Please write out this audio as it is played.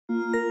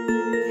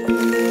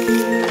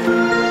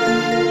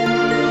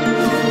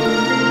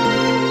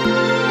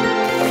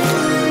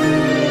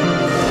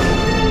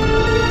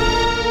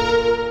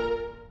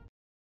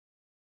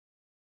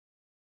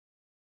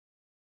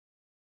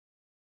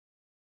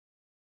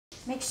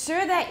Make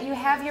sure that you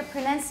have your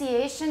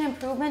pronunciation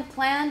improvement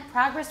plan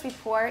progress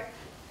report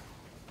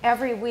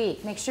every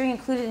week. Make sure you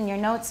include it in your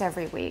notes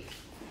every week.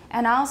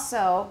 And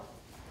also,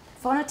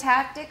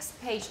 phonotactics,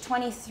 page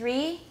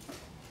 23.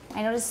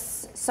 I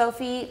noticed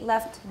Sophie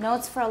left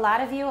notes for a lot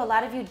of you. A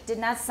lot of you did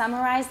not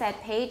summarize that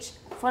page.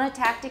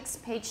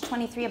 Phonotactics, page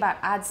 23, about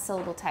odd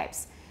syllable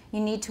types.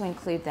 You need to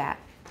include that.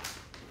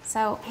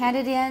 So hand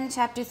it in,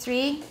 chapter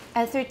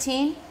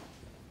 13.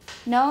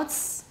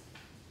 Notes.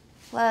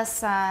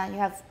 Plus,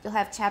 you'll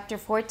have chapter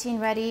 14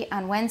 ready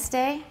on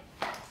Wednesday.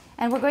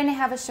 And we're going to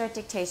have a short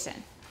dictation.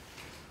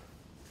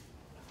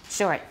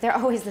 Short. They're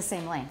always the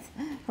same length.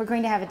 We're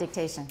going to have a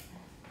dictation.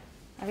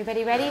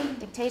 Everybody ready?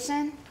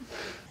 Dictation?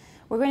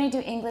 We're going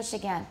to do English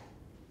again.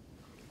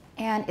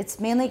 And it's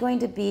mainly going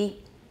to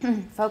be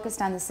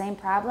focused on the same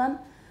problem,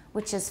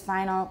 which is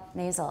final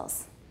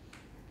nasals.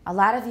 A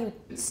lot of you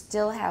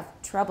still have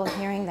trouble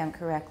hearing them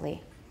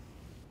correctly.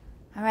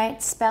 All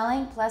right,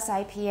 spelling plus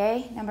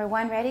IPA. Number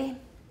 1, ready?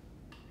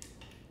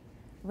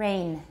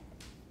 Rain.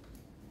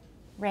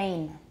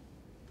 Rain.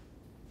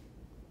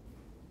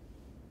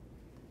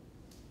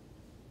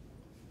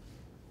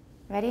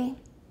 Ready?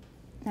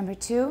 Number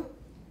 2,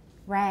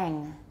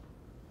 rang.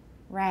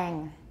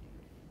 Rang.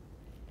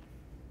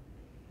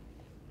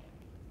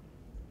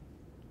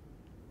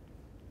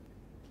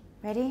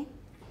 Ready?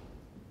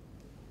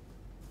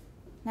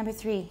 Number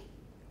 3,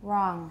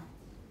 wrong.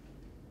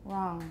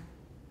 Wrong.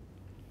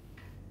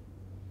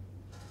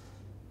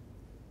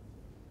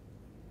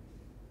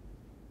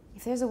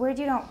 If there's a word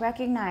you don't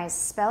recognize,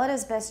 spell it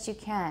as best you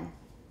can.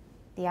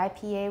 The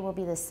IPA will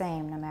be the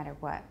same no matter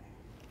what.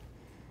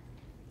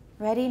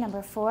 Ready?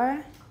 Number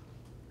 4,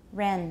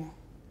 wren.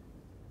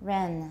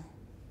 Wren.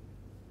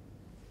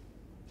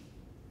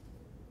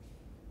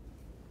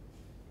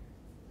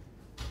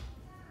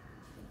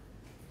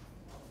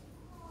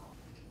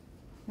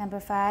 Number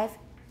 5,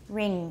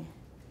 ring.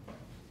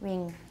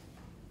 Ring.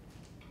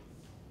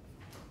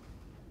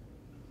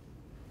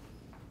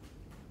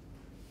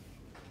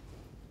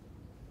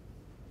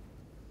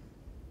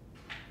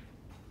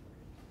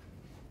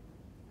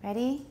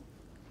 Ready?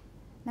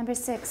 Number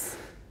 6.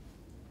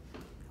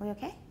 Are we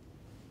okay?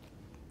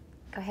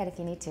 Go ahead if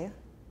you need to. Okay.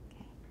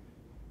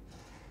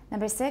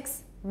 Number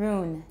 6,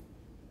 rune.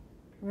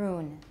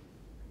 Rune.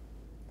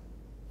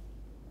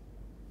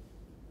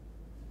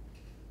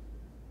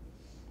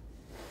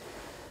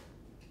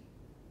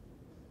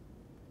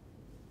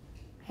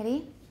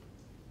 Ready?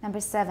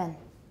 Number 7,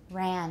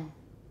 ran.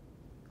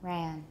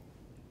 Ran.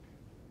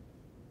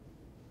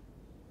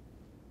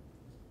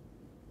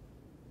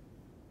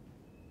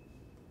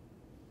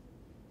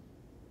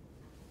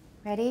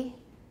 Ready?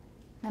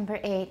 Number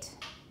 8,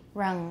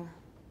 rung.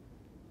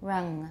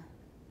 Rung.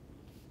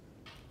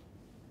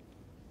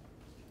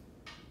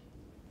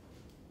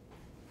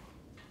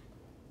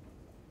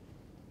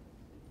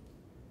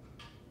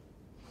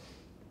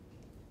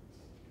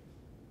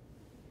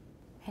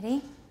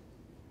 Ready?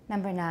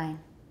 Number 9,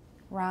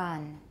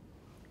 ron.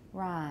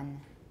 Ron.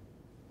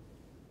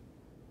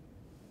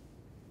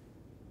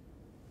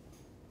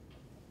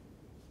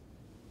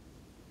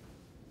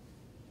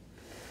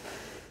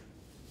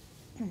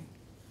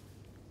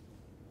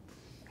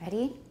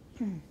 Ready?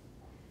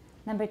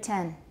 Number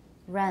 10,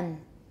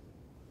 run.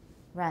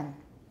 Run.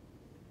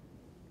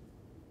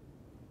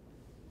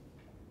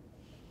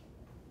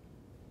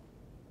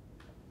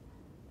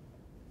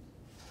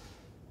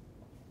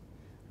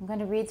 I'm going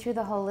to read through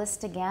the whole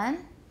list again.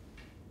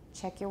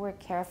 Check your work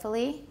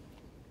carefully.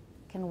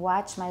 You can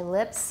watch my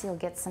lips. You'll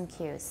get some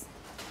cues.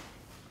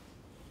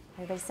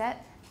 Everybody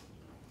set?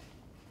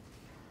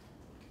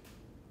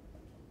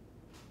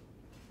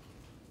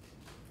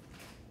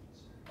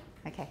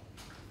 Okay.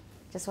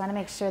 Just want to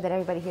make sure that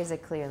everybody hears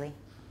it clearly.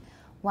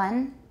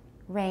 1,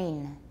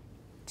 rain.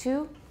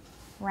 2,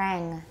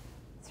 rang.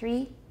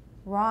 3,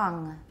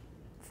 wrong.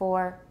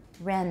 4,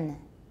 wren.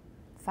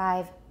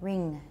 5,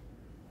 ring.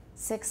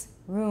 6,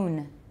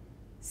 rune.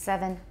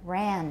 7,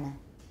 ran.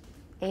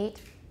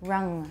 8,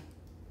 rung.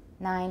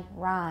 9,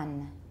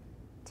 ron.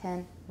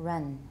 10,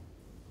 run.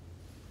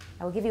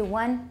 I will give you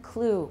one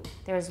clue.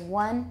 There's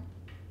one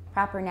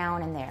proper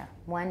noun in there,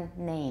 one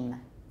name,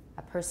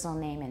 a personal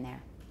name in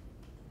there,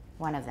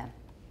 one of them.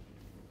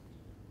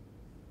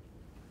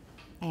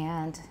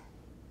 And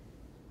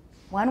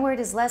one word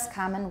is less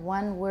common,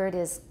 one word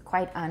is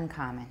quite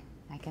uncommon.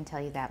 I can tell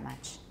you that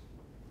much.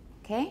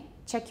 Okay,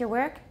 check your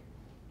work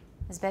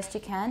as best you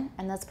can,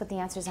 and let's put the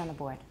answers on the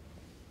board.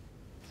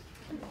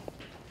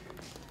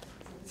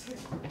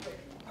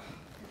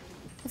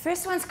 The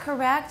first one's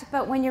correct,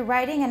 but when you're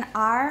writing an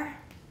R,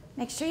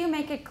 make sure you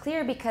make it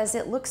clear because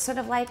it looks sort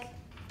of like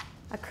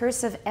a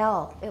cursive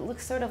L. It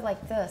looks sort of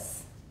like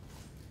this.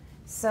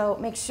 So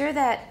make sure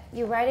that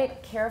you write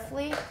it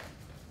carefully.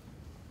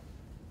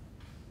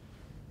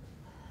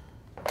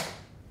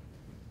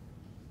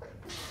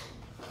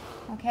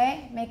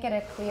 Okay? Make it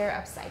a clear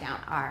upside down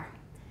R.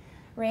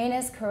 Rain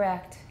is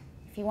correct.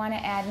 If you want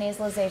to add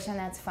nasalization,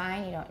 that's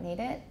fine. You don't need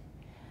it.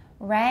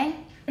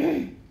 Rang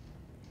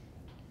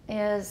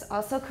is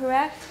also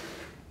correct.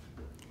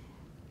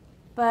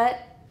 But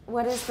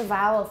what is the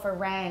vowel for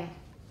rang?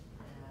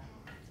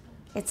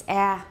 It's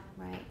a,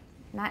 right?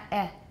 Not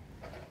eh.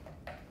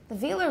 The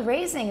velar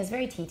raising is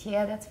very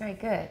titia. That's very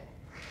good.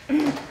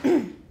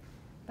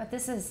 But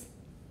this is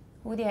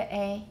udia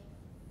a,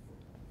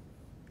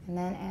 and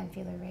then add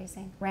velar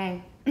raising.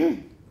 Rang.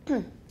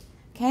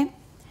 Okay?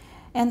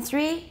 And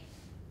 3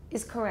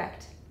 is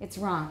correct. It's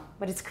wrong,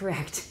 but it's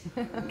correct.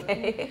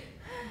 Okay?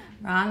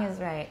 Wrong is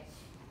right.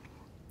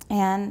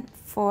 And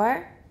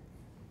 4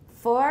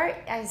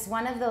 is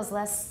one of those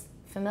less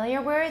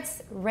familiar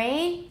words.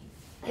 Rain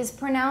is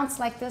pronounced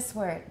like this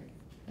word.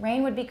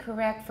 Rain would be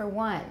correct for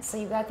 1. So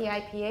you got the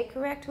IPA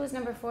correct. Who's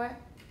number 4?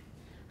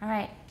 All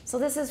right. So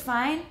this is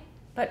fine,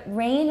 but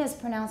rain is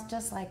pronounced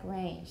just like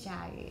rain,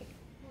 下雨.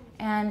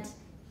 And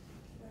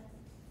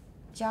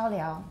交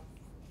流,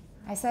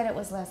 I said it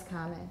was less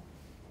common.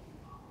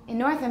 In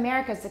North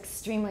America, it's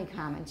extremely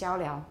common. 交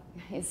流.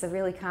 It's a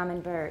really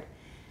common bird.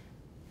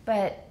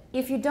 But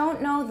if you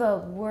don't know the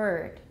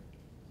word,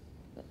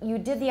 you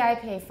did the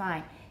IPA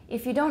fine.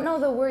 If you don't know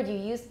the word,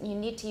 you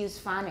need to use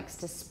phonics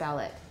to spell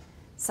it.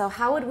 So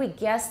how would we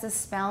guess the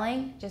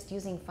spelling just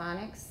using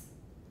phonics?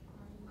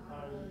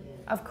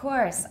 R-E-N. Of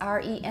course,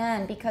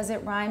 R-E-N, because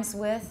it rhymes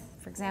with,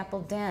 for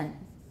example, den,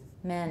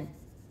 men,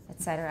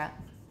 etc.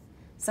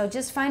 So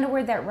just find a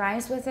word that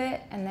rhymes with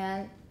it and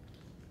then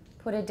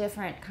put a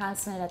different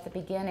consonant at the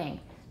beginning.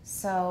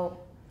 So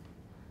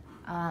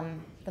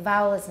the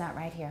vowel is not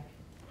right here.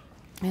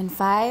 And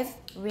 5,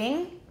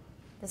 ring.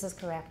 This is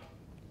correct.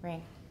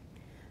 Ring.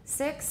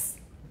 6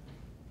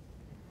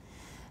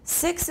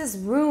 is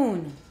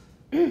rune.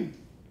 Who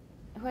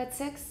had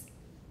 6?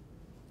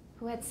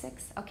 Who had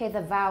 6? Okay,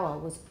 the vowel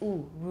was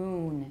oo,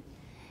 rune.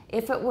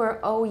 If it were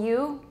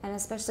OU, and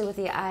especially with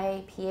the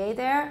IPA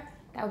there,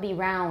 that would be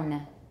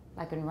round,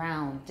 like in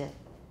round.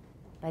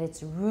 But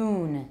it's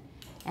rune.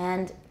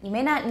 And you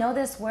may not know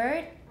this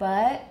word,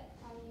 but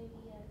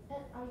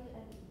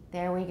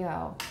there we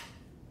go.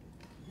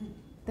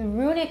 The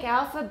runic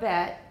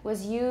alphabet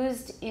was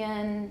used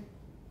in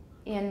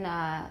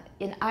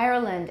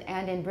Ireland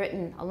and in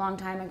Britain a long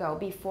time ago,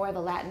 before the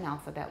Latin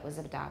alphabet was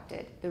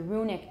adopted. The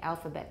runic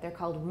alphabet, they're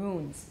called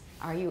runes,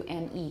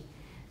 R-U-N-E.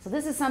 So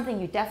this is something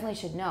you definitely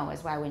should know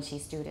as Y1C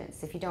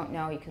students. If you don't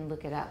know, you can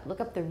look it up. Look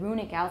up the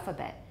runic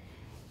alphabet.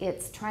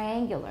 It's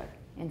triangular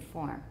in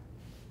form.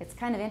 It's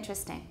kind of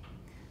interesting.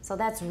 So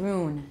that's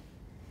rune.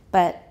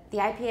 But the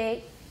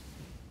IPA,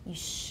 you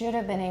should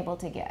have been able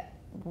to get.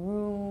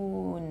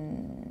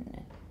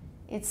 Rune.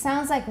 It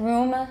sounds like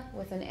room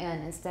with an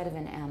N instead of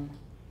an M.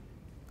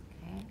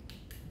 Okay,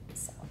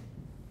 so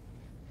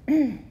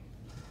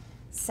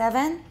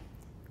 7,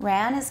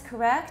 ran is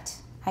correct.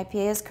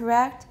 IPA is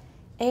correct.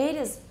 8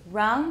 is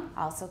rung,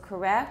 also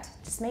correct.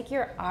 Just make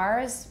your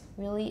R's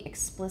really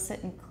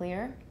explicit and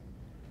clear.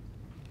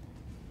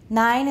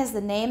 9 is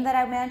the name that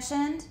I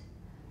mentioned.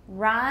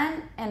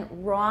 Ron and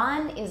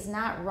Ron is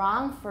not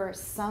wrong for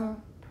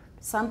some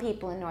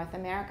people in North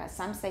America.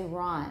 Some say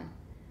Ron,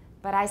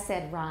 but I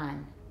said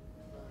Ron,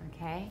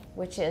 okay?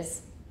 Which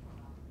is,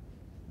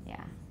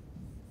 yeah.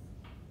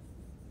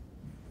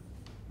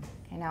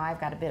 Okay, now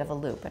I've got a bit of a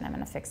loop, and I'm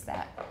going to fix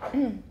that.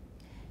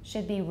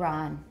 Should be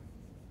Ron,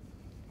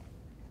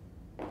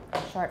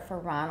 short for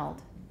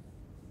Ronald,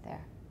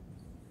 there.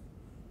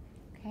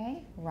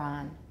 Okay,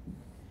 Ron.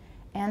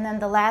 And then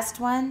the last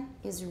one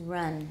is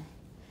run.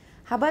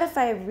 How about if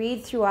I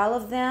read through all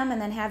of them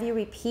and then have you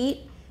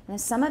repeat? And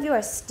if some of you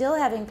are still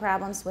having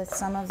problems with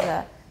some of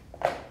the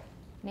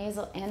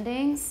nasal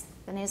endings,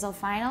 the nasal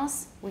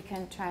finals, we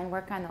can try and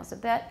work on those a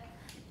bit.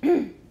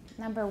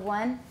 Number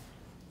 1,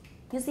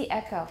 use the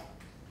echo.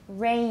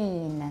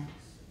 Rain.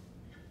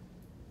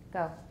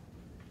 Go.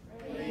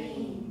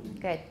 Rain.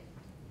 Good.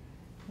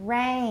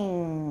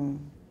 Rang.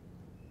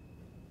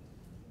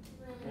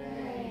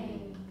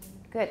 Rain.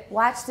 Good.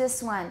 Watch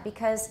this one,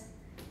 because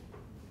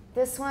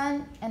this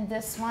one and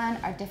this one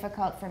are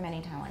difficult for many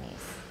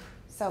Taiwanese.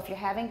 So if you're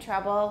having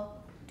trouble,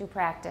 do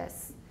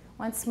practice.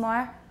 Once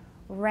more,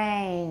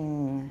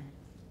 rang.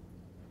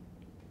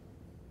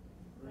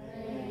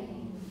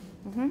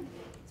 Rang.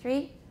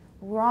 3,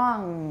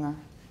 wrong.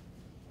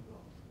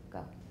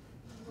 Go.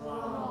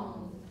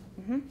 Wrong.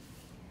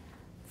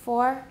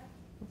 4,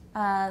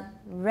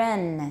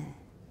 ren.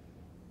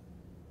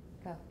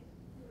 Go.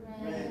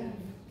 Ren.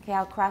 Okay,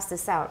 I'll cross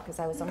this out because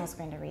I was almost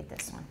going to read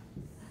this one.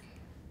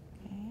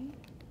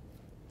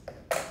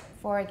 Okay.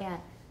 4 again.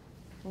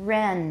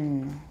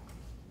 Ren.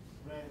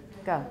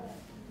 Go.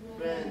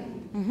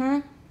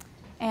 Ren.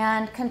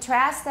 And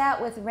contrast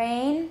that with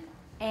rain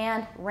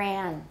and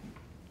ran.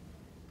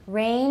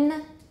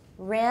 Rain,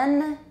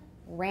 ren,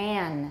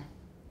 ran.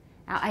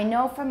 Now, I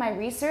know from my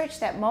research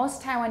that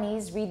most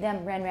Taiwanese read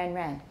them ren, ren,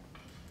 ren.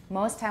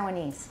 Most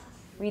Taiwanese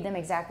read them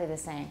exactly the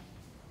same.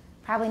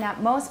 Probably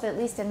not most, but at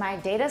least in my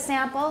data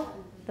sample,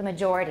 the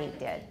majority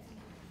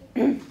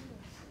did.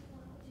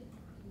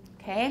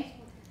 Okay?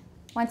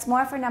 Once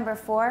more for number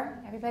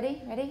 4.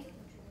 Everybody, ready?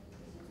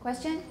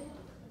 Question?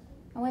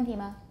 有问题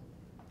吗？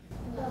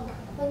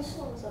分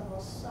数怎么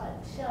算？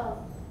像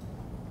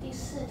第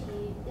4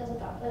题要是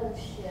打分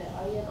写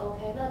REN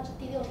OK， 那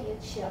第6题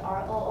写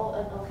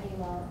ROON OK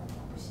吗？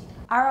不行。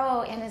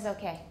ROON is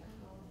okay.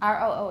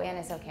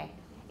 ROON is okay.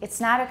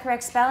 It's not a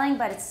correct spelling,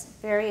 but it's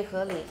very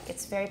合理.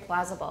 It's very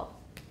plausible.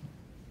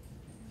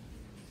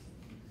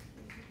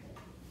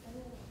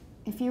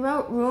 If you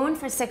wrote ruin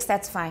for 6,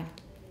 that's fine.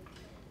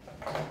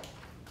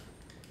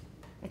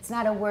 It's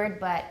not a word,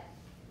 but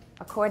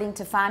according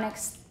to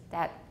phonics,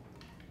 that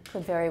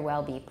could very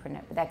well be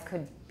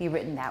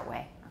written that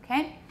way.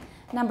 Okay?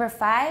 Number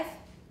 5,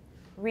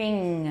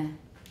 ring.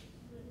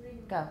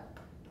 Go.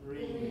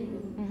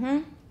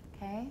 Ring.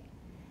 Okay.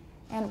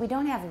 And we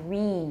don't have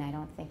reen, I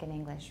don't think, in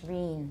English.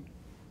 Reen.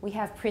 We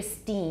have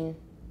pristine.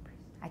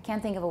 I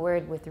can't think of a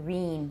word with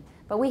reen.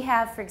 But we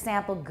have, for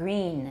example,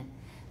 green.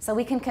 So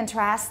we can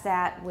contrast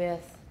that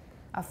with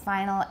a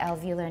final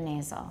alveolar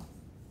nasal.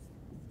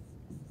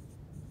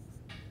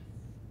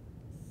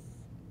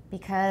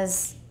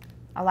 Because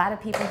a lot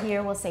of people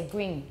here will say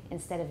green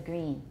instead of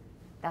green.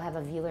 They'll have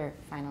a velar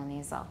final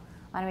nasal.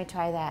 Why don't we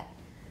try that?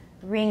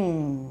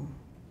 Ring.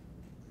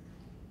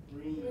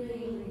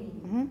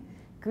 Green.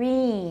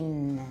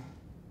 Green.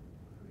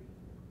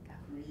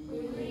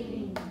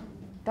 Green.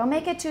 Don't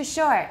make it too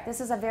short. This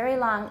is a very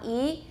long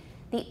E.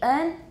 The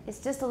N is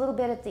just a little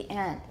bit at the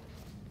end.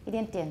 一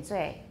点点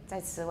缀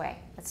在词尾.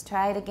 Let's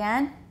try it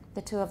again.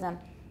 The two of them.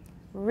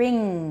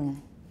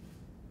 Ring.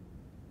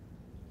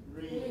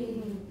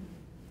 Ring.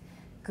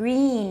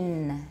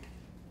 Green.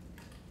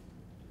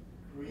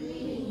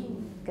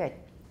 Green. Good.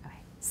 All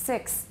right.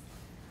 6.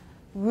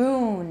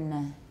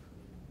 Rune.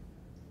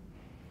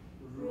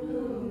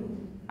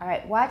 Rune. All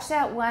right. Watch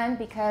that one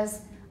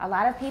because a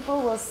lot of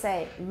people will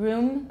say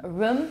room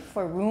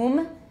for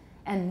room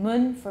and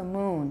moon for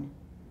moon.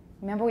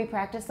 Remember we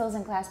practiced those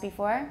in class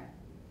before?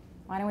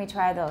 Why don't we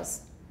try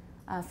those?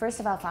 First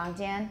of all, 房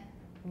间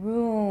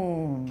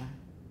room.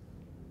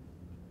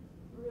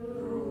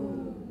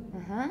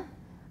 Room.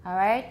 All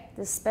right.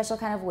 This special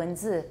kind of 文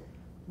字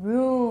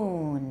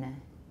rune.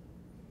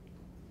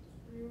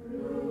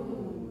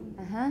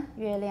 Rune.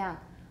 月亮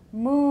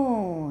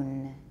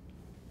moon.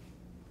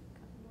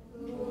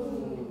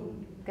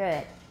 Moon.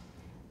 Good.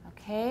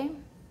 Okay.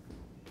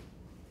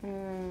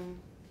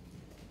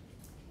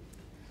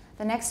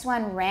 The next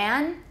one,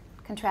 ran.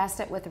 Contrast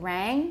it with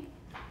rang.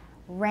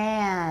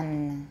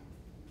 Ran.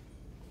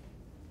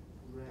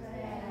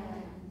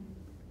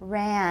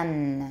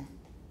 Ran.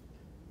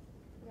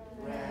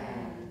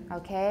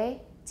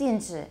 Okay. 禁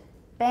止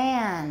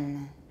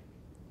ban.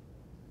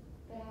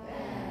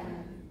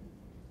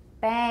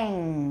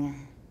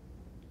 Bang.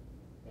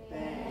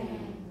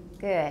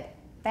 Good.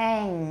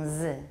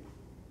 Bangs.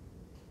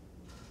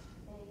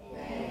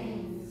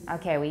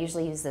 Okay, we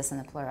usually use this in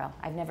the plural.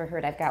 I've never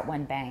heard I've got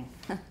one bang.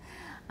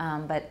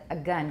 But a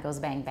gun goes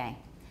bang, bang.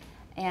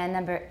 And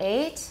number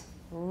 8,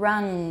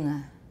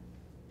 rung.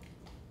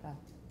 Go.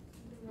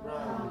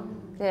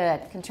 Rung.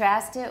 Good.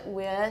 Contrast it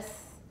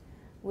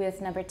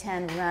with number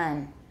 10,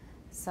 run.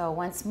 So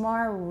once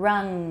more,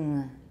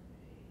 rung.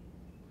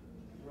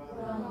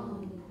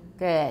 Rung.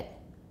 Good.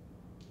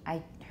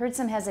 I heard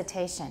some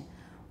hesitation.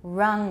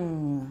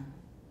 Rung.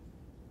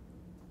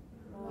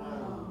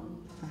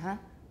 Rung.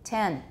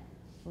 10,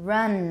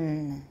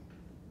 run.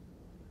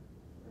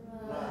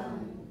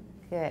 Run.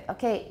 Good.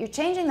 Okay, you're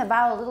changing the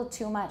vowel a little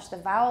too much. The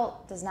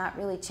vowel does not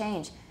really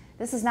change.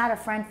 This is not a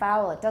front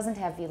vowel. It doesn't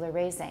have velar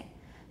raising.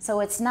 So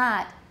it's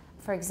not,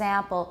 for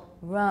example,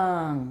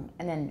 rung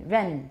and then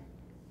ren.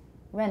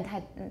 Ren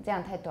这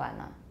样太短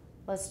了.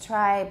 Let's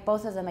try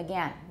both of them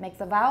again. Make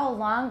the vowel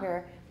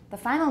longer. The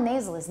final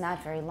nasal is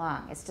not very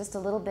long. It's just a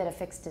little bit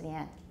affixed to the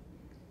end.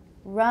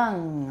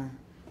 Rung.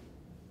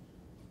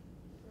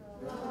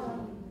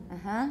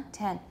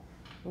 10.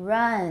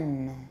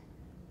 Run.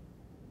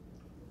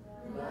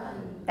 Run.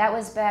 That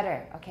was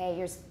better. Okay,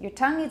 your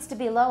tongue needs to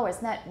be lower.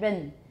 It's not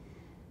run.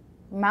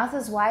 Mouth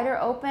is wider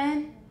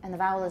open and the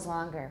vowel is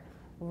longer.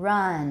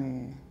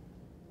 Run.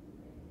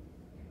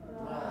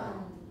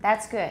 Run.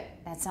 That's good.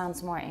 That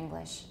sounds more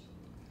English.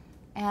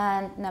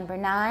 And number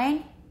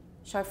 9,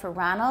 short for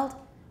Ronald,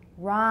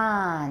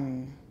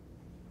 Ron.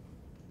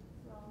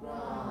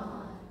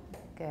 Ron.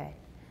 Good.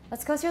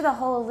 Let's go through the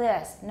whole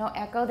list. No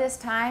echo this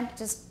time.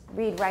 Just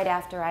read right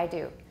after I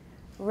do.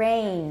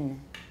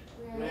 Rain.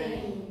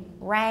 Rain.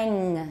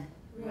 Rang.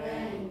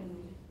 Rang.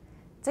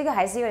 这个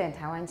还是有点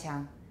台湾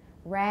腔。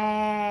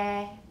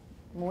Rang.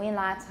 母音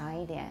拉长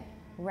一点。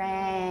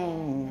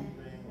Rang.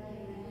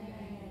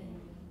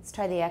 Let's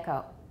try the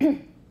echo.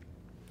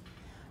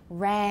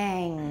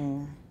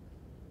 Rang.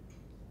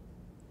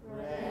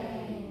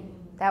 Rang.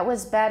 That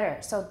was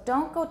better. So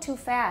don't go too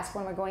fast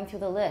when we're going through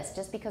the list.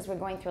 Just because we're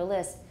going through a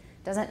list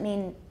doesn't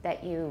mean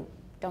that you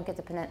don't get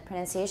the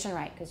pronunciation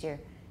right because you're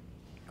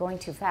going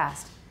too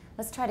fast.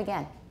 Let's try it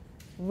again.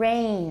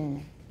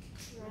 Rain.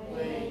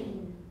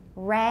 Rain.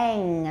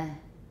 Rang.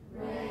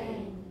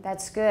 Rang.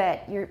 That's good.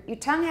 Your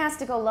tongue has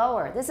to go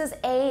lower. This is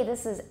A,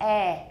 this is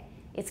A.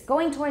 It's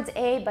going towards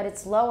A, but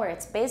it's lower.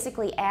 It's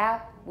basically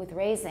A with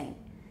raising.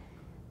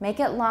 Make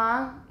it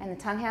long, and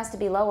the tongue has to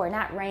be lower,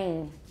 not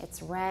rain.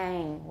 It's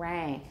rang,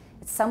 rang.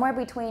 It's somewhere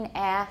between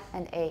A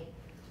and A.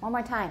 One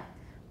more time.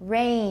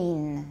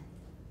 Rain.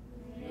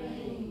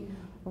 Rain.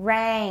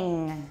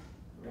 Rang.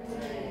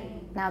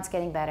 Rang. Now it's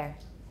getting better.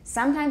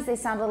 Sometimes they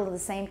sound a little the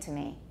same to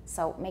me,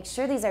 so make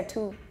sure these are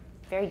two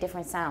very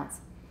different sounds.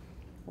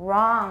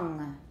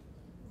 Wrong.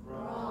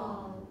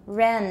 Wrong.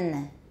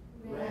 Ren.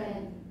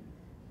 Ren.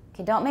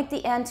 Okay, don't make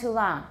the N too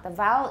long. The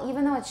vowel,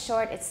 even though it's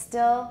short, it's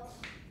still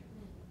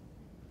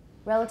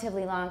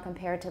relatively long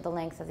compared to the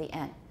length of the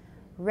N.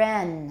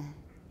 Ren.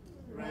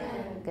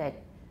 Ren. Good.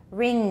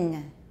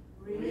 Ring.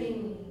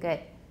 Ring. Good.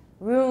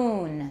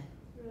 Rune.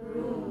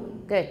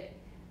 Rune. Good.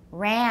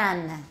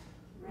 Ran.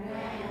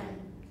 Ran.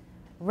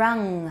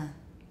 Rung.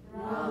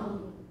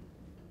 Rung.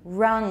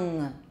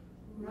 Rung.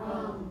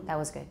 Rung. That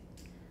was good.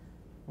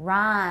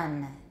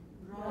 Ron.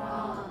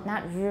 Ron.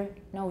 Not r,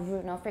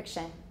 no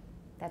friction.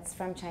 That's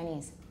from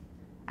Chinese.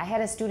 I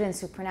had a student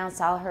who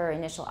pronounced all her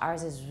initial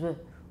R's as r,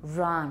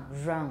 run,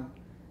 rung.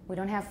 We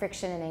don't have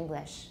friction in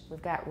English.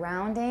 We've got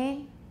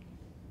rounding.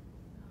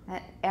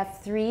 That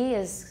F3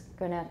 is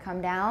going to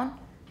come down,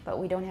 but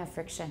we don't have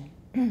friction.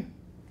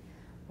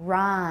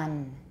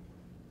 Ron.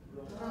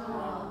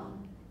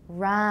 Ron.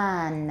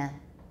 Run.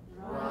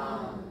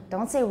 Run.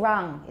 Don't say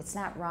rung. It's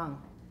not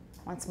rung.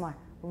 Once more.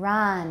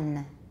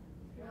 Run.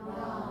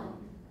 Run.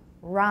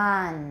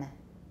 Run.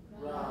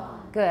 Run.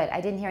 Good. I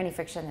didn't hear any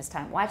friction this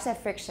time. Watch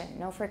that friction.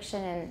 No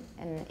friction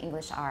in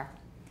English R.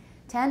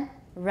 10.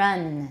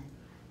 Run.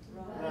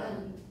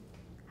 Run.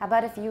 How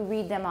about if you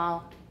read them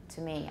all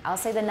to me? I'll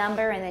say the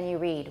number and then you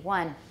read.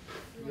 1.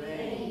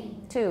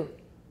 Rain. 2.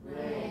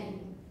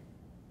 Rain.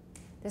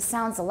 This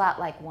sounds a lot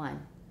like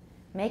 1.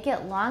 Make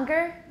it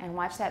longer and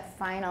watch that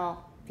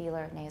final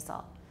velar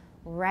nasal.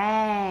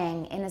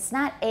 Rang. And it's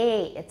not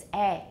A, it's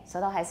A. 舌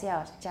头还是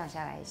要降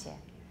下来一些.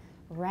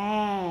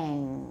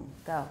 Rang.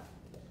 Go.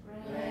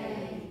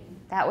 Rang.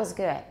 That was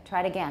good.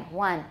 Try it again.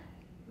 1.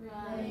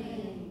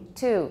 Rain.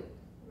 2.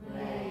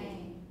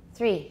 Rain.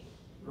 3.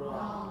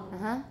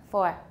 Wrong.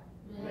 4.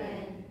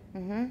 Ren.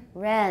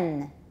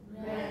 Ren.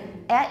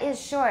 Ren. E is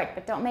short,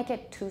 but don't make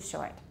it too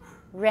short.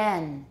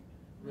 Ren.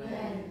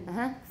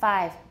 Ren.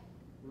 5.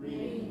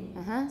 Ring.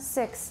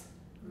 6.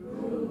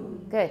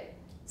 Room. Good.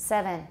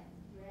 7.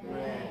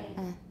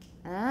 Rang.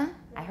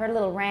 I heard a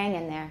little rang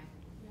in there.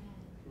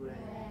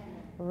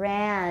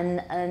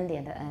 Ran.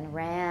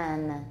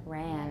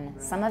 Ran.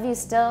 Some of you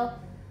still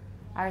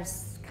are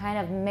kind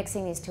of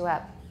mixing these two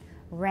up.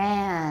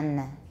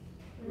 Ran.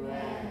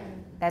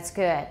 Ran. That's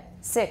good.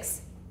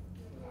 6.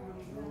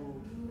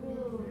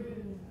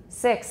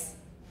 6.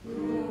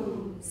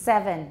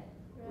 7.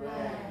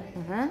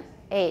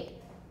 8.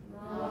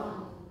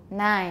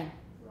 9.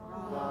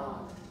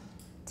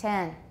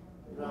 10.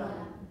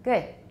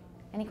 Good.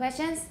 Any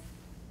questions?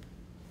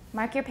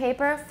 Mark your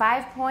paper.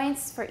 5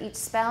 points for each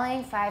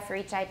spelling, 5 for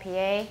each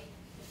IPA.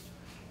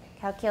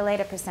 Calculate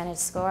a percentage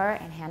score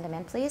and hand them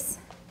in, please.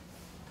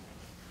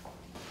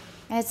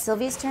 And it's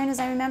Sylvie's turn, as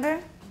I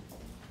remember.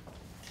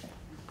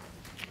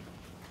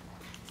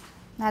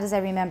 Not as I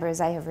remember,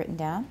 as I have written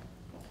down.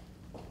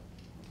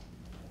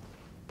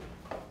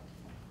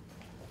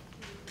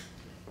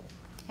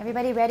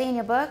 Everybody ready in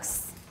your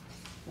books?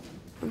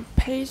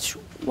 Page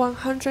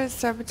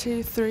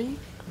 173.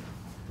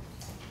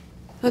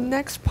 The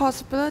next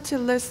possibility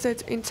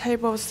listed in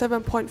table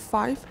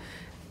 7.5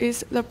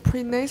 is the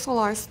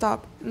prenasalized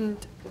stop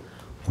 "nd",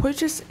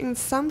 which is in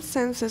some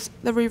senses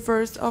the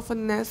reverse of a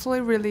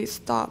nasally released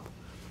stop.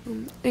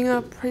 In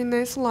a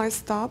prenasalized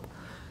stop,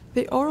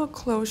 the oral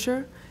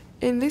closure,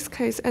 in this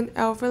case an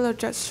alveolar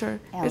gesture,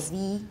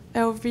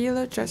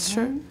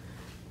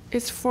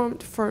 is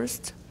formed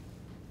first,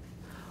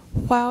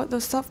 while the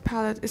soft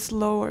palate is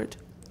lowered.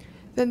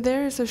 Then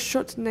there is a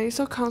short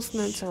nasal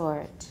consonant.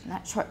 Short,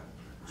 not short.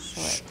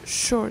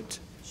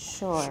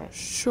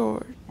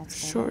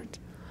 Short.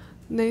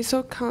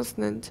 Nasal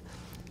consonant,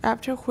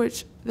 after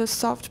which the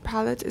soft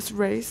palate is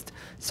raised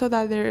so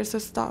that there is a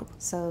stop.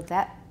 So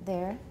that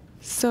there.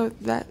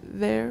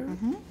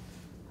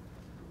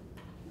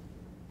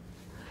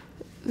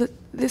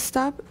 The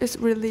stop is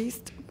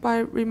released by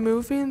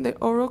removing the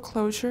oral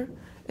closure,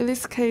 in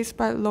this case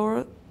by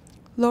lowering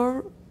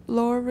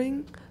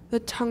the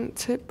tongue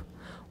tip,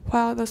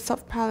 while the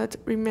soft palate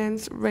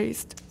remains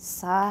raised.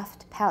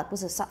 Soft palate.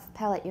 Was a soft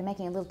palate? You're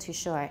making it a little too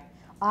short.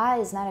 Ah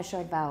is not a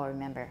short vowel,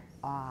 remember.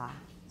 Ah,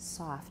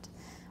 soft.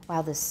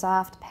 While the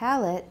soft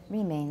palate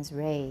remains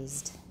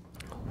raised.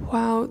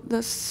 While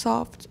the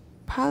soft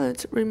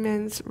palate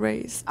remains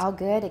raised. All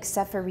good,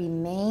 except for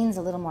remains,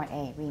 a little more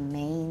A.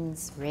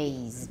 Remains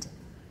raised.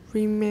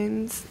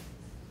 Remains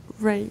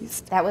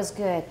raised. That was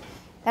good.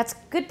 That's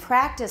good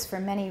practice for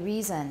many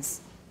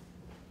reasons.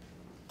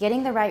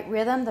 Getting the right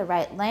rhythm, the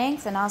right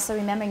length, and also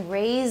remembering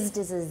raised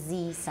is a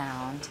Z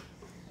sound.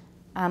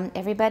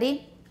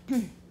 Everybody,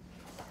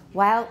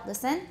 while the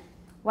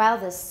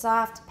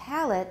soft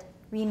palate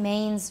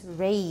remains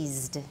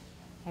raised.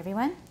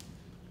 Everyone?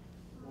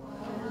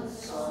 While the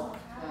soft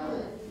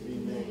palate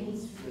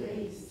remains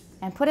raised.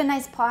 And put a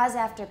nice pause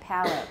after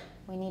palate.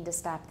 We need to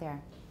stop there.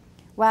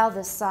 While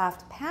the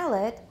soft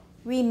palate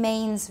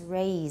remains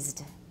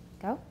raised.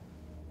 Go.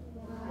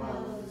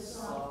 While the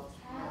soft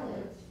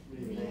palate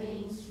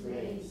remains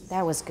raised.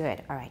 That was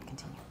good. All right,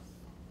 continue.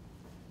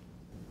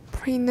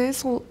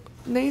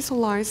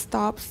 Prenasalized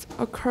stops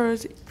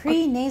occurs.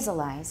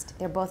 Prenasalized.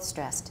 They're both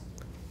stressed.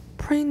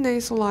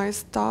 Prenasalized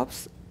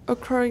stops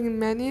occur in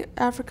many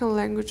African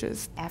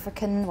languages.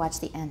 African, watch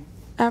the N.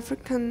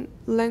 African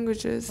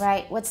languages.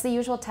 Right. What's the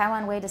usual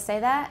Taiwan way to say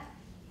that?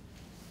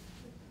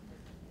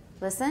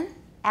 Listen.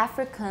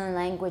 African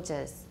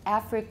languages.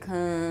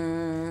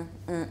 African.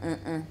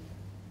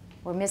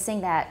 We're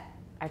missing that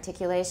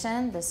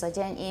articulation, the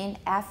sojian in.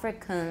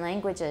 African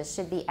languages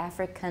should be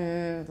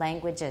African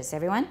languages.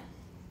 Everyone?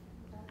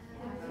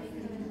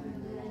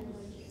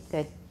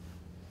 Good.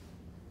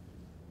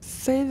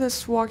 Say the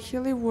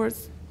Swahili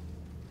words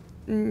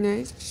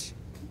niche,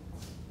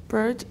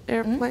 bird,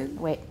 airplane,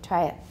 Wait,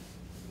 try it.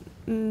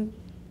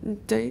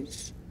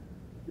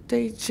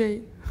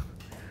 DJ.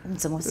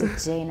 怎么是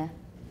J 呢?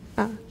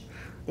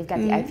 They've got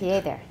the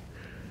IPA there.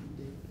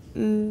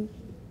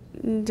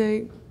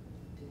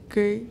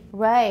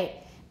 Right,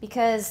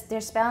 because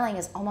their spelling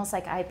is almost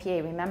like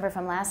IPA. Remember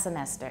from last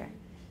semester.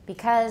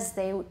 Because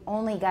they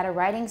only got a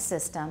writing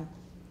system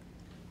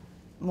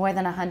more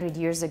than 100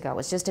 years ago.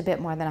 It's just a bit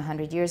more than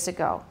 100 years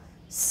ago.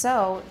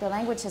 So the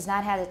language has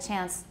not had a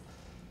chance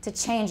to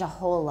change a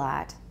whole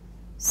lot.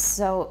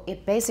 So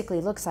it basically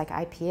looks like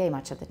IPA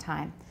much of the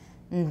time.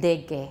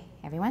 Ndege.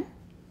 Everyone?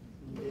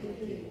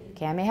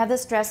 Okay, I may have the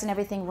stress and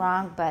everything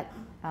wrong, but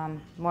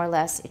more or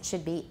less it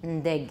should be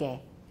ndege.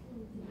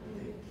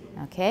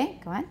 Okay,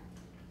 go on.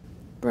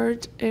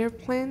 Bird,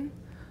 airplane,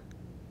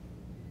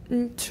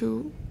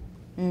 ntu.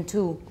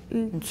 Ntu.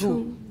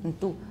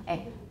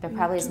 Hey, there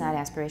probably is not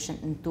aspiration.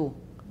 Ntu.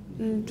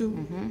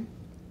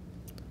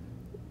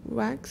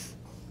 Wax.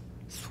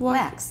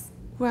 Wax.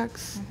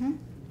 Wax.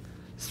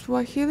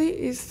 Swahili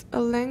is a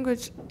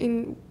language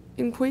in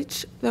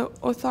which the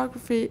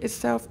orthography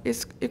itself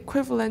is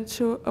equivalent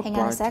to a Hang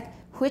on a sec.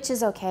 Which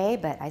is okay,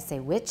 but I say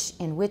which,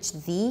 in which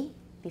the,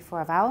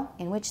 before a vowel,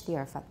 in which the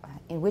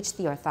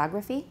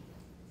orthography.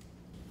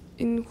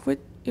 In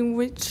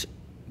which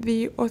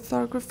the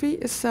orthography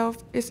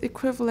itself is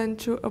equivalent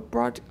to a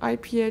broad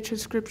IPA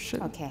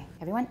transcription. Okay,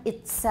 everyone,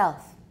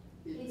 itself.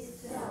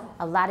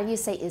 A lot of you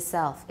say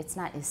itself. It's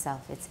not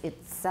itself. It's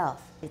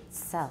itself.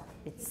 Itself.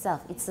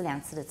 Itself. 一次两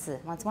次的次.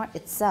 Once more.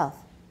 Itself.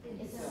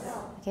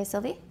 Okay,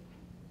 Sylvie?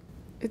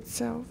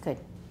 Itself. Good.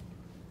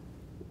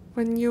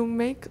 When you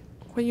make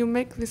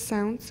the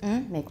sounds.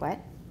 Make what?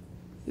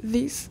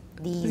 These.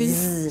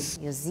 These.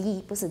 有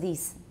z 不是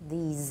these.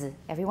 These.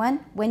 Everyone?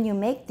 When you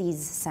make these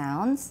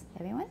sounds.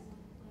 Everyone?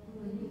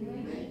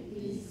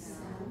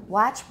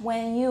 Watch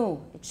when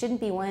you. It shouldn't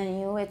be when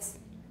you. It's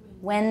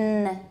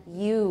when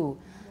you.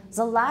 There's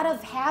a lot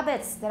of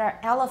habits that are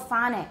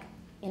allophonic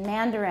in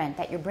Mandarin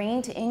that you're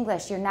bringing to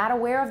English. You're not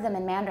aware of them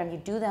in Mandarin. You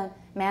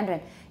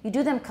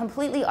do them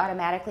completely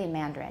automatically in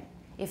Mandarin.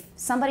 If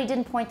somebody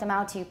didn't point them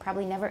out to you, you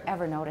probably never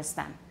ever noticed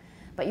them.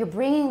 But you're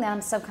bringing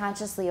them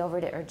subconsciously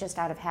over to, or just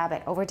out of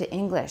habit, over to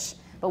English.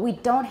 But we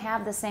don't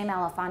have the same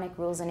allophonic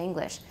rules in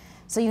English.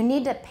 So you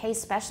need to pay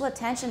special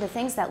attention to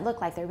things that look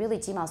like they're really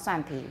jimao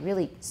suanpi,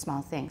 really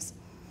small things.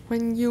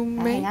 When you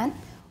make. Hang on.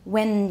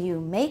 When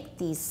you make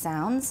these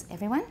sounds,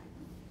 everyone?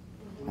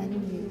 When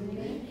you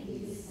make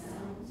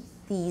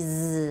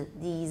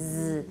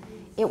these.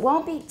 It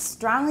won't be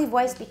strongly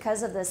voiced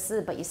because of the s,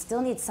 but you still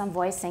need some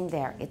voicing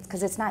there. It's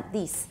because it's not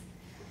these.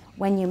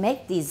 When you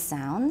make these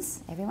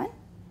sounds, everyone?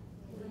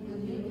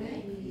 When you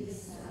make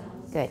these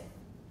sounds. Good.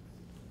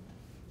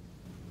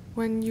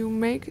 When you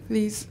make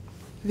these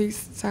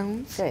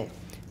sounds. Good.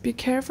 Be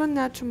careful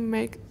not to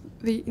make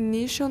the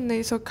initial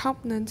nasal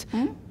component.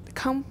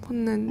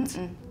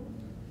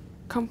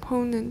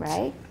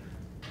 Right?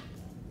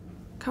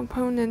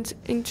 Component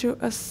into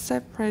a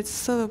separate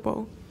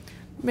syllable.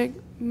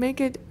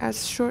 Make it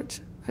as short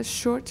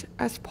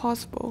as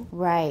possible.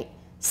 Right.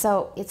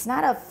 So it's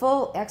not a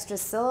full extra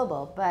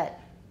syllable, but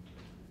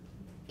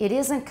it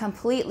isn't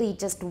completely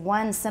just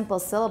one simple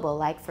syllable,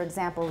 like, for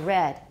example,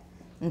 red.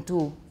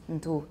 Ntu,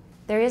 ntu.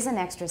 There is an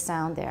extra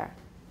sound there.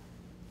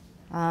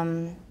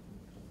 And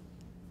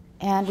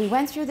we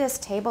went through this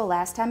table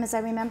last time, as I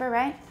remember,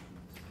 right?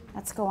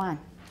 Let's go on.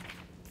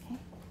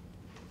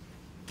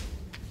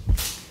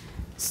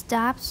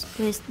 Stops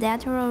with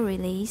lateral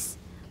release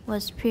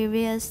was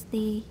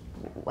previously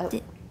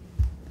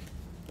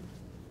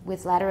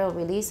with lateral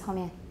release, 后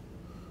面.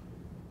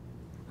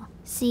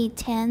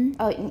 C10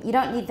 Oh, you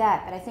don't need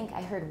that, but I think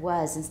I heard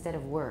was instead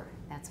of were.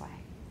 That's why.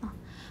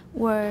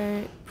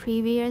 were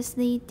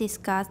previously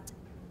discussed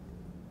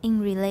in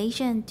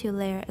relation to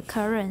their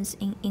occurrence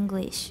in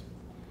English.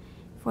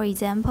 For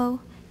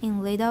example,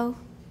 in ladle.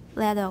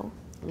 Ladle.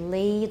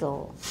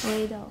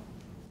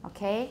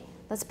 Okay,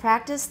 let's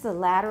practice the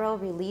lateral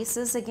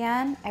releases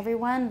again.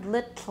 Everyone,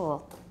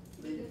 little.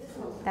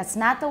 That's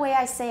not the way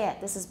I say it.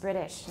 This is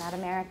British, not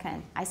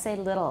American. I say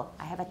little.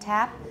 I have a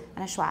tap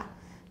and a schwa.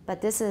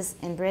 But this is,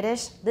 in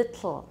British,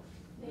 little.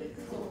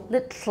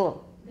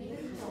 Little.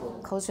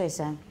 口水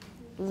声.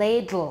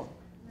 Ladle.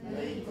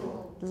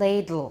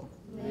 Ladle.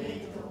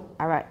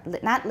 All right,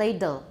 not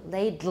ladle,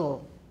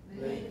 ladle.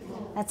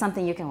 That's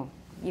something you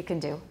can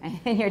do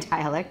in your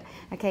dialect.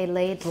 Okay,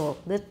 ladle,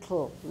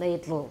 little,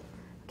 ladle.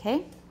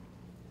 Okay?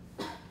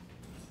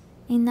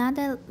 In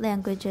other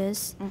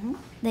languages,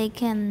 they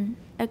can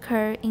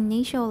occur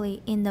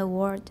initially in the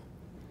word.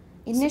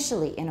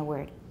 Initially in a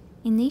word.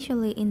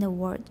 Initially in the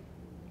word.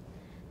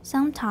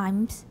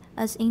 Sometimes,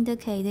 as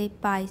indicated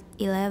by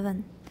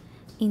 11,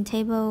 in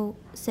table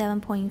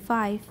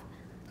 7.5,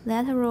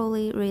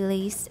 laterally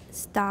released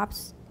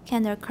stops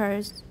can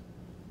occur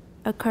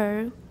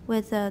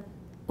with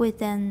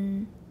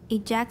an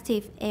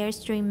ejective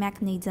airstream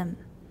mechanism.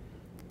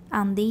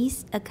 On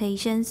these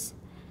occasions,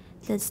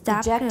 the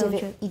stop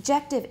closure...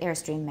 Ejective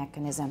airstream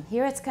mechanism.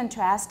 Here it's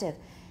contrastive.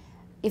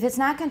 If it's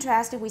not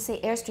contrastive, we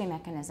say airstream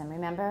mechanism.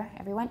 Remember,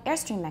 everyone?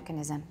 Airstream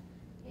mechanism.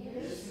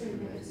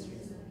 Airstream mechanism.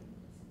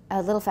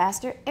 A little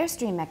faster.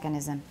 Airstream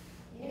mechanism.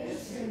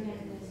 Airstream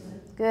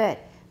mechanism. Good.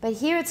 But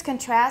here it's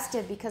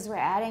contrastive because we're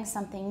adding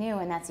something new,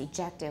 and that's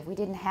ejective. We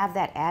didn't have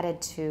that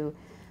added to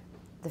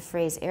the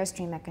phrase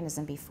airstream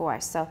mechanism before.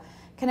 So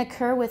can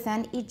occur with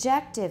an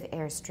ejective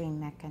airstream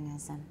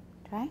mechanism.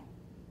 Try.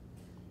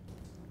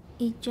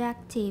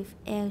 Ejective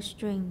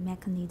airstream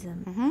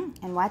mechanism.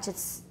 And watch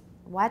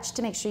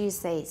to make sure you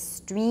say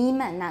stream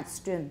and not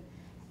stream.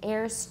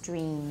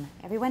 Airstream.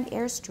 Everyone,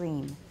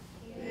 airstream.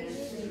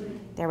 Airstream.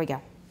 There we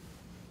go.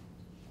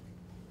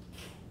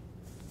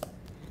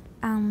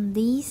 On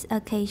these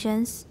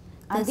occasions...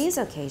 On these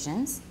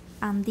occasions.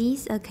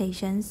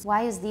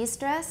 Why is these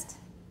stressed?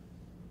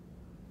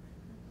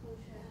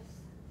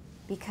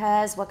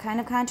 Because what kind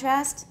of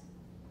contrast?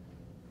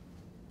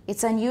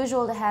 It's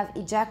unusual to have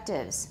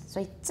ejectives.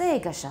 所以这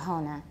个时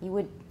候呢, you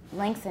would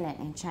lengthen it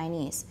in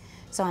Chinese.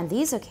 So on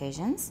these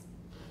occasions,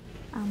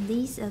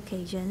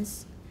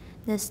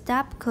 the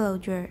stop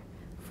closure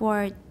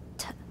for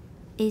t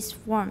is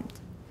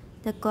formed.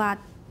 The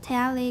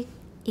glottalic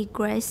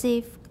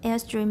egressive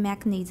airstream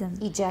mechanism.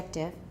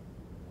 Ejective.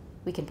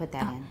 We can put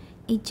that in.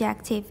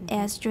 Ejective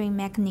airstream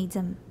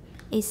mechanism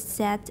is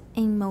set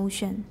in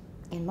motion.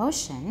 In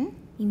motion.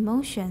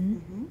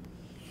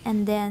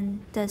 And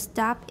then the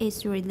stop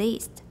is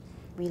released.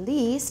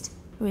 Released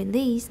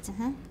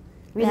laterally.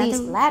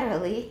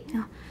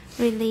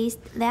 Released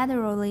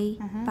laterally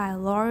by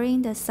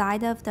lowering the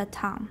side of the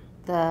tongue.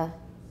 The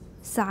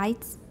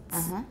sides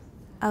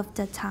of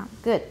the tongue.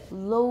 Good.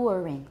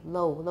 Lowering.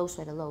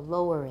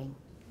 Lowering.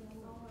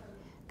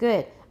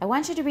 Good. I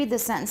want you to read the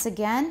sentence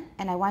again,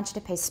 and I want you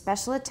to pay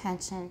special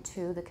attention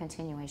to the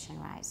continuation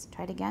rise.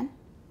 Try it again.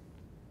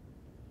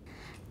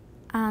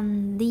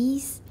 On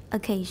these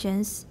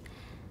occasions,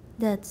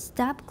 the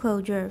stop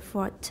closure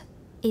for t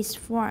is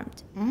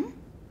formed.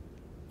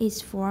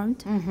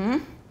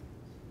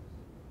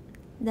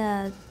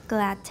 The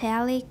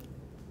glottalic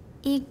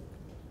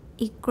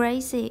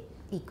aggressive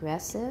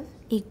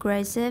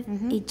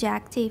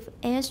ejective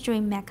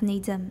airstream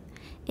mechanism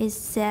is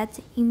set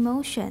in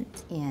motion.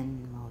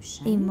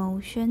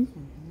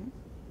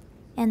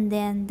 And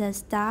then the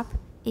stop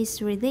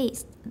is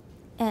released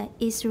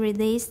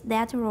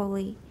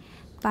laterally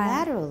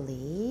by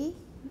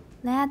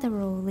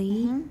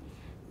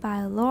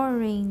by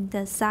lowering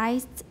the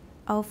size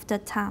of the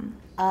tongue.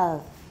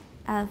 Of.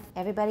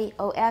 Everybody,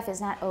 OF is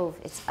not ov,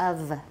 it's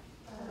of.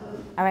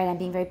 All right, I'm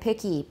being very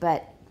picky,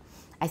 but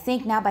I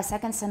think now by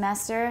second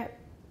semester,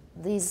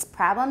 these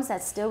problems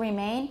that still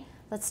remain,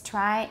 let's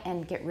try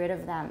and get rid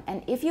of them.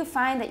 And if you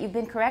find that you've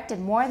been corrected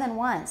more than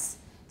once,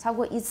 超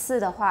过一次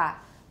的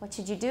话, what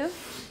should you do?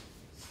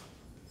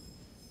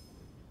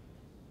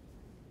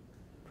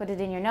 Put it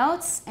in your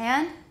notes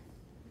and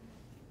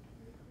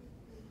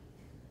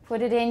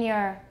put it in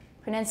your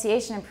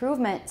pronunciation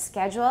improvement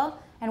schedule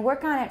and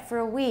work on it for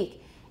a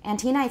week. And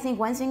Tina, I think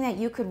one thing that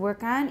you could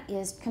work on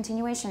is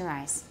continuation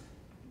rise.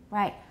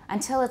 Right,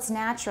 until it's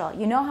natural.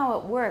 You know how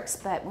it works,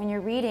 but when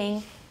you're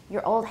reading,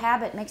 your old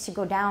habit makes you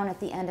go down at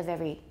the end of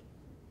every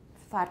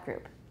thought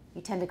group.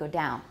 You tend to go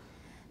down.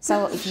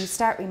 So if you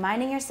start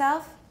reminding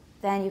yourself,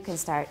 then you can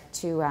start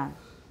to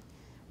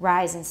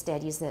rise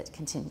instead, use the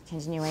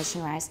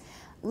continuation rise.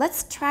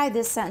 Let's try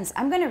this sentence.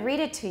 I'm going to read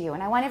it to you,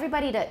 and I want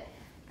everybody to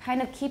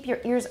kind of keep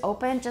your ears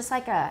open, just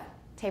like a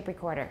tape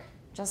recorder,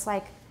 just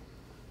like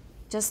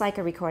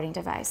a recording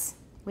device.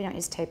 We don't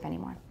use tape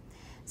anymore.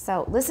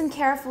 So listen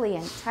carefully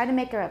and try to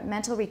make a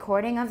mental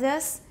recording of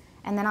this,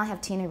 and then I'll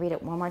have Tina read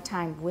it one more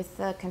time with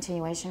the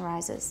continuation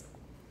rises.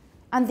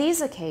 On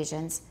these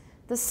occasions,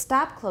 the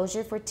stop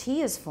closure for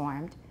T is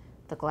formed,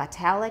 the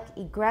glottalic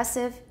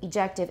egressive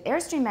ejective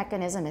airstream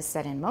mechanism is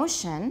set in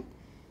motion,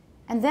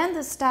 and then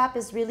the stop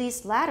is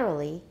released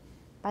laterally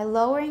by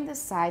lowering the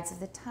sides of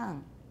the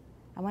tongue.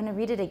 I want to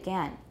read it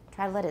again.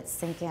 Try to let it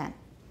sink in.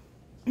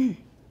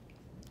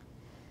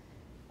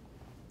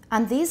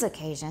 On these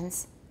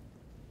occasions,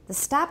 the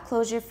stop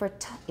closure for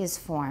T is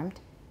formed,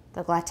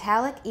 The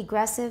glottalic,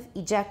 egressive,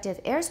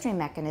 ejective airstream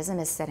mechanism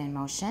is set in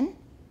motion,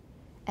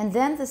 and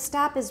then the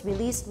stop is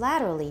released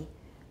laterally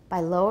by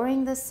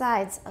lowering the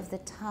sides of the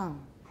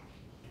tongue.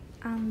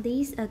 On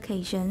these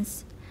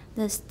occasions,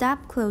 the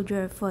stop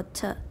closure for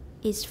t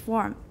is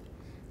formed.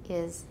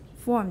 Is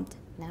Formed.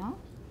 no?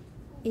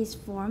 Is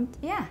formed.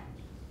 Yeah.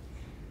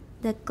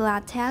 The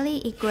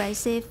glottalic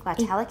egressive.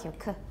 Glottalic, your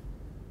k.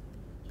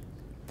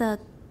 The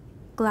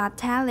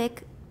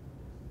glottalic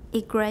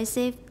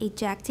egressive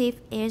ejective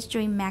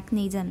airstream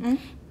mechanism.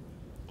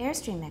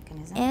 Airstream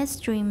mechanism.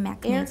 Airstream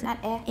mechanism. not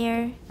air.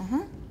 Air.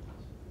 Uh-huh.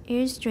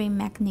 Airstream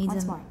mechanism.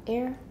 Once more.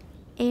 Air.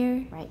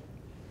 Air. Right.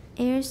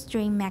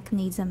 Airstream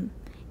mechanism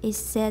is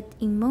set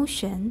in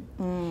motion.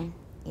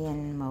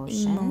 In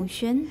motion. In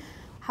motion.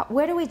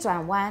 Where do we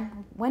draw?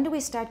 When do we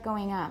start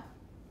going up?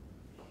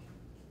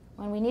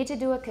 When we need to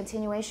do a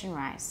continuation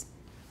rise.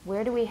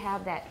 Where do we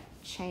have that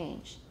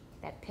change,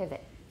 that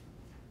pivot?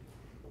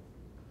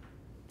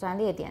 转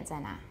捩点在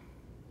哪?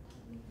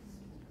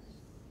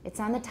 It's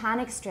on the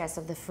tonic stress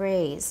of the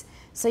phrase.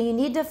 So you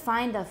need to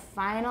find the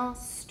final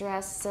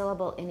stress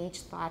syllable in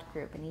each thought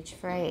group, in each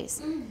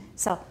phrase.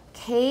 So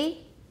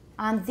K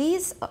on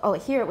these, oh,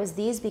 here it was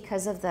these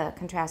because of the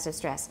contrastive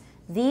stress.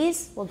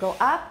 These will go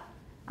up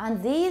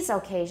on these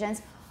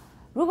occasions.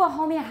 如果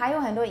后面还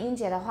有很多音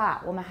节的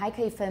话，我们还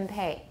可以分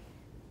配。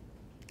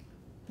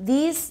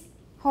These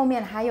后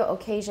面还有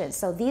occasions.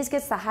 So these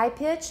gets the high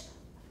pitch.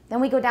 Then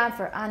we go down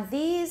for on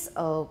these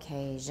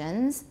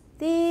occasions,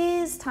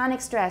 these tonic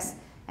stress.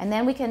 And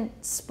then we can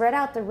spread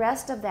out the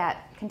rest of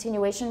that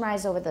continuation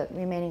rise over the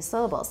remaining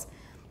syllables.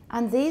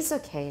 On these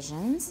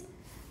occasions,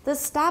 the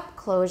stop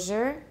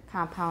closure,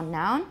 compound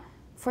noun,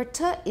 for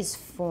t is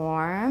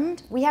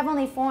formed. We have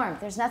only formed.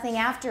 There's nothing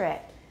after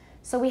it.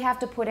 So we have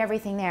to put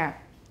everything there.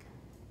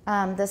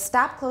 The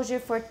stop closure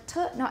for t,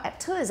 no,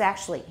 t is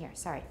actually here,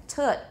 sorry.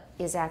 T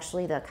is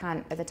actually the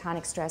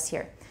tonic stress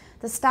here.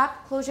 The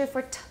stop closure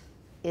for t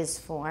is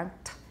formed,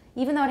 t,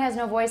 even though it has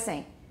no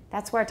voicing.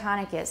 That's where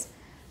tonic is.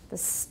 The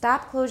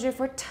stop closure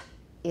for t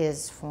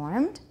is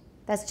formed.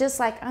 That's just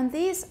like on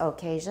these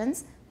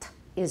occasions, t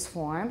is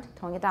formed,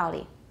 同一个道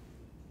理.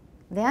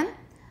 Then,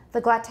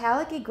 the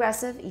glottalic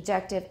egressive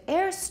ejective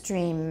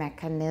airstream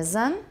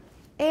mechanism.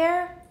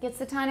 Air gets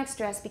the tonic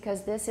stress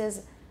because this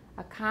is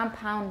a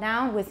compound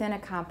noun within a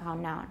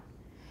compound noun.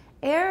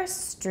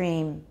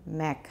 Airstream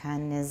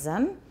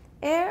mechanism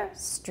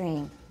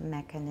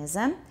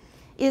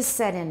is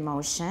set in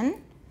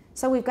motion.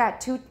 So we've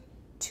got two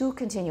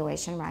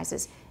continuation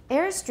rises.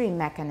 Airstream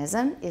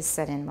mechanism is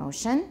set in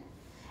motion,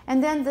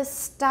 and then the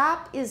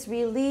stop is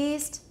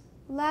released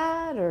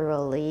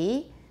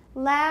laterally.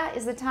 La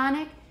is the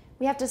tonic.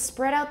 We have to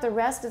spread out the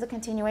rest of the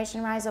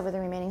continuation rise over the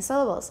remaining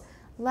syllables.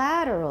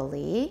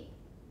 Laterally,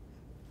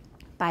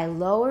 by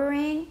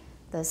lowering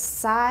the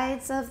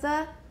sides of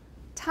the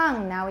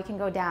tongue. Now we can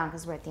go down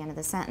because we're at the end of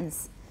the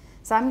sentence.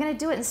 So I'm going to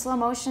do it in slow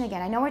motion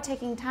again. I know we're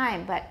taking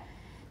time, but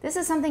this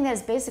is something that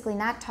is basically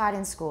not taught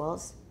in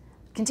schools.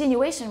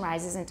 Continuation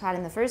rise isn't taught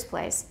in the first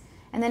place.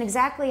 And then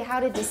exactly how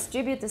to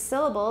distribute the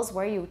syllables,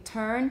 where you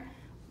turn,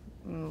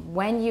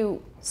 when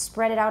you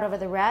spread it out over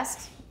the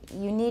rest,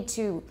 you need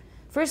to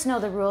first know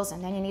the rules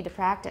and then you need to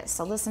practice.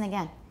 So listen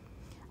again.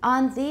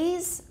 On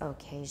these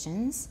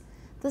occasions,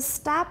 the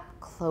stop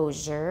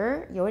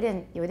closure, 有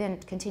点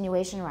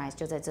continuation rise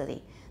就在这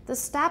里. The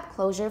stop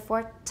closure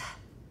for t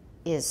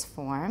is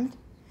formed.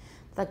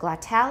 The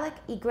glottalic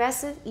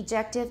egressive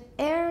ejective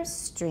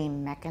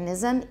airstream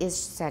mechanism is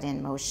set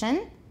in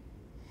motion.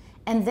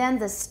 And then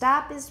the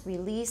stop is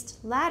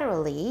released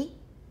laterally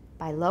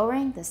by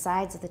lowering the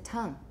sides of the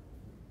tongue.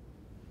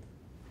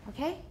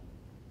 Okay?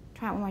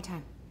 Try it one more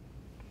time.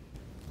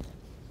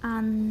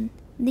 On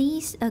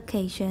these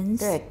occasions,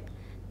 Good.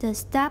 the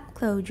stop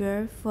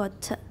closure for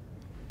t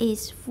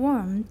is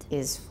formed.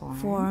 Is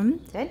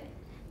formed. Good.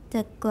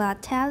 The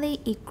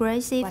glottalic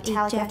egressive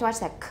Glottalic, you have to watch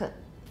that k.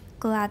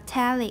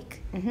 Glottalic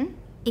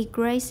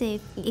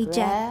egressive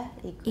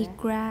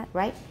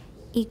Right?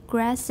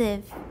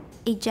 egressive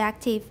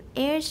ejective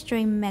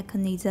airstream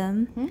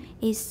mechanism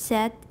is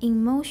set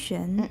in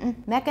motion.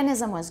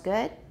 Mechanism was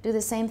good. Do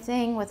the same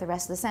thing with the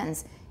rest of the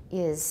sentence.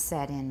 Is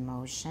set in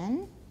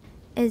motion.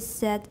 Is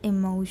set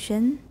in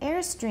motion.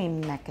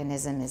 Airstream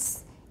mechanism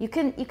is, you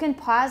can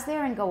pause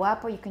there and go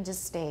up, or you can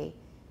just stay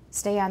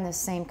on the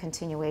same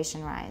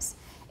continuation rise.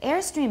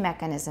 Airstream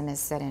mechanism is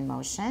set in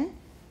motion.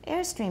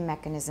 Airstream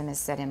mechanism is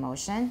set in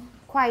motion.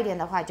 快一点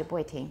的话就不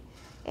会停.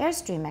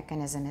 Airstream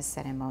mechanism is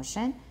set in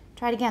motion.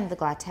 Try it again. The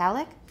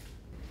glottalic.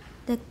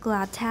 The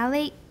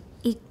glottalic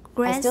I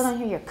still don't egressive.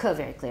 hear your k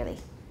very clearly.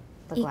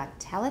 The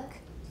glottalic.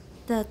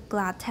 The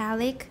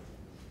glottalic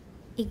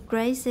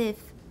egressive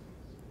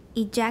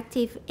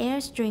ejective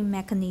airstream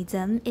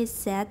mechanism is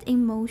set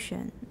in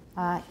motion.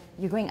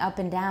 You're going up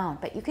and down,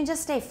 but you can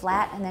just stay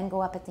flat and then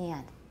go up at the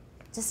end.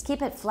 Just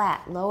keep it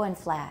flat, low and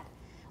flat.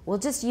 We'll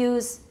just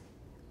use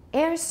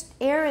air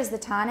is the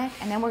tonic,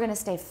 and then we're going to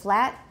stay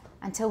flat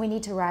until we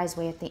need to rise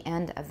way at the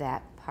end of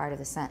that part of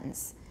the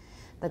sentence.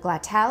 The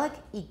glottalic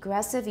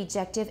egressive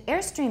ejective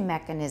airstream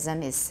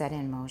mechanism is set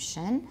in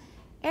motion,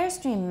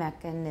 Airstream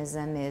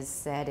mechanism is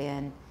set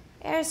in.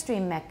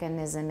 Airstream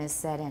mechanism is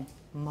set in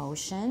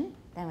motion.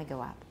 Then we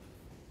go up.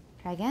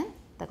 Try again.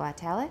 The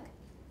glottalic.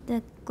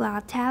 The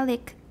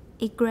glottalic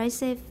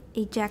aggressive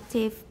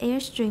ejective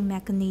airstream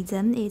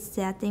mechanism is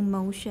set in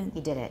motion.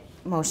 You did it.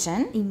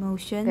 Motion. In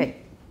motion. Good.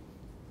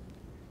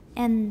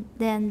 And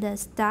then the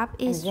stop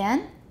is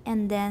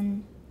And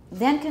then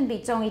then can be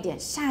重一点。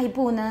下一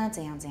步呢？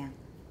怎样怎样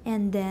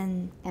and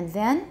then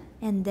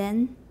And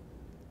then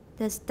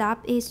the stop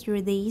is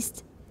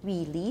released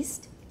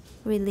released.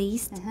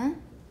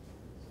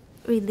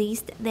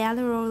 released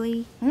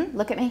laterally.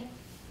 Look at me.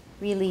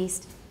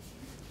 Released.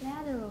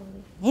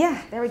 Laterally.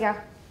 Yeah, there we go.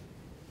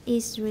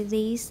 Is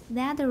released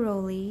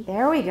laterally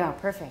There we go.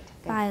 Perfect.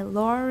 Good. by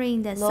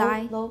lowering the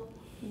side Low.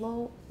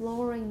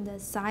 lowering the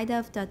side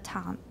of the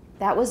tongue.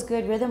 That was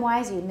good.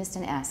 Rhythm-wise, you missed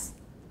an S.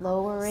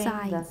 Lowering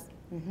Sides.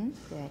 the...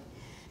 good.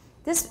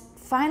 This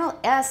final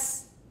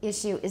S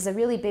issue is a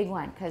really big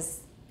one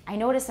because I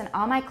notice in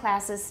all my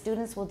classes,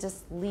 students will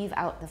just leave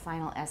out the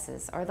final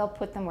S's or they'll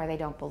put them where they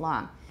don't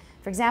belong.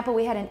 For example,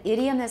 we had an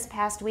idiom this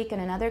past week in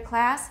another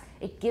class.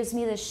 It gives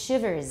me the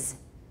shivers.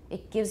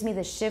 It gives me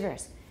the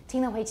shivers.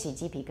 听了会起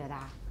鸡皮疙瘩，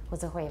或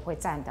者会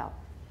颤抖.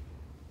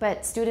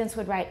 But students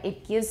would write,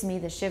 it gives me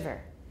the shiver.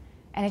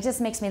 And it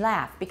just makes me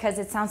laugh because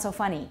it sounds so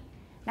funny.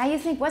 Now you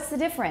think, what's the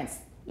difference?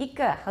 一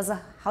个和是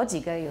好几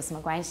个有什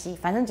么关系？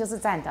反正就是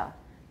颤抖.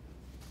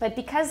 But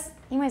because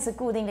因为是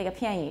固定的一个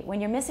片语, when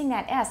you're missing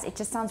that S, it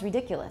just sounds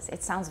ridiculous.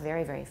 It sounds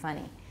very, very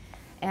funny.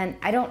 And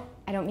I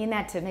don't mean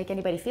that to make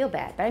anybody feel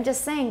bad, but I'm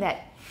just saying that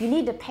you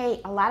need to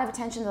pay a lot of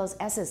attention to those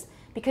S's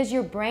because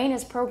your brain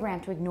is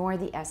programmed to ignore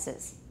the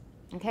S's.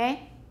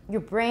 Okay? Your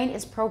brain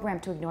is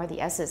programmed to ignore the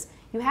S's.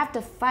 You have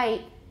to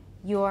fight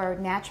your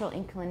natural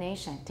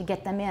inclination to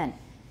get them in.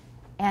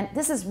 And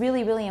this is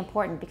really, really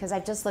important because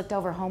I've just looked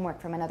over homework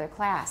from another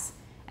class.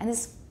 And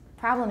this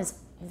problem is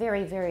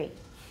very, very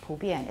普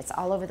遍. It's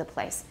all over the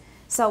place.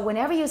 So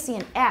whenever you see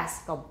an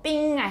S, go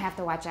bing, I have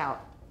to watch out.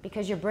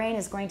 Because your brain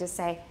is going to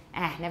say,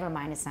 never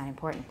mind, it's not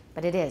important.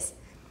 But it is.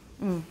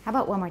 How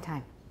about one more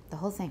time? The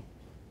whole thing.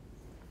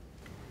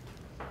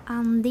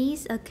 On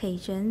these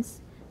occasions,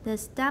 the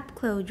stop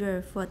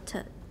closure for t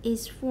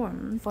is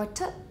formed. For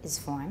t is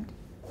formed.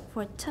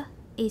 For t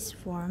is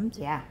formed.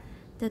 Yeah.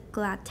 The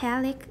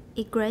glottalic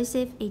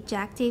aggressive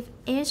ejective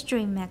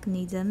airstream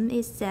mechanism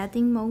is set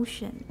in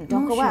motion.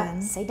 Don't go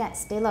up. Say that.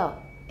 Stay low.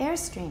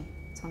 Airstream.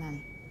 从哪里?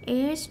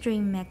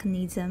 Airstream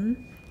mechanism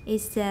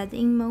is set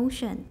in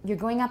motion. You're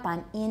going up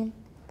on in,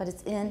 but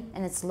it's in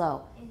and it's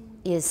low.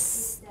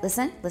 Is,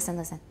 listen.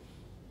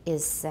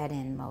 Is set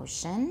in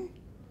motion.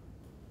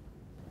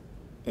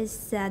 Is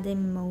set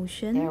in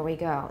motion. There we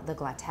go. The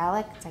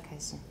glottalic. 再开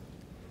始.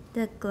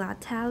 The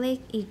glottalic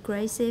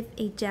aggressive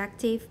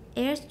ejective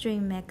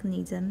airstream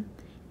mechanism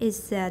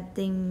is set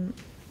in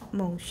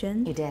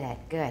motion. You did it.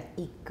 Good.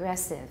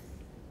 Aggressive.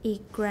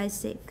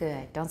 Aggressive.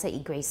 Good. Don't say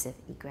aggressive.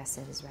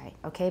 Aggressive is right.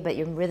 Okay, but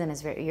your rhythm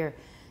is your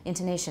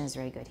intonation is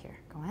very good here.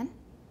 Go on.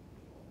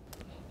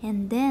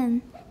 And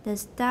then the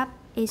stop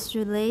is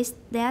released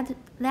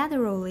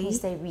laterally. You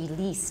say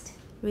released.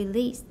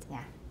 Released.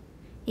 Yeah.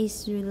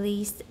 Is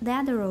released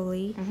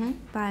laterally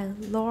by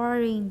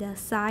lowering the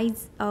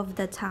sides of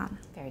the tongue.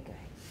 Very good.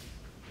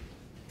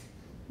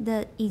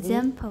 The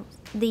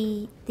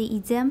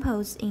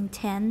examples in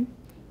 10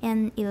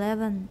 and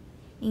 11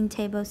 in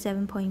table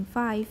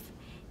 7.5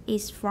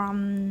 is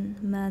from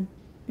the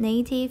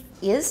native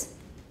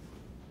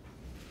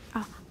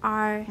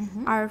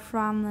are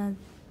from the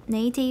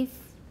Native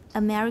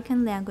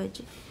American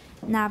language,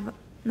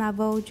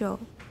 Navajo.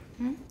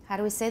 How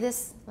do we say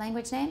this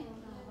language name?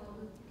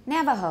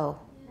 Navajo.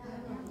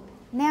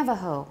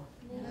 Navajo.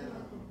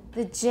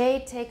 The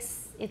J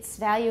takes its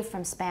value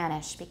from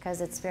Spanish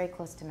because it's very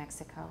close to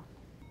Mexico.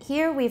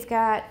 Here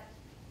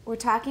we're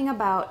talking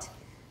about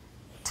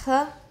t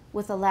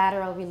with a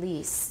lateral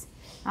release.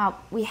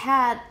 We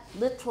had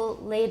little,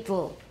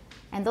 ladle,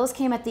 and those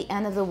came at the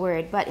end of the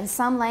word, but in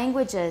some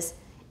languages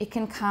it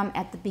can come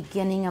at the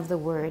beginning of the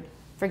word.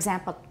 For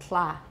example,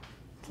 tla,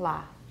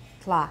 tla,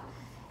 tla.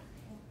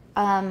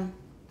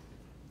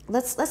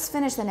 Let's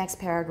finish the next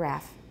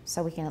paragraph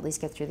so we can at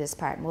least get through this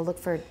part. And we'll look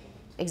for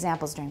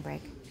examples during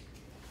break.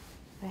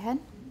 Go ahead.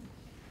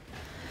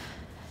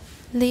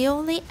 The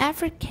only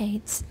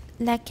affricates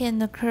that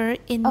can occur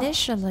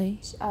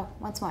initially.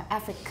 Once more.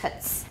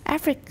 Affricates.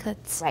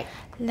 Affricates Right.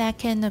 that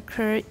can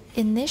occur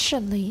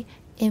initially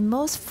in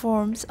most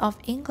forms of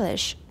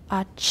English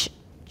are ch,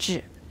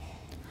 zh.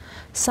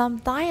 Some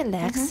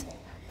dialects,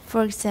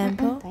 for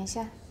example, 等一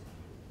下.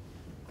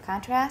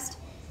 Contrast.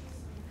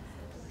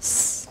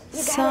 You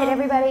got some, it,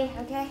 everybody.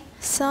 Okay.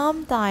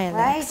 some dialects,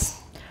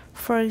 Right.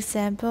 for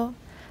example,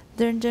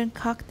 London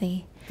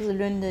Cockney,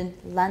 London.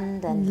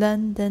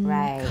 London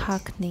Right.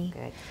 Cockney,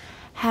 Good.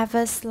 have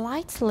a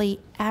slightly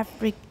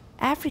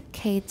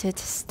affricated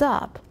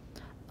stop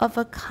of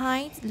a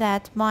kind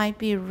that might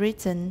be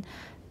written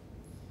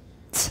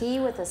T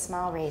with a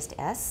small raised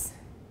S.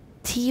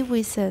 T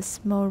with a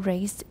small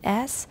raised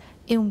S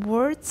in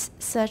words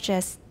such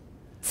as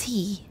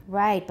tea.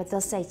 Right, but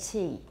they'll say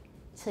chi.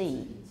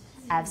 tea.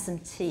 Have some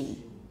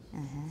tea.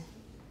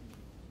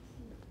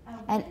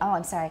 And oh,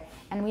 I'm sorry.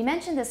 And we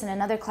mentioned this in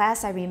another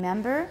class, I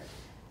remember.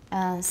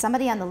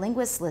 Somebody on the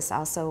linguist list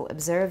also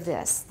observed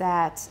this,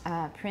 that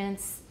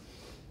Prince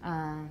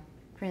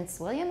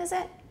William, is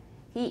it?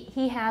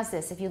 He has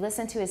this. If you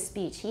listen to his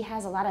speech, he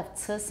has a lot of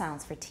t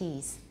sounds for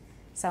t's.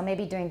 So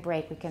maybe during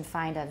break we can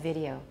find a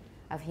video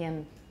of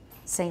him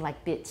saying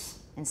like bit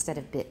instead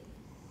of bit.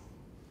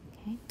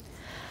 Okay.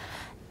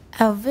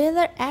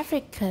 Alveolar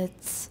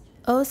affricates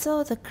also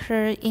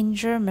occur in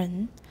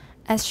German,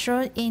 as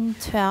shown in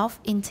 12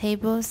 in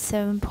table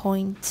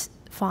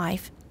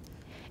 7.5.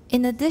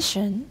 In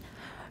addition,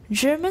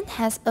 German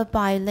has a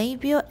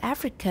bilabial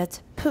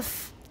affricate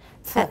puff.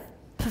 F.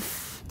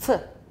 Puff.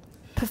 F.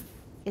 Puff.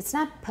 It's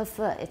not puff.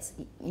 It's,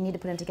 you need to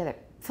put them together.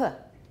 F.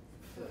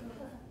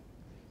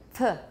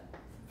 F.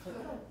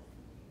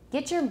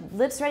 Get your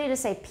lips ready to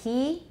say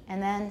P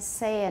and then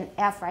say an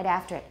F right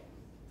after it.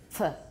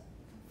 F.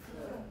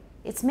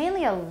 It's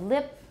mainly a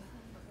lip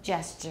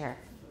gesture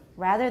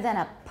rather than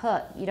a P.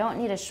 You don't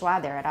need a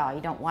schwa there at all.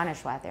 You don't want a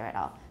schwa there at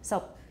all.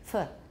 So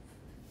F.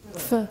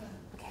 F. Okay.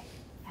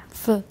 Yeah.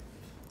 F.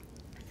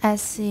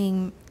 As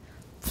in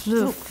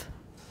fluke.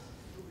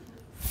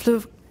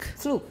 Fluke.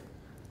 Fluke.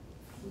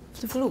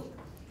 Fluke.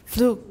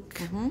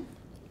 Fluke.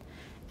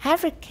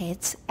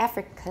 Affricates.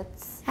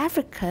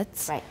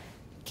 Affricates Right.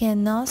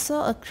 can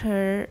also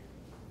occur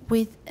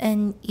with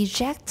an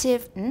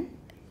ejective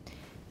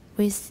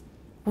with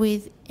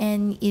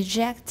an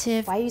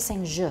ejective. Why are you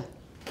saying je?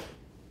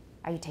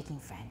 Are you taking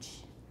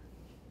French?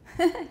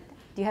 Do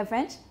you have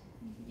French?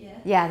 Yeah.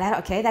 Yeah,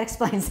 that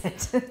explains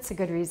it. It's a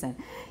good reason.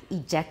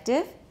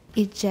 Ejective.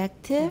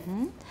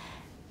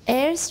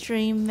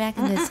 Airstream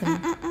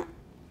mechanism.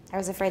 I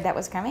was afraid that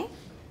was coming.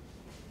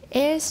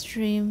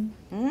 Airstream.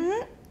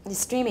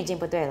 Stream 已经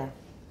不对了.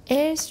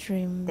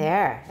 Airstream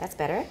There, that's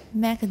better.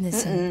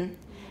 mechanism.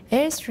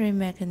 Airstream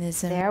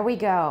mechanism. There we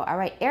go. All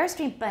right,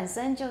 airstream 本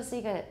身就是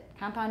一个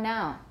compound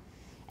noun.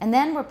 And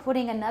then we're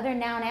putting another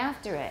noun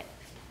after it.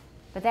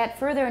 But that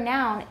further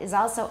noun is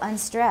also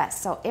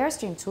unstressed. So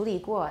airstream 处理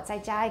过，再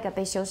加一个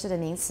被修饰的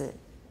名词，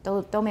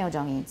都没有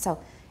重音. So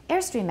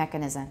airstream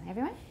mechanism.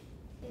 Everyone?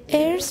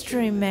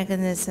 Airstream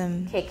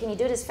mechanism. Okay, can you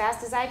do it as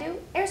fast as I do?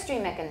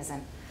 Airstream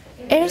mechanism.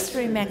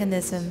 Airstream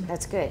mechanism.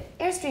 That's good.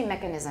 Airstream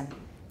mechanism.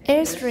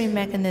 Airstream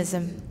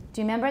mechanism.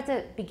 Do you remember at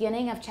the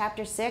beginning of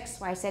chapter 6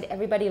 where I said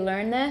everybody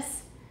learn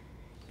this?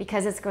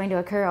 Because it's going to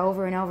occur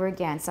over and over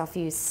again. So if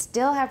you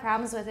still have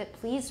problems with it,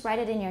 please write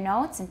it in your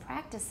notes and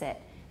practice it,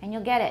 and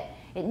you'll get it.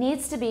 It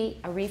needs to be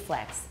a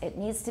reflex. It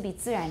needs to be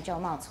自然就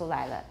冒出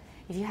来了.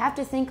 If you have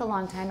to think a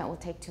long time, it will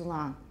take too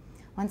long.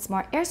 Once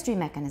more, airstream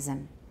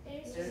mechanism.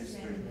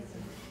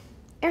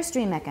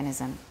 Airstream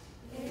mechanism.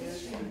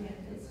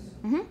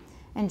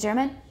 In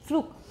German,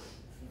 Flug.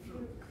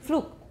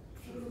 Flug.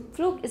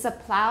 Flug is a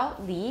plow,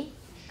 离,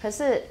 可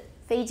是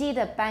飞机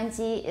的班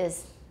机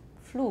is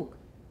Flug.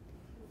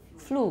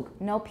 Flug,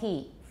 no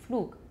P.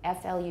 Flug,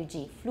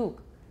 F-L-U-G. Flug.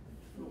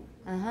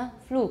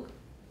 Flug.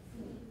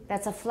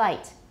 That's a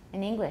flight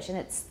in English, and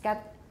it's got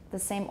the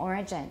same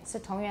origin. 是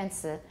同源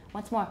词.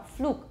 Once more,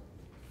 Flug.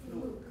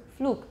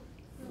 Flug.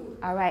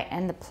 All right,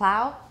 and the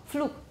plow,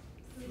 Flug.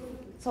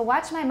 So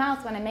watch my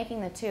mouth when I'm making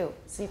the two,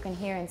 so you can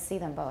hear and see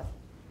them both.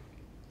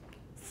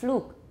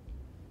 Flug.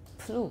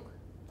 Flug.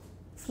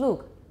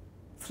 Flug.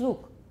 Flug.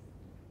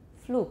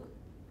 Flug.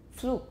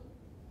 Flug.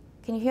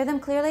 Can you hear them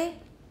clearly?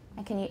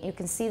 And you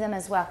can see them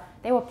as well.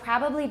 They will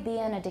probably be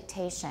in a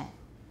dictation.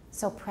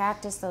 So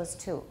practice those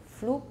two.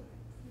 Flug.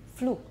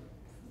 Flug.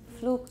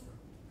 Flug.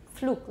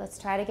 Flug. Let's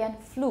try it again.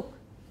 Flug.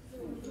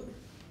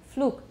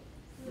 Flug.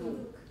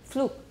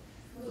 Flug.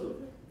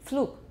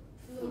 Flug.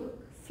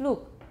 Flug.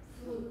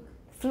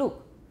 Flug.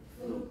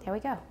 There we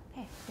go.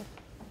 Okay, good.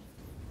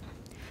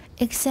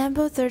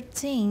 Example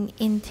 13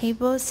 in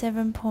table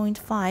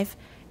 7.5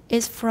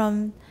 is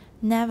from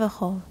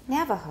Navajo.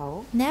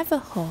 Navajo.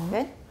 Navajo,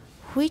 Good.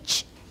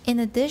 which in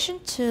addition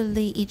to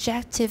the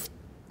ejective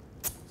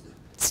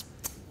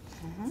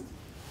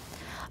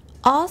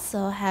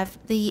also have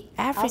the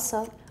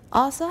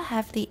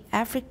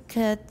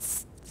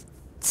affricates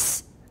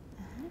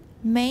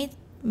made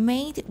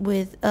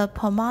with a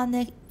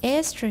pulmonic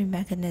airstream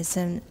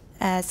mechanism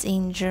as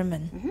in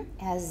German.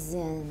 As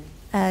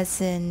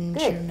in Good.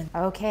 German.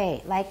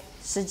 Okay, like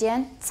时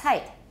间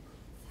Zeit.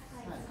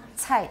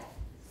 Zeit.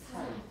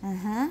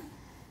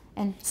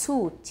 And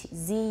zu,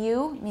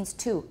 Z-U means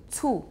two.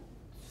 Zu.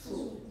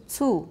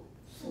 Zu.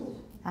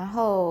 然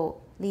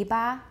后篱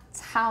笆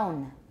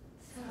Zaun.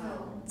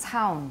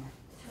 Zaun.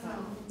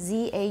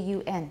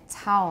 Z-A-U-N.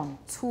 Zaun.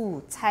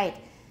 Zu. Zeit.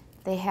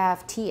 They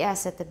have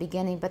T-S at the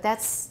beginning, but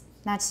that's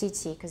not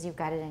Qiqi because you've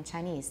got it in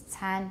Chinese.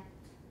 Can,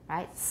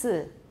 right?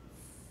 Si.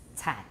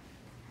 Can.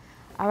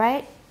 All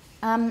right?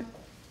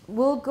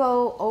 We'll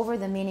go over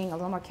the meaning a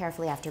little more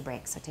carefully after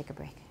break, so take a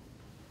break.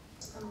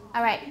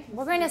 All right,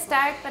 we're going to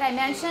start, but I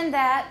mentioned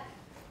that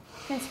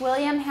Prince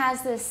William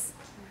has this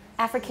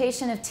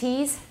affrication of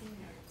T's.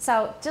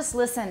 So just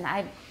listen.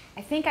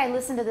 I think I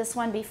listened to this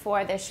one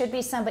before. There should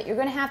be some, but you're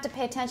going to have to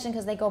pay attention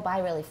because they go by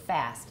really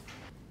fast.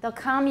 They'll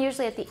come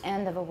usually at the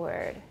end of a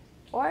word,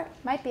 or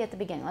might be at the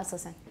beginning. Let's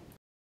listen.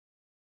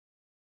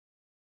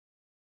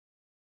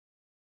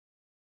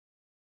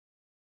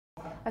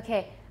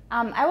 Okay,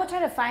 I will try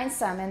to find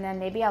some, and then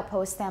maybe I'll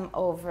post them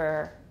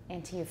over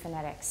into your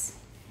phonetics.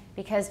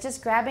 Because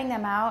just grabbing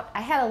them out,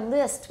 I had a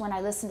list when I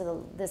listened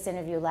to this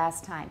interview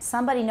last time.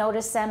 Somebody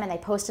noticed them, and they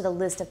posted a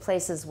list of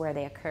places where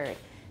they occurred.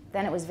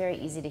 Then it was very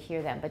easy to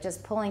hear them. But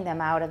just pulling them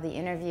out of the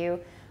interview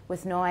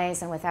with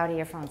noise and without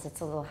earphones,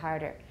 it's a little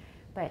harder.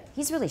 But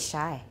he's really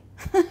shy.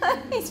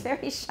 He's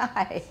very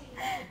shy.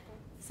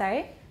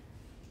 Sorry?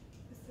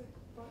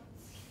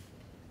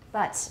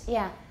 But,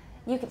 yeah.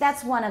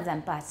 That's one of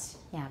them, but.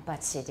 Yeah,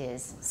 but it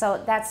is.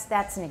 So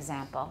that's an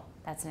example.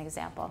 That's an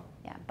example.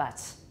 Yeah,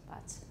 but.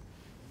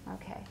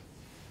 Okay.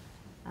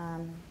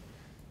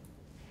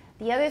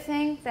 The other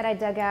thing that I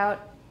dug out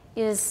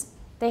is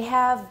they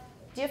have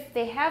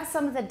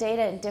some of the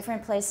data in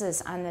different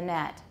places on the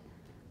net.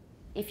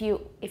 If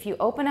you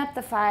open up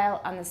the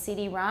file on the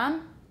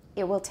CD-ROM,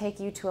 it will take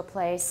you to a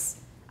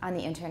place on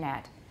the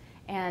internet.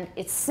 And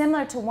it's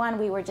similar to one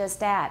we were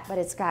just at, but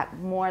it's got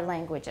more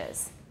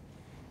languages.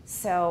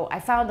 So I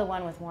found the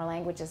one with more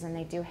languages, and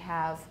they do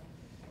have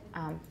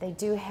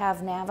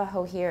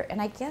Navajo here.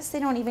 And I guess they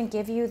don't even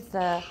give you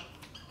the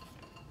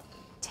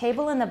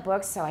table in the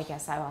book, so I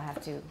guess I will have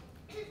to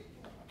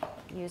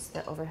use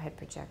the overhead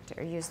projector,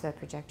 or use the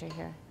projector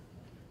here.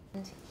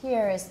 And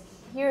here is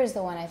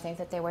the one I think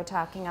that they were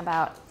talking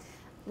about.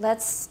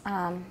 Let's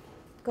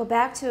go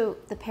back to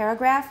the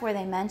paragraph where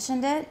they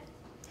mentioned it.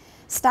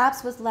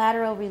 Stops with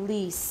lateral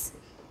release.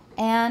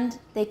 And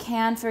they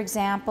can, for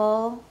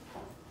example,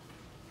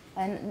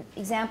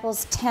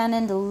 examples 10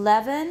 and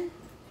 11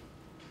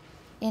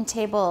 in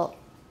table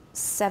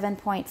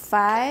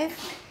 7.5.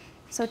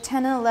 So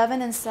 10 and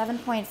 11 and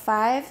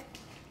 7.5,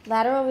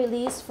 lateral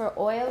release for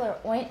oil or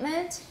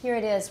ointment. Here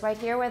it is, right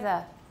here where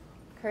the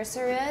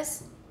cursor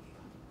is.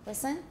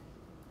 Listen.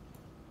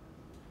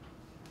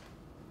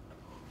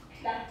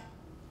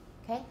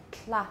 Okay,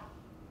 kla,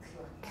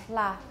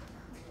 kla.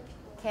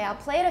 Okay, I'll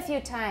play it a few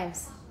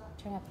times.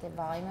 Turn up the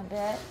volume a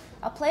bit.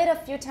 I'll play it a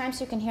few times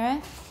so you can hear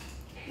it.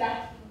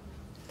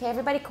 Okay,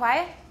 everybody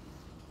quiet?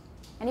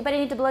 Anybody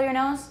need to blow your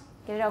nose?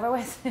 Get it over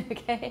with,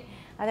 okay?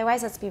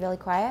 Otherwise, let's be really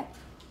quiet.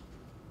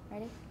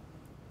 Ready?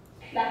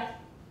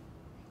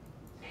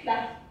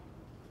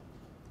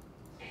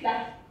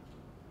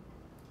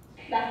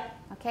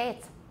 Okay,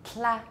 it's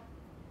kla.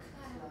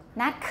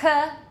 Not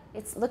k.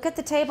 It's, look at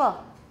the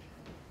table.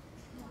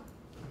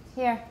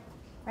 Here,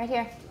 right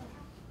here.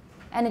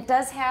 And it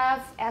does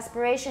have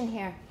aspiration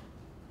here.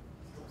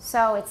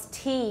 So it's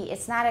T,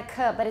 it's not a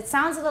k, but it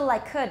sounds a little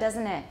like k,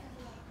 doesn't it?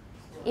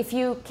 If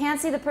you can't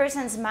see the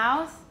person's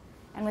mouth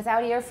and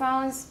without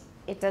earphones,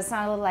 it does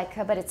sound a little like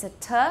k, but it's a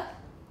t.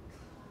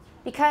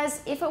 Because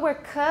if it were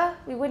k,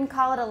 we wouldn't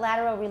call it a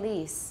lateral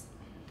release.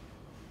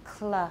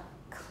 Kla,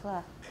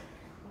 kla.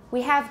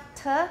 We have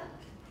t,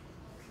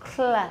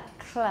 kla,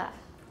 kla,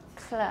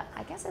 kla.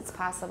 I guess it's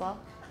possible.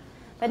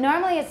 But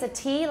normally it's a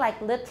T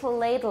like little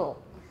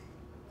ladle.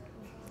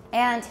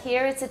 And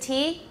here it's a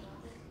T,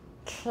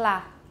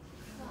 kla,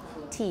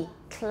 T,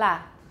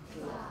 kla.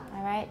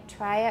 All right,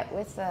 try it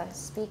with the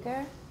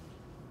speaker.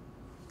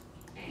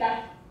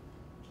 All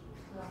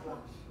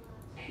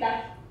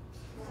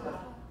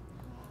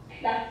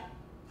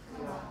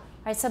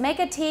right, so make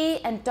a T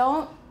and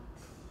don't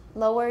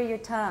lower your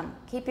tongue.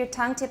 Keep your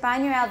tongue tip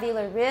on your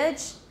alveolar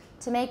ridge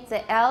to make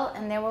the L,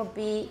 and there will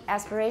be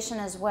aspiration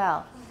as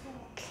well.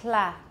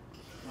 Kla,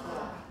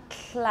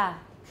 kla,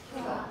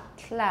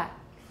 kla.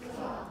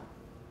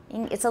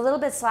 It's a little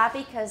bit sloppy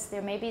because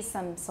there may be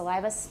some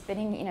saliva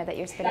spitting, you know, that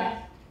you're spitting.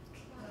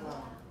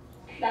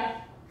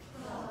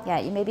 Yeah,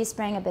 you may be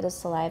spraying a bit of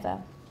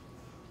saliva.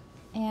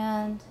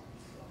 And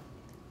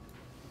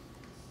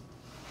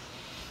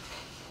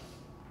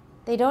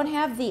they don't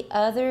have the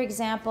other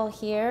example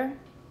here,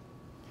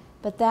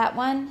 but that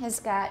one has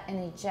got an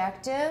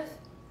ejective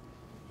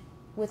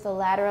with a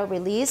lateral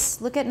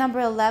release. Look at number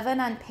 11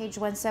 on page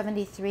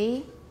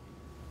 173.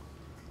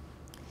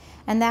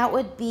 And that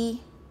would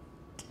be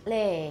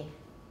le,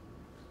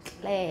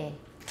 le,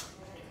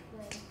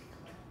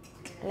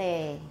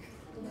 le.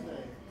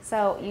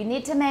 So you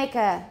need to make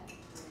a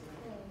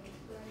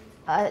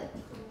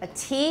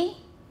T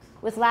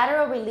with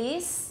lateral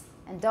release,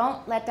 and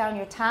don't let down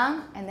your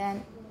tongue, and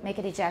then make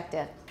it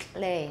ejective.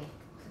 Le,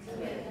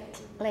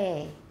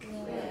 le,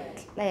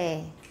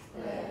 le.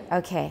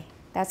 Okay,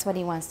 that's what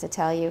he wants to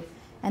tell you.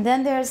 And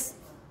then there's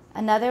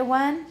another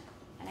one,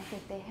 and I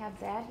think they have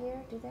that here,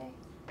 do they?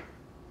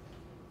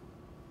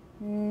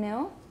 No?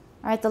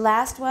 All right, the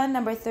last one,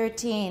 number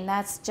 13,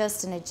 that's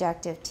just an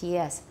ejective,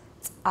 TS.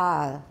 It's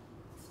al.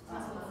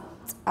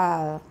 It's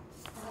al.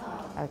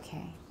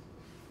 Okay.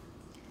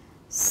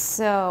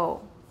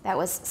 So that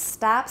was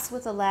stops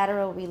with a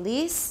lateral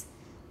release.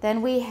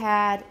 Then we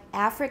had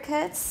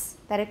affricates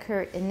that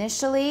occur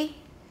initially.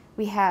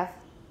 We have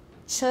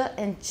ch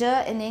and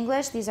j in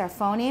English. These are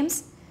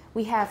phonemes.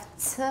 We have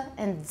t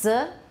and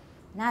z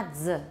not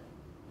z.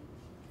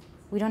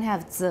 We don't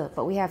have z,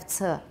 but we have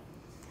t.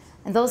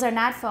 And those are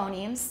not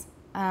phonemes.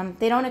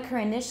 They don't occur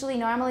initially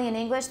normally in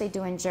English, they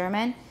do in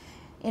German.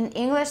 In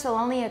English, they'll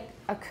only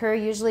occur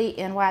usually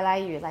in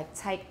Walayu, like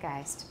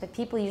Zeitgeist. But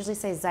people usually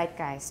say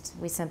Zeitgeist.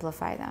 We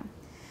simplify them.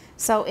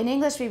 So in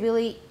English, we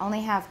really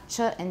only have ch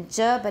and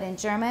j, but in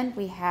German,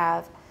 we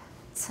have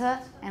t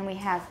and we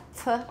have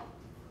p.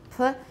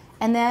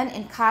 And then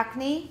in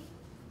Cockney,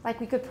 like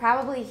we could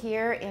probably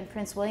hear in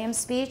Prince William's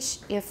speech,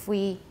 if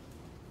we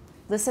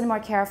listen more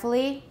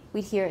carefully,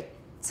 we'd hear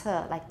t,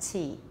 like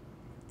t,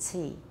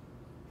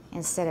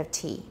 instead of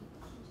t.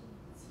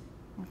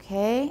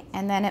 Okay,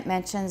 and then it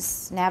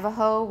mentions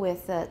Navajo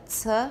with the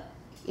t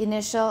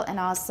initial, and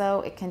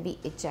also it can be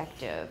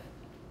ejective.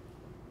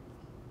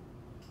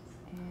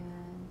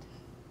 And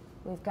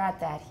we've got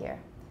that here.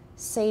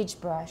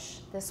 Sagebrush.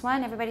 This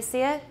one, everybody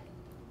see it?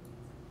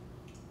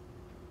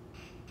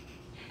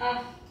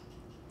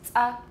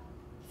 I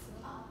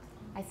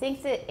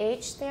think the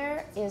H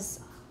there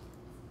is,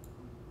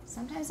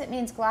 sometimes it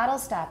means glottal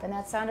stop, and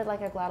that sounded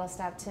like a glottal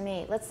stop to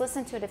me. Let's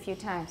listen to it a few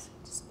times.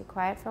 Just be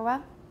quiet for a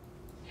while.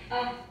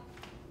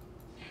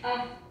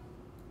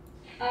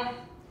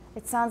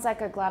 It sounds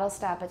like a glottal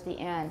stop at the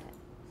end,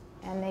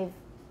 and they've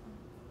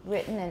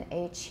written an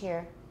H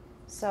here.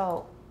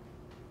 So,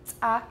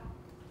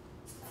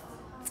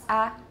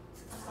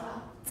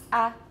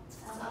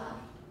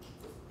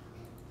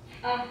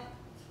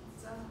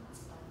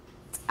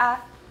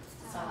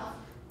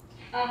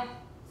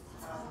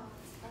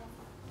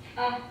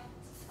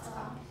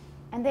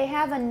 and they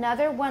have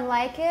another one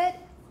like it,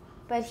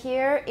 but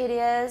here it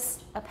is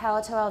a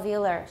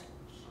palato-alveolar.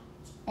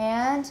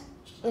 And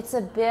it's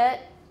a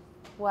bit,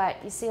 what?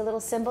 You see a little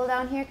symbol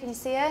down here? Can you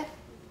see it?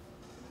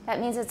 That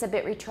means it's a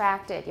bit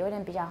retracted. 有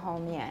点比较后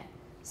面.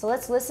 So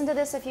let's listen to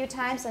this a few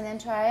times and then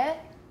try it.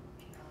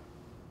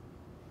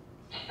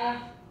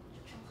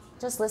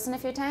 Just listen a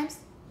few times.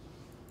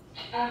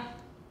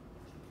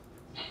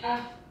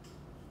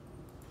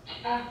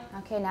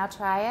 Okay, now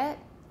try it.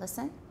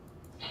 Listen.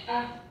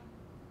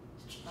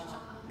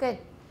 Good.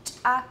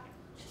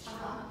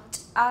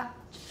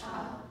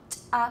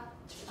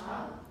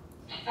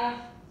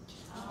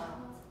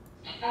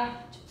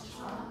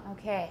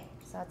 Okay,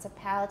 so it's a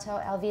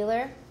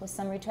palato-alveolar with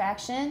some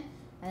retraction,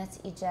 and it's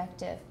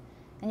ejective.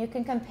 And you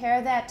can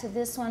compare that to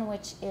this one,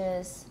 which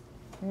is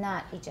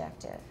not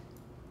ejective.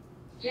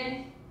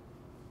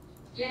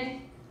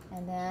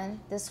 And then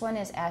this one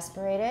is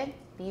aspirated,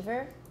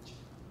 beaver.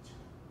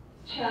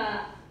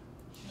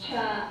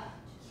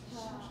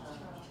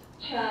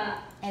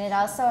 And it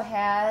also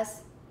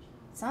has,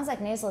 sounds like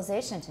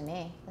nasalization to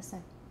me.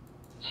 Listen.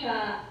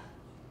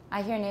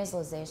 I hear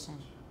nasalization.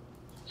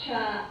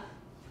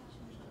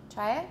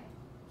 Try it.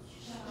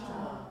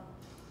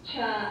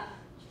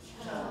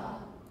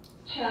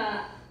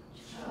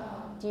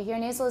 Do you hear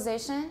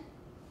nasalization?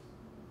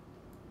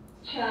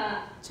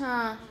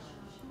 Cha.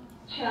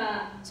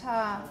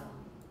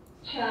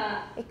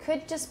 It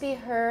could just be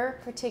her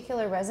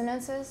particular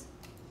resonances.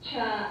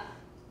 Cha.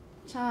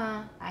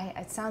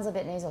 It sounds a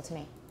bit nasal to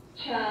me.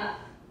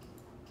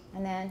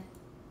 And then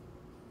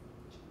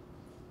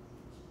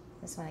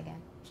this one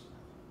again.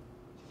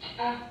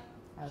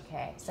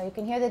 Okay, so you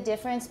can hear the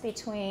difference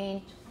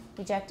between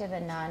ejective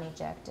and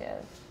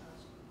non-ejective.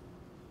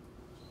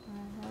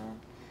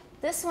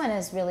 This one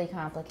is really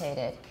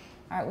complicated.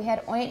 All right, we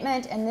had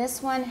ointment, and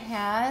this one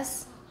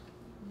has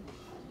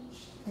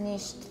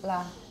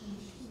nishtla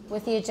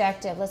with the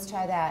ejective. Let's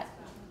try that.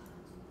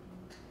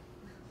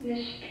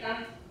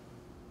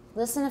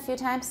 Listen a few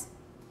times.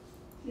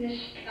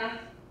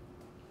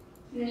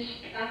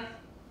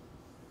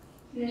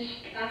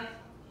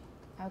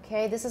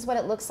 Okay, this is what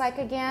it looks like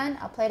again.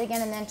 I'll play it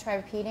again and then try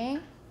repeating.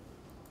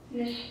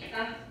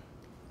 Nishtla.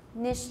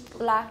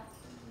 Nishtla.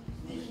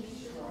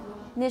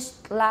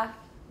 Nishtla.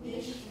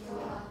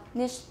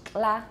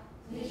 Nishtla.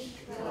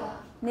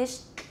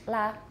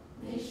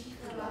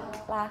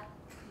 Nishtla.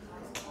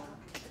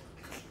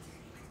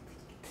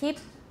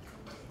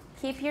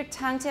 Keep your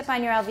tongue tip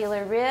on your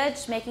alveolar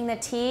ridge, making the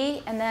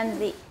T, and then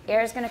the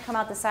air is going to come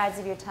out the sides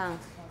of your tongue.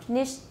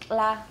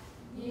 Nishtla.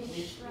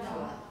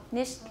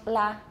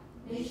 Nishtla.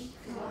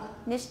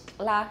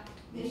 Nishtla.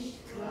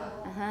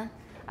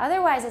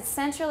 Otherwise, it's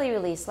centrally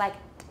released, like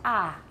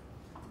ah.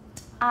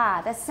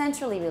 Ah, that's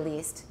centrally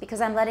released because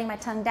I'm letting my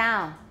tongue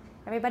down.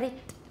 Everybody,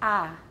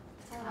 ah.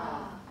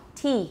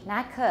 T,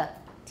 not k.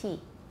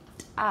 T.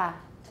 Ah.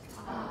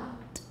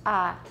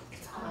 Ah.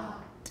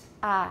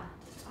 Ah.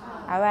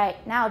 All right,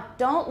 now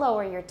don't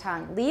lower your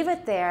tongue. Leave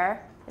it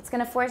there. It's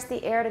going to force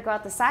the air to go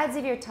out the sides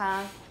of your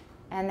tongue,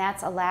 and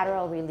that's a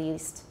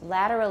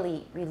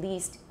laterally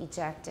released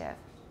ejective.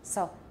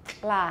 So,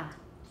 la,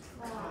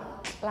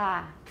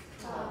 la,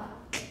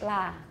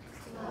 la.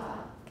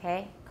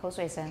 Okay, 口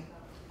水声.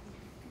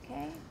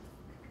 Okay.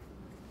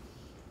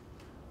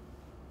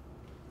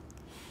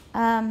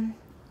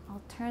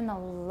 I'll turn the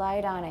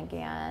light on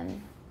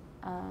again.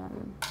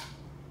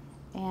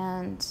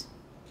 And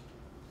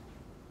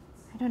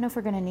I don't know if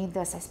we're going to need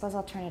this. I suppose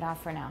I'll turn it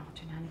off for now. I'll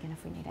turn it on again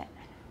if we need it. Okay.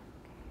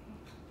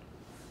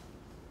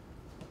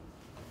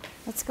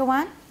 Let's go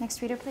on.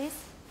 Next reader, please.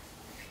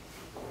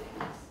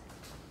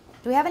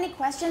 Do we have any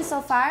questions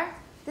so far?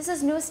 This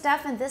is new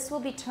stuff, and these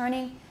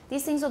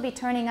things will be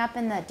turning up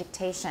in the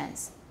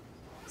dictations.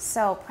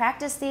 So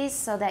practice these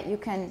so that you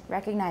can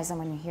recognize them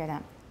when you hear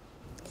them.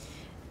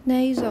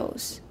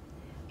 Nasals.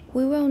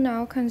 We will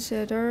now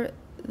consider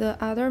the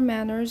other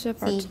manners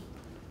of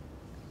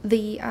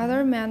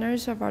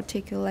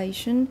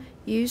articulation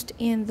used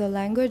in the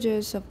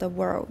languages of the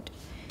world.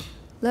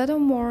 Little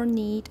more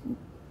need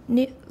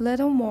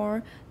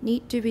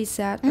to be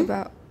said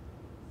about.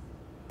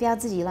 不要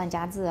自己乱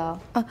加字哦。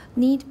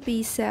Need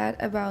be said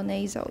about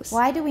nasals.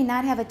 Why do we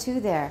not have a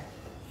to there?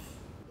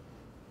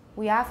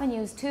 We often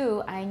use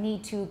to, I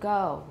need to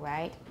go,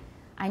 right?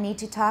 I need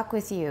to talk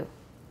with you.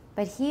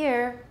 But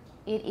here,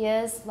 it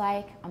is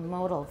like a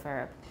modal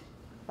verb,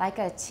 like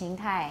a 情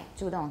态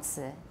助动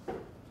词.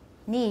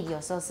 Need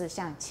有时候是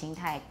像情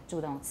态助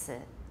动词,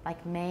 like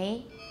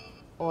may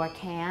or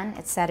can,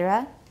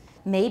 etc.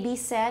 May be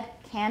said,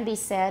 can be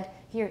said,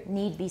 here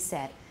need be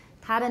said.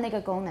 它的那个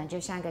功能就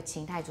像一个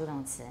情态助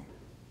动词.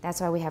 That's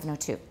why we have no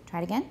to.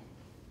 Try it again.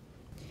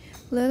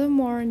 Little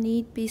more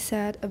need be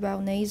said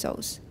about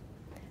nasals.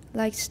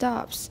 Like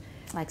stops.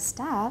 Like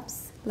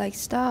stops. Like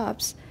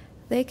stops.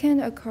 They can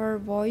occur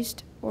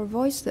voiced or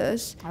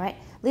voiceless. All right.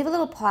 Leave a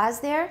little pause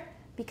there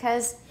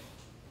because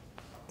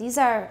these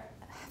are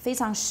非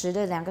常实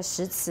的两个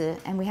实词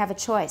and we have a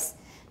choice.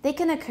 They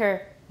can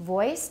occur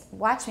voiced.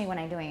 Watch me when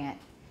I'm doing it.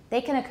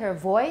 They can occur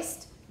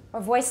voiced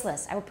or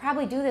voiceless. I would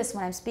probably do this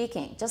when I'm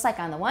speaking, just like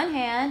on the one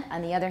hand,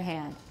 on the other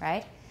hand,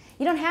 right?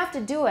 You don't have to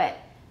do it,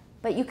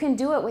 but you can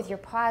do it with your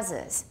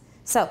pauses.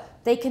 So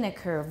they can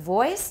occur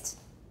voiced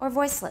or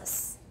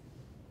voiceless.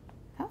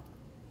 Oh.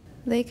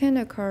 They can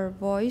occur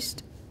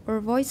voiced or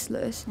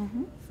voiceless.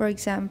 For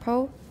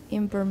example,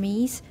 in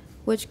Burmese,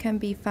 which can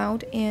be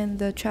found in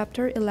the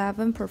Chapter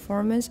 11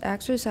 performance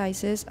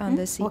exercises on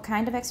the What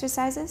kind of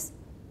exercises?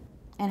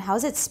 And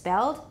how's it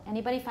spelled?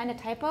 Anybody find a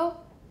typo?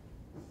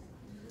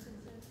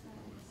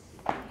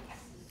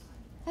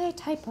 Hey,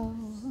 typo.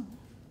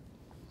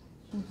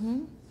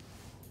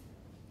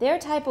 Their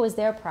typo is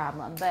their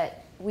problem,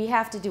 but we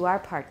have to do our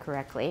part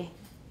correctly.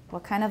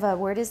 What kind of a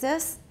word is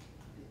this?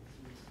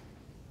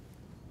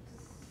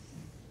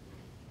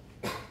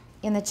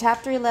 In the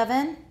Chapter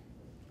 11?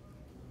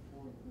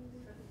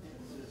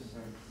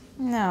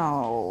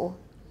 No.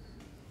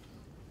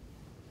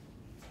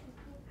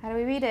 How do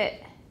we read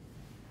it?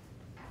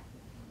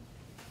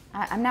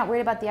 I'm not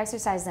worried about the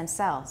exercises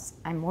themselves.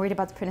 I'm worried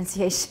about the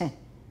pronunciation.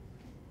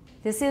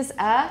 This is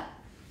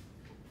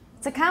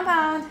it's a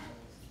compound.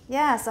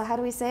 Yeah, so how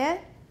do we say it?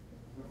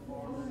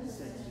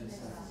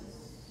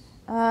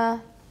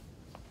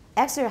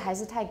 Exercise 还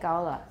是太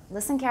高了.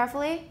 Listen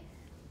carefully.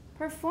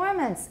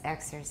 Performance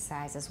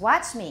exercises.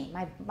 Watch me.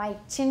 My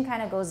chin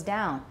kind of goes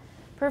down.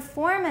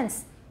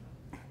 Performance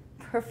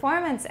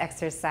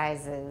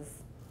exercises.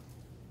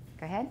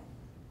 Go ahead.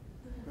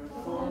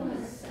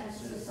 Performance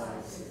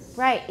exercises.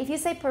 Right. If you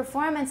say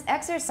performance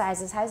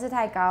exercises, 还是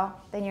太高,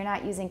 then you're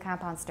not using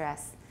compound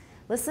stress.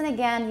 Listen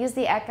again, use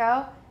the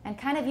echo, and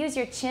kind of use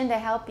your chin to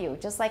help you,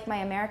 just like my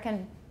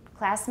American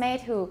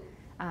classmate who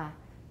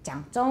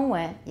讲中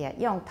文也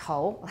用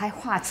头来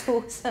画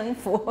出声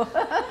符.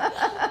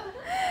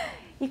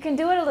 You can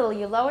do it a little.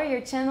 You lower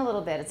your chin a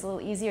little bit. It's a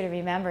little easier to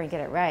remember and get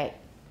it right.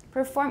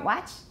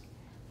 Watch.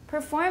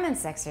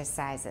 Performance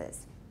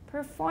exercises.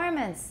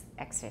 Performance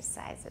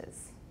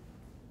exercises.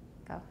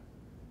 Go.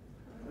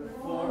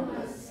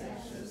 Performance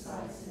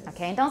exercises.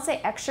 Okay, and don't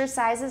say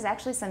exercises.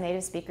 Actually, some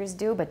native speakers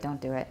do, but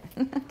don't do it.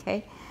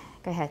 Okay,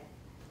 go ahead.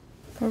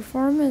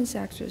 Performance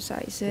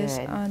exercises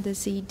Good. on the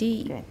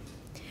CD. Good.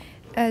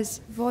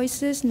 As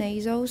voices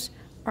nasals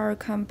are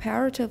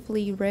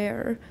comparatively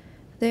rare,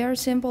 they are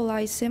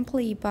symbolized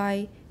simply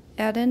by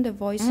adding the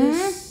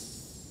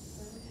voices.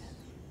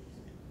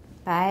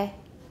 By?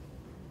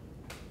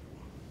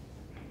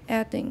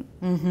 Adding.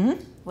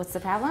 What's the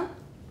problem?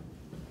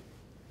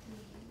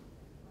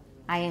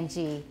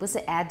 ING. 不是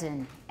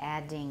adding.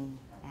 Adding.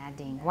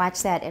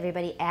 Watch that,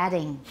 everybody.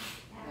 Adding.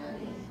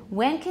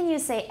 When can you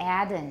say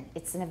adding?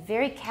 It's in a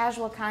very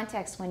casual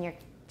context when you're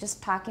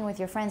just talking with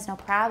your friends, no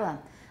problem.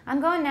 I'm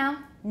going now,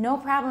 no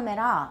problem at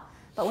all.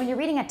 But when you're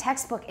reading a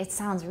textbook, it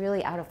sounds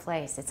really out of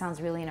place. It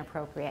sounds really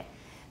inappropriate.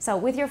 So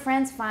with your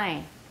friends,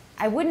 fine.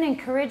 I wouldn't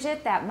encourage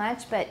it that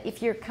much, but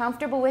if you're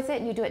comfortable with it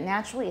and you do it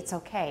naturally, it's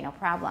okay, no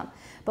problem.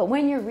 But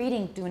when you're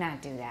reading, do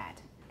not do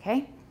that,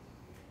 okay?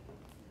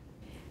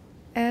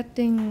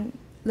 Adding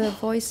the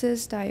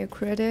voices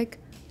diacritic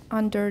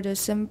under the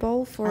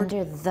symbol for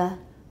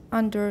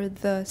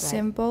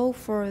symbol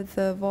for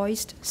the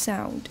voiced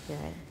sound.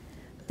 Good.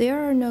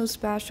 There are no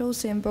special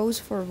symbols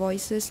for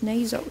voices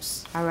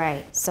nasals. All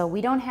right, so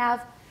we don't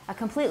have a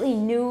completely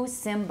new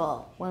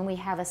symbol when we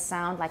have a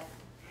sound like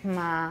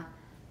hma,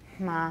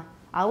 hma.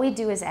 All we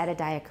do is add a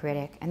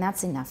diacritic, and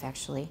that's enough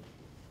actually.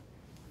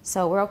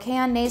 So we're okay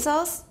on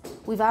nasals?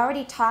 We've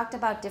already talked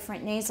about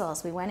different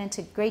nasals. We went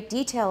into great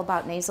detail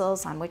about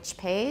nasals on which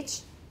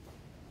page?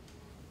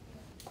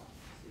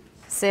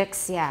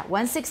 6, yeah.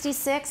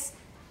 166.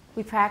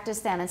 we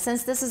practiced them. And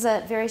since this is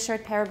a very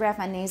short paragraph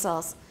on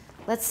nasals,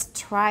 let's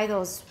try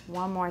those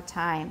one more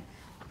time.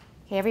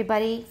 Okay,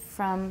 everybody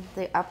from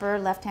the upper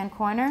left-hand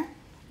corner.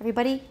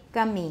 Everybody,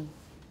 gummy.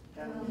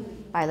 Gummy.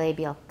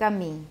 Bilabial,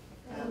 gummy.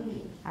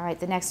 Gummy. All right,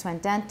 the next one,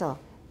 dental,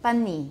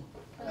 bunny.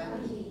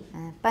 Bunny.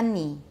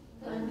 Bunny.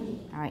 Bunny.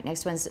 All right,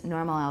 next one's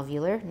normal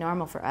alveolar,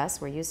 normal for us,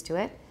 we're used to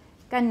it.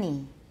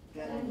 Gunny.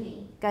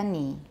 Gunny.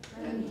 Gunny.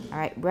 Gunny. All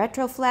right,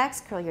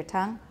 retroflex, curl your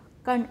tongue.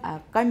 Gunny.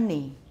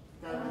 Gunny.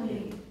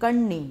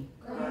 Gunny.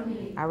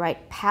 Gunny. All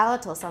right,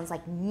 palatal sounds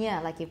like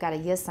nya, like you've got a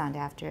y sound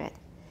after it.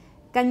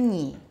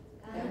 Gunny.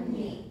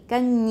 Gunny.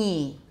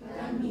 Gunny.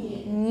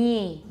 Gunny.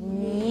 Ni.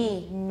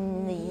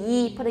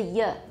 Ni. Put a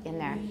y in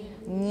there.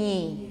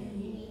 Ni.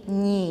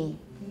 Ni.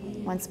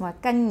 Once more.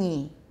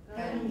 Gunny.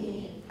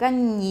 Gunny.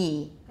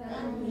 Gunny.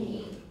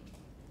 Gunny.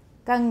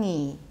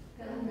 Gungy.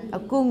 A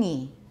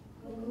gungy.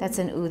 That's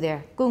an oo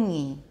there.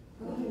 Gungy.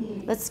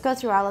 Let's go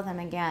through all of them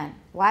again.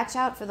 Watch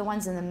out for the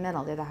ones in the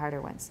middle. They're the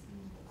harder ones.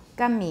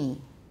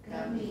 Gummy.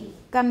 Gummy.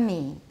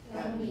 Gummy.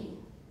 Gummy.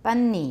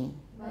 Bunny.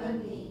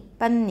 Bunny.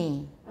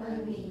 Bunny.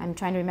 Bunny. I'm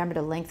trying to remember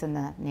to lengthen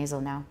the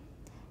nasal now.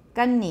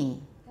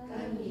 Gunny.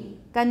 Gunny.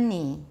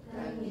 Gunny.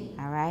 Gunny.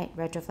 All right.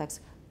 Retroflex.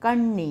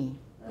 Gunny.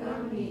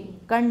 Gunny.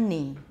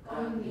 Gunny.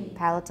 Gunny.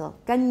 Palatal.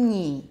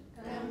 Gunny.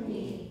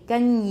 Gunny.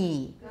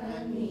 Gunny.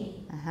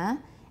 Gunny. Uh-huh.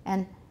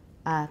 And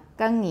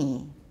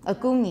gungy.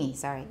 Gungy,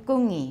 sorry.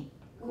 Gungy.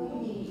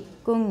 Gunny.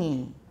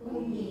 Gungy.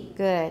 Gunny.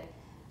 Good.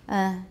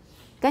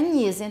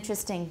 Gunyi is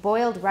interesting.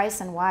 Boiled rice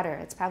and water.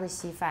 It's probably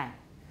shifai.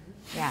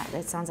 Yeah,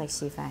 that sounds like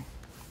shifai.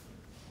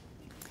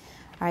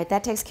 All right,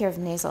 that takes care of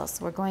nasals.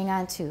 We're going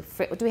on to,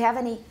 do we have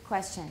any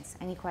questions?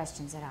 Any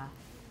questions at all?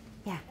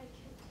 Yeah. I can't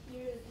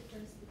hear the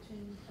difference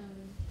between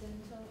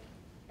dental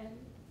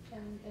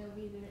and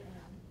alveolar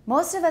and.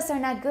 Most of us are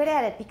not good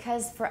at it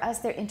because for us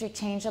they're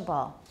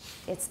interchangeable.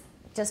 It's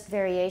just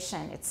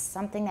variation. It's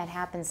something that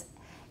happens.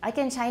 Like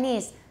in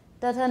Chinese,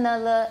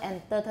 de-te-ne-le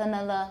and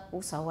de-te-ne-le,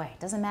 无所谓.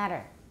 Doesn't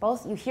matter.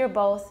 Both, you hear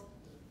both.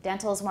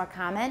 Dental is more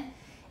common.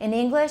 In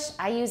English,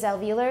 I use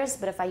alveolars,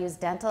 but if I use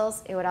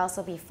dentals, it would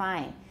also be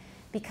fine.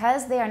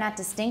 Because they are not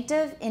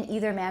distinctive in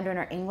either Mandarin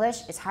or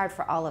English, it's hard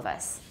for all of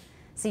us.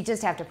 So you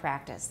just have to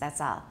practice,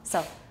 that's all.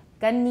 So,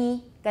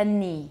 gunni,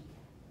 gunni,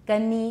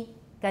 gunni,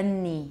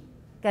 gunni,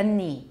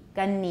 gunni,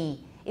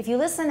 gunni. If you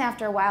listen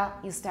after a while,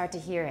 you start to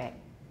hear it.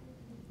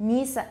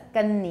 Nisa,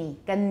 gunni,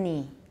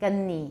 gunni,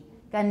 gunni,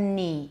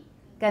 gunni,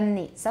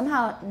 gunni.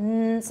 Somehow,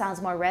 n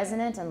sounds more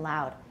resonant and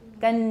loud.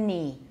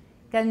 Gunni,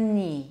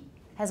 gunni.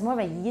 Has more of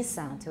a yi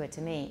sound to it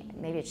to me.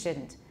 Maybe it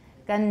shouldn't.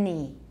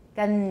 Gunni,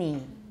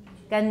 gunni,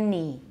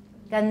 gunni,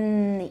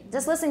 gunni.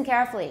 Just listen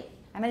carefully.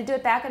 I'm going to do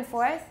it back and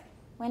forth.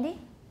 Wendy,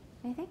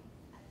 anything?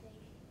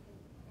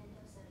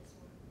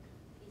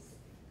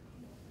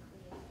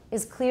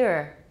 Is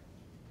clearer.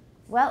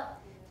 Well,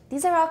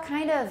 these are all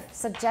kind of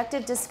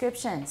subjective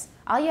descriptions.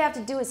 All you have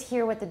to do is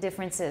hear what the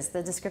difference is.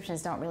 The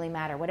descriptions don't really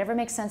matter. Whatever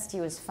makes sense to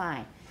you is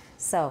fine.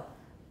 So,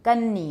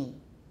 gunni,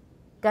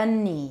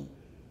 gunni,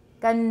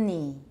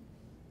 gunni,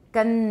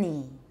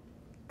 gunni,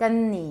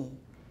 gunni,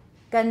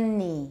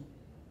 gunni,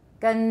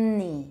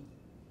 gunni,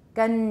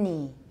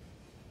 gunni.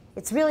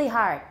 It's really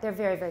hard. They're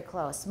very, very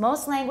close.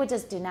 Most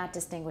languages do not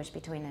distinguish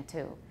between the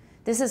two.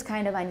 This is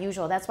kind of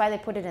unusual. That's why they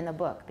put it in the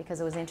book,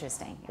 because it was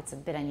interesting. It's a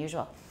bit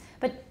unusual.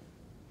 But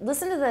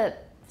listen to the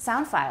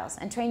sound files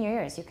and train your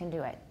ears. You can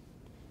do it.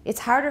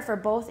 It's harder for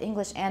both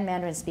English and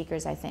Mandarin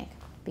speakers, I think,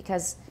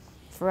 because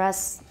for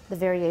us, the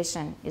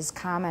variation is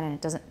common and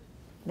it doesn't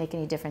make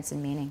any difference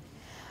in meaning.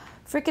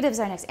 Fricatives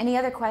are next. Any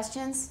other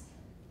questions?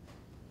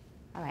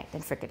 All right,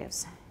 then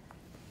fricatives.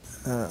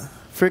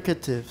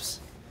 Fricatives.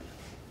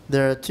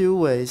 There are two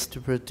ways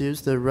to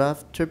produce the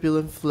rough,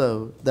 turbulent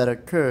flow that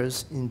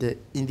occurs in the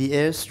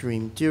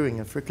airstream during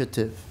a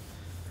fricative.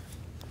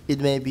 It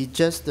may be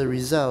just the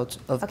result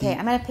of Okay,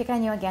 I'm going to pick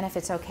on you again if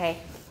it's okay,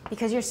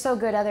 because you're so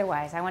good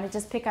otherwise. I want to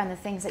just pick on the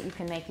things that you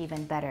can make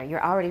even better.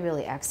 You're already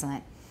really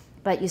excellent,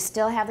 but you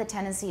still have the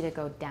tendency to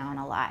go down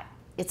a lot.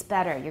 It's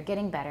better, you're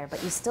getting better,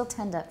 but you still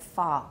tend to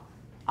fall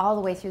all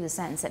the way through the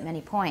sentence at many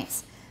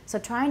points. So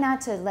try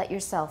not to let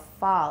yourself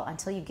fall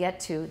until you get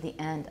to the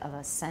end of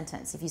a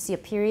sentence. If you see a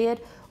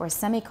period or a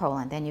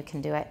semicolon, then you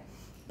can do it.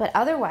 But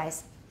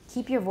otherwise,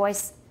 keep your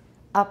voice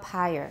up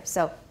higher.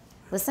 So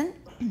listen.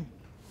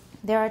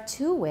 There are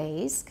two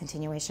ways,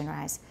 continuation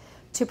rise,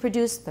 to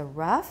produce the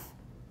rough,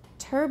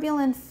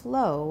 turbulent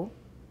flow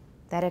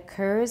that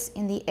occurs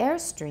in the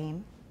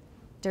airstream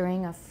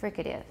during a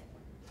fricative.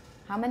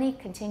 How many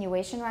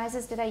continuation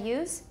rises did I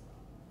use?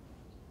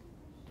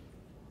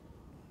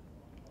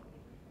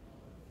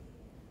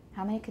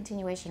 How many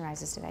continuation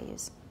rises did I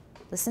use?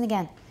 Listen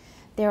again.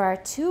 There are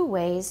two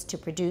ways to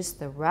produce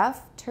the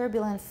rough,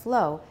 turbulent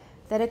flow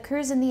that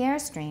occurs in the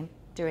airstream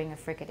during a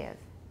fricative.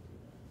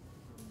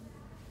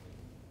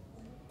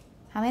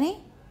 How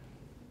many?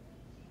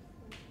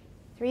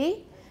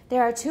 3?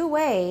 There are two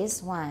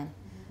ways, 1,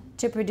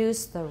 to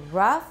produce the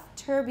rough,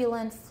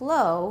 turbulent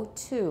flow,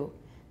 2,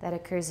 that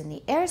occurs in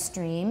the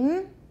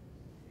airstream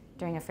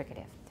during a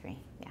fricative, 3,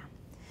 yeah.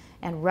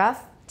 And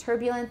rough,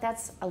 turbulent,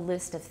 that's a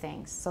list of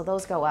things. So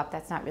those go up.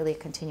 That's not really a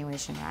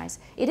continuation rise.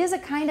 It is a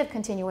kind of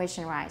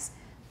continuation rise,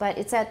 but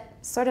it's at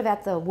sort of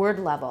at the word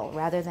level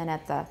rather than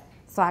at the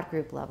thought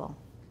group level.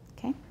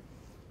 Okay?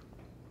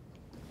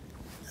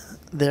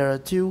 There are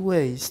two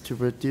ways to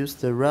produce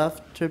the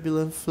rough,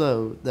 turbulent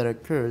flow that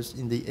occurs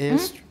in the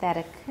airstream. That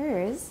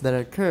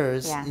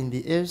occurs yeah. in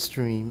the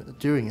airstream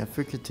during a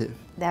fricative.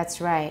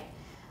 That's right.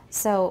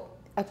 So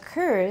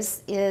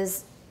occurs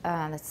is,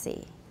 let's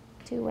see,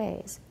 two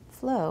ways.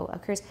 Flow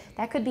occurs.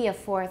 That could be a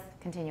fourth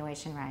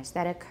continuation rise.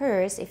 That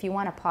occurs, if you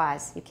want to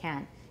pause, you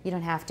can. You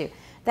don't have to.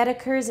 That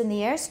occurs in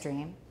the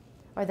airstream,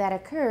 or that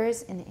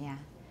occurs in the, yeah.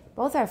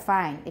 Both are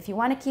fine. If you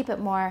want to keep it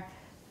more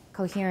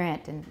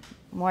coherent and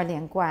more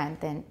连贯,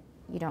 then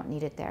you don't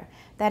need it there.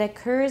 That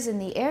occurs in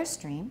the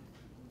airstream.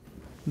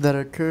 That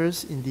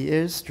occurs in the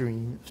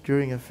airstream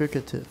during a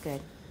fricative.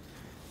 Good.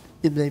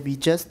 It may be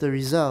just the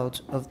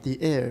result of the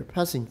air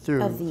passing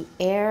through. Of the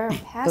air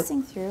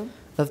passing through.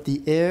 Of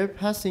the air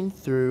passing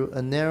through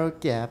a narrow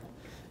gap,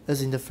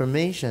 as in the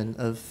formation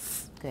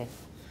of. Good.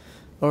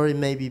 Or it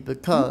may be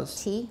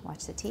because. T.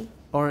 Watch the T.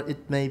 Or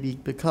it may be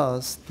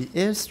because the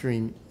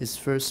airstream is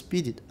first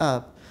speeded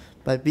up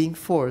by being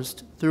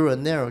forced through a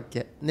narrow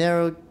gap,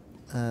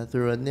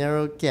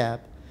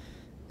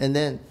 and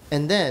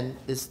then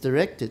is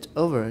directed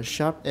over a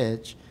sharp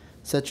edge,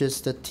 such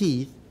as the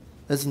teeth,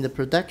 as in the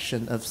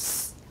production of.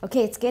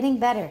 Okay, it's getting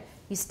better.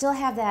 You still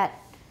have that.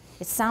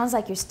 It sounds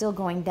like you're still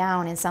going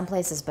down in some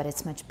places, but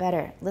it's much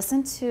better.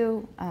 Listen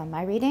to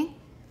my reading.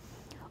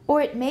 Or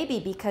it may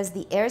be because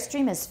the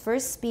airstream is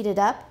first speeded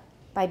up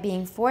by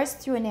being forced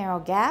through a narrow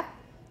gap,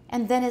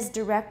 and then is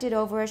directed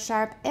over a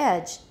sharp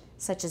edge,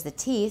 such as the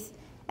teeth,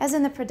 as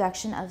in the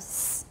production of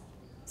s.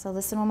 So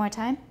listen one more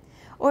time.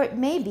 Or it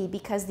may be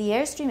because the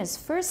airstream is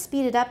first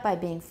speeded up by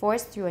being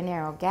forced through a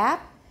narrow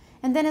gap,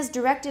 and then is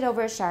directed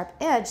over a sharp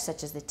edge,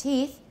 such as the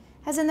teeth,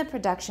 as in the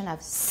production of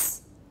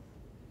s.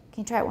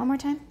 Can you try it one more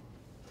time?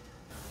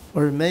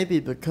 Or it may be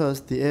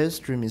because the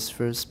airstream is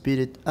first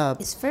speeded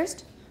up. Is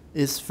first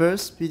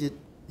speeded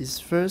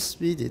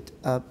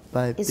up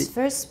by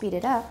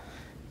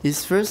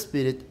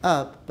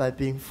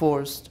being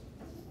forced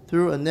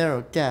through a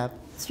narrow gap.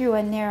 Through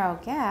a narrow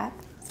gap.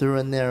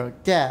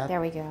 There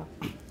we go.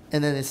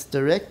 And then it's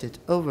directed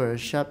over a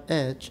sharp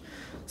edge,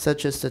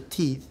 such as the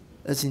teeth,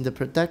 as in the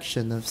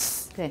production of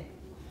s. Good.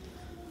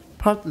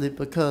 Partly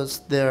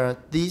because there are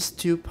these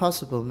two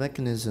possible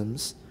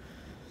mechanisms,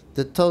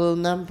 the total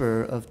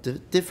number of the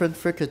different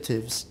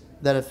fricatives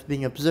that have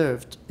been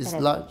observed is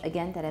large.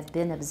 Again, that have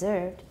been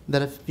observed.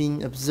 That have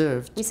been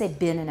observed. We say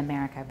been in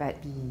America,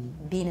 but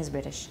been is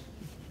British.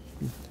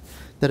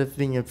 That have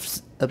been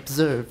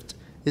observed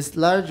is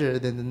larger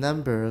than the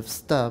number of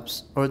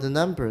stops or the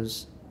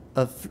numbers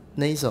of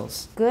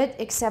nasals. Good,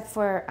 except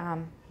for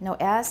no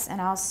S,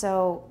 and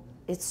also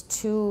it's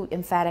too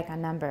emphatic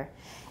on number.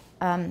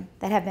 That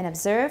have been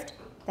observed.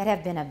 That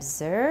have been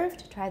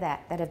observed. Try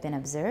that. That have been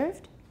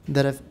observed.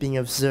 That have been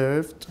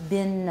observed.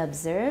 Been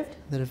observed.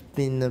 That have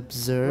been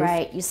observed.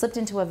 Right. You slipped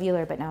into a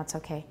velar, but now it's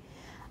okay.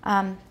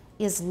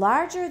 Is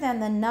larger than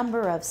the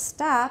number of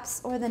stops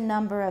or the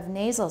number of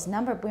nasals.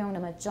 Number 不用那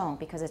么重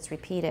because it's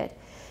repeated.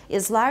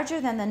 Is larger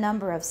than the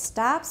number of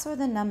stops or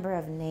the number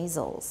of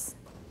nasals.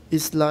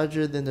 Is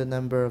larger than the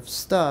number of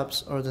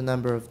stops or the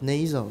number of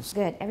nasals.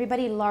 Good.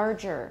 Everybody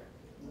larger.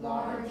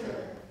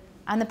 larger.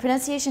 On the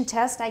pronunciation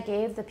test I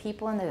gave the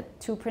people in the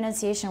 2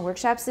 pronunciation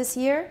workshops this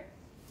year,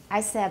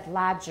 I said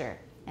larger,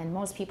 and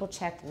most people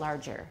checked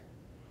larger.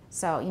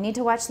 So you need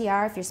to watch the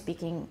R if you're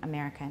speaking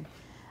American.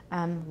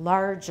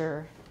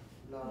 Larger.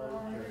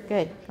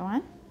 Good. Go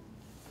on.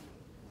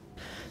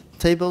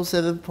 Table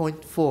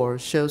 7.4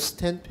 shows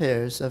 10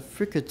 pairs of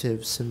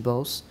fricative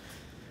symbols.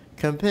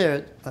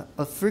 Compared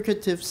of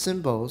fricative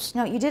symbols.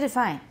 No, you did it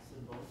fine.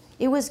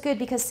 It was good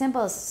because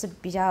symbols 是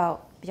比较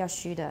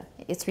虚的.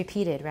 It's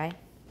repeated, right?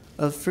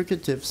 Of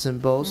fricative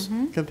symbols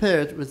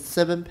compared with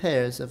 7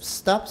 pairs of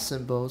stop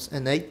symbols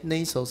and 8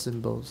 nasal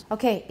symbols.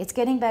 Okay, it's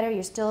getting better.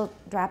 You're still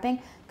dropping.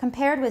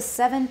 Compared with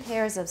 7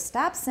 pairs of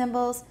stop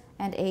symbols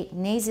and 8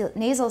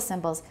 nasal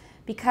symbols.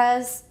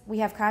 Because we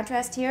have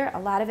contrast here, a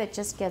lot of it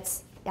just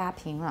gets 压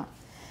平了.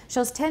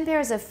 Shows 10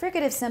 pairs of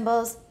fricative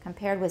symbols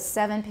compared with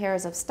 7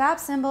 pairs of stop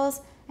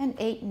symbols and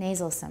 8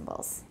 nasal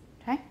symbols.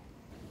 Okay?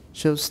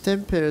 Shows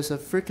 10 pairs of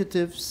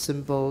fricative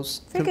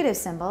symbols. Fricative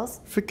symbols.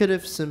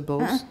 Fricative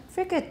symbols.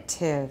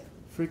 Fricative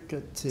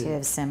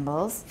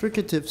symbols.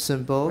 Fricative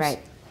symbols. Right.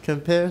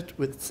 Compared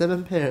with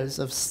 7 pairs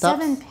of stop.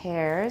 7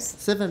 pairs.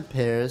 7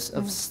 pairs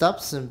of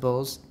stop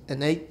symbols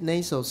and 8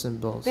 nasal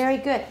symbols. Very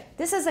good.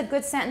 This is a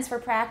good sentence for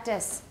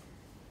practice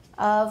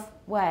of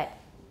what?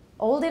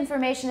 Old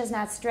information is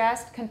not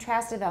stressed,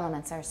 contrastive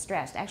elements are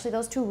stressed. Actually,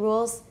 those 2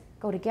 rules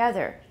go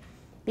together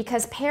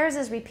because pairs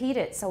is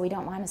repeated, so we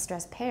don't want to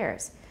stress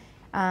pairs.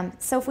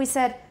 So if we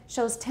said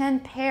shows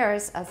 10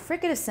 pairs of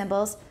fricative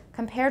symbols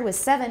compared with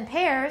 7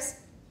 pairs,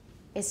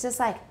 it's just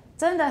like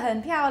真的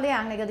很漂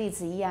亮那个例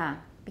子一样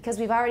because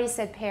we've already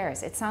said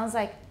pairs. It sounds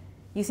like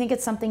you think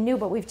it's something new,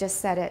 but we've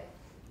just said it.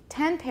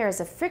 10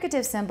 pairs of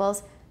fricative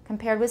symbols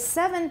compared with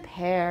 7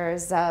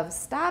 pairs of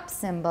stop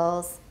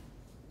symbols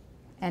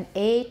and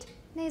 8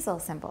 nasal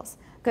symbols.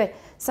 Good.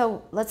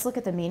 So let's look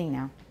at the meaning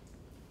now.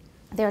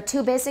 There are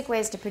 2 basic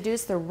ways to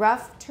produce the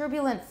rough,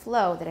 turbulent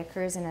flow that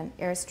occurs in an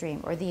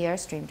airstream or the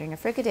airstream during a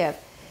fricative.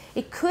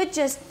 It could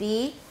just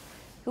be,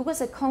 如果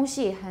是空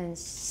气很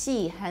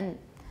细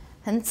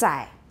很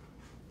窄.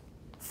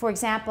 For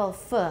example,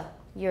 f,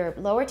 your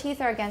lower teeth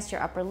are against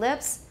your upper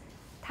lips.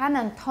 它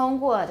能通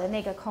过的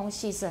那个空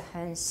气是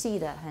很细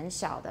的、很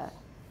小的.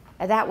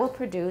 And that will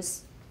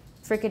produce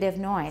fricative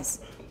noise.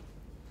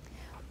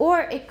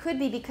 Or it could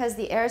be because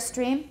the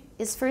airstream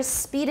is first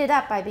speeded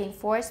up by being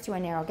forced through a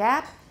narrow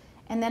gap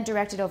and then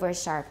directed over a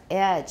sharp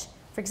edge.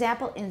 For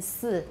example, in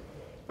si,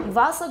 you've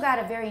also got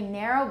a very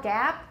narrow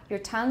gap, your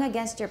tongue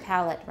against your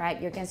palate, right?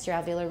 You're against your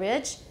alveolar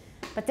ridge.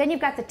 But then you've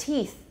got the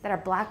teeth that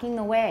are blocking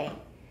the way.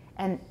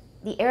 And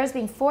the air is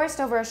being forced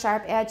over a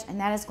sharp edge, and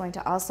that is going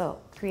to also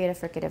create a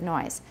fricative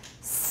noise.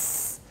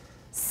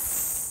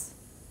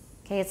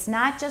 Okay, it's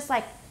not just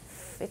like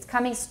it's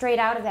coming straight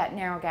out of that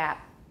narrow gap.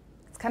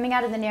 It's coming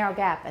out of the narrow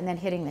gap and then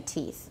hitting the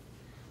teeth.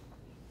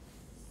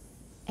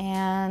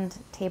 And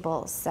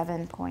table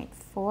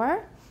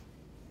 7.4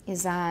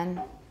 is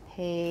on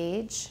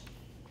page,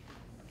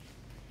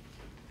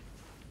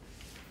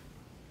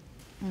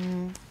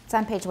 it's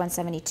on page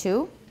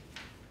 172.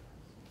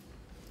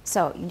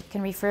 So you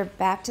can refer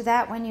back to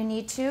that when you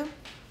need to.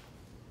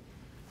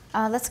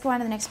 Let's go on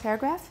to the next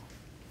paragraph.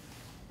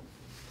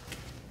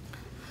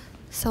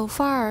 So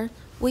far,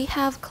 we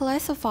have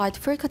classified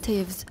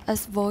fricatives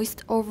as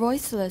voiced or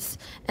voiceless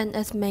and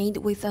as made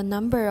with a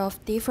number of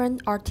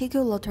different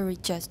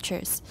articulatory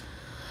gestures.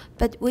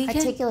 But we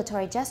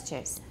Articulatory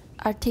gestures.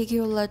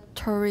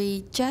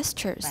 Articulatory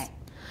gestures. Right.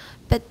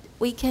 But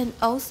we can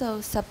also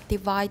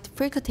subdivide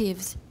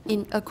fricatives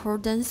in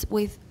accordance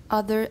with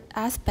other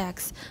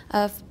aspects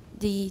of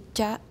the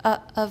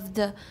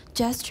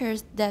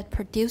gestures that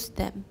produce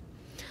them.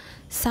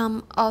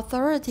 Some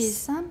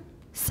authorities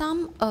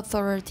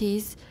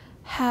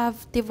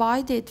have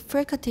divided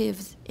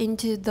fricatives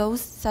into those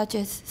such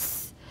as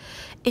s,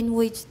 in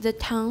which the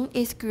tongue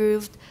is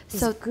grooved.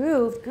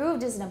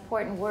 Grooved is an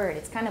important word.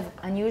 It's kind of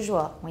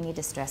unusual. We need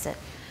to stress it.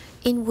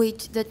 In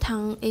which the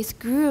tongue is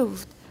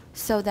grooved,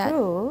 so that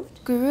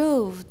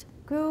grooved.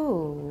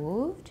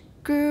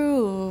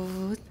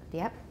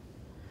 Yep.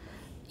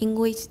 In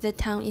which the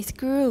tongue is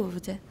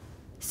grooved,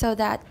 so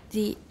that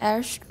the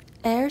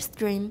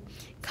airstream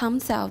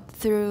comes out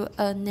through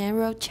a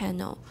narrow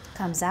channel.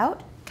 Comes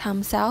out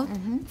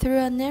Through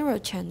a narrow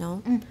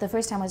channel. The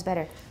first time was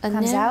better.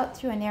 Comes out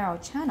through a narrow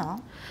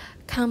channel.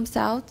 Comes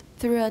out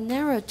through a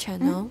narrow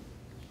channel.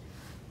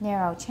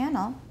 Narrow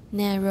channel.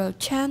 Narrow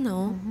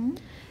channel.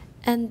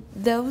 And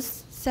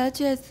those such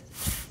as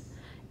th,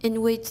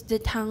 in which the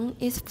tongue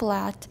is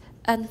flat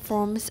and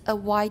forms a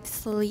wide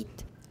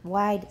slit.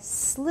 Wide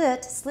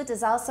slit. Slit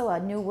is also a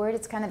new word.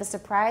 It's kind of a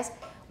surprise.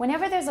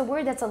 Whenever there's a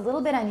word that's a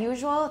little bit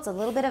unusual, it's a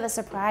little bit of a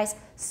surprise,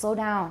 slow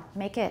down.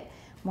 Make it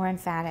more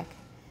emphatic.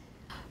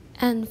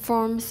 And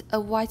forms a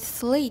wide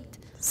slit.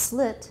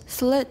 Slit.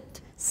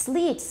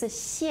 Slit 是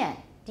线.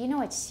 Do you know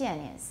what 线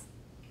is?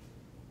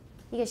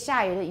 一个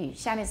下雨的雨，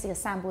下面是一个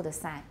散步的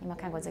散。有没有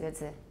看过这个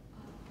字？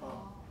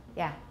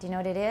 Yeah. Do you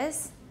know what it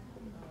is?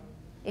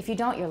 If you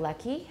don't, you're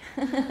lucky.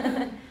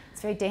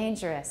 It's very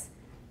dangerous.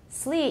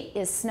 Sleet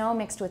is snow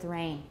mixed with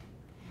rain.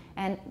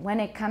 And when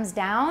it comes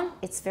down,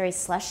 it's very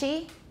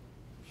slushy.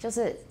 就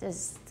是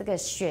这个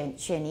雪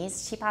泥，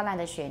稀巴烂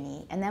的雪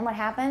泥。And then what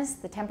happens?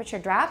 The temperature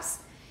drops.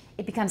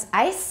 It becomes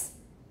ice.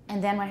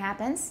 And then what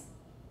happens?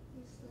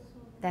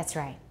 That's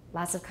right.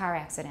 Lots of car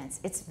accidents.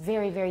 It's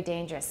very, very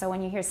dangerous. So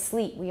when you hear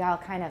sleet, we all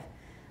kind of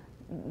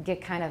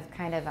get kind of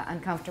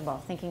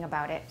uncomfortable thinking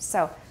about it.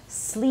 So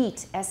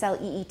sleet,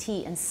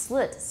 S-L-E-E-T, and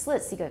slit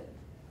是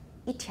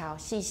一条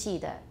细细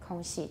的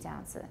空气这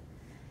样子。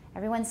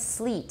Everyone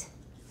sleet.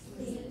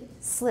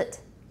 Slit.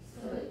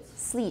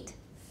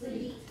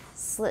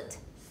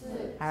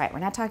 All right, we're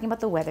not talking about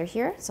the weather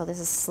here, so this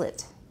is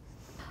slit.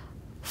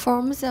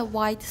 Forms a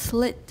wide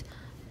slit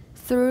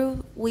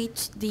through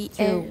which the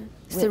air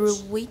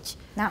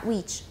Not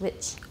which.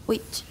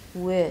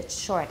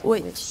 Short.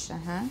 Which.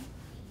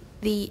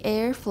 The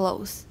air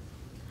flows.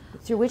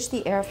 Through which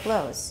the air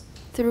flows.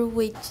 Through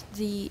which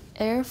the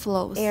air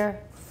flows. Air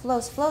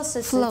flows.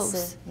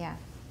 Flows. Yeah.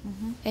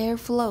 Air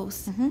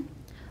flows.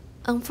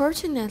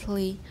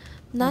 Unfortunately,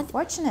 not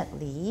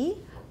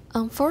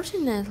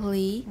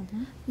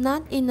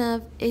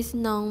enough is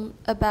known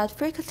about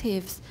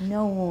fricatives.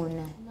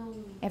 Known.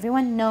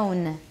 Everyone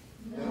known.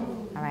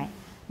 All right.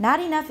 Not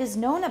enough is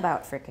known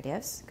about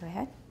fricatives. Go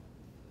ahead.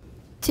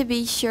 To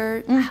be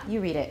sure, you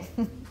read it.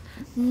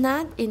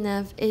 Not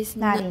enough is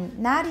not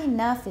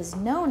enough is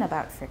known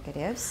about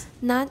fricatives.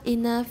 Not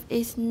enough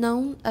is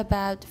known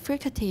about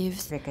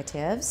fricatives.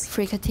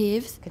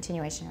 Fricatives.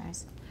 Continuation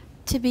rise.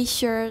 To be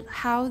sure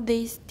how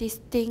this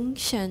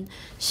distinction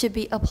should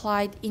be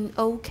applied in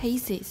all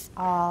cases.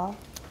 All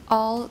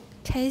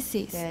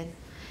cases. Good.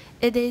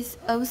 It is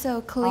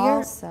also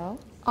clear.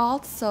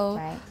 Also.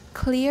 Right.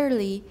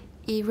 Clearly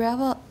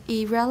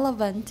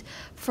irrelevant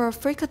for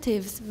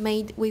fricatives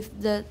made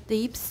with the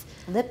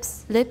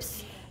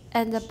lips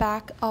and the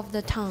back of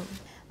the tongue.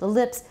 The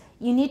lips,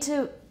 you need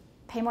to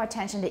pay more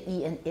attention to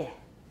E and I.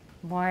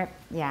 More,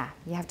 yeah,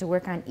 you have to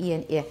work on E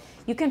and I.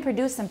 You can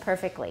produce them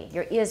perfectly.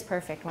 Your I is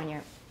perfect when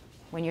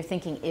you're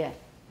thinking I.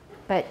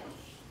 But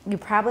you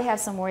probably have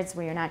some words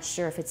where you're not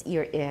sure if it's I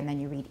or I, and then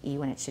you read I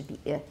when it should be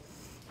I.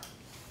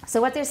 So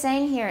what they're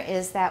saying here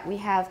is that we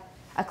have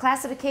a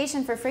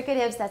classification for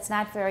fricatives that's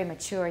not very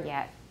mature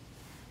yet.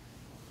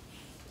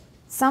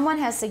 Someone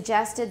has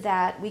suggested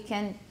that we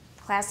can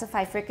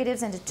classify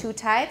fricatives into two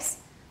types.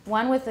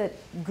 One with a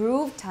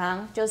grooved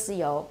tongue, 就是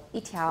有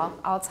一条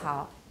凹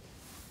槽，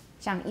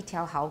像一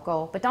条壕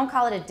沟. But don't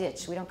call it a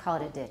ditch. We don't call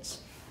it a ditch.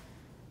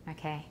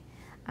 Okay.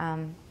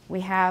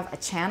 We have a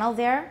channel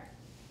there,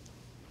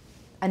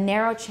 a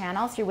narrow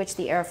channel through which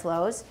the air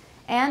flows.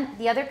 And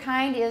the other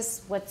kind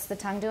is, what's the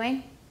tongue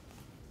doing?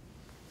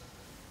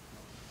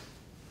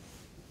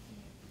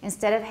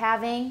 Instead of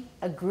having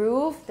a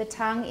groove, the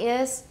tongue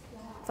is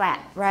flat,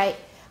 right?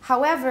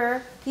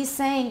 However, he's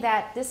saying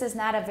that this is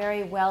not a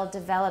very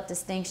well-developed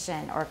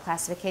distinction or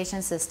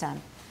classification system.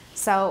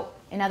 So,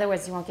 in other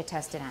words, you won't get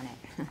tested on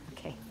it.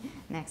 Okay,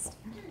 next.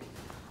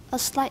 A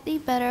slightly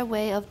better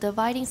way of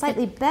dividing...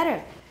 Slightly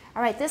better.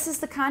 All right, this is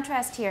the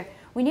contrast here.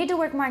 We need to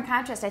work more on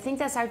contrast. I think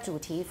that's our 主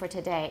题 for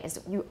today, is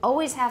you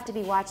always have to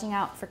be watching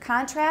out for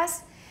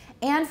contrast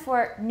and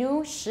for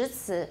new 实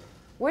词,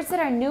 words that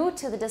are new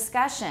to the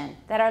discussion,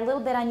 that are a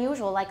little bit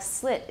unusual, like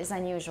slit is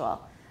unusual,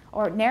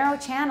 or narrow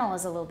channel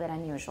is a little bit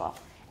unusual.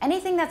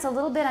 Anything that's a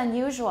little bit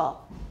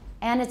unusual,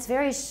 and it's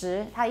very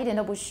实, 它一点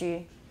都不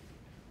虚,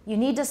 you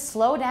need to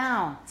slow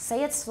down,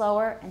 say it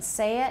slower, and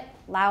say it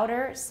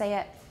louder, say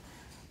it,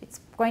 it's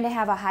going to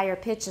have a higher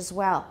pitch as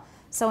well.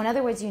 So in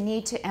other words, you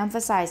need to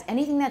emphasize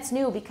anything that's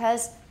new,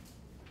 because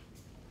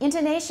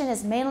intonation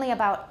is mainly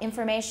about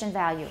information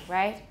value,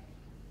 right?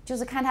 就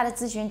是看它的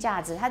资讯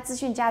价值，它资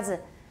讯价值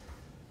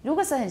如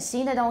果是很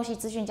新的东西，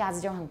资讯价值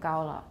就很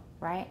高了,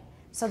 right?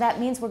 So that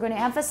means we're going to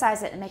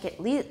emphasize it and make it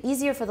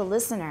easier for the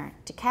listener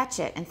to catch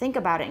it and think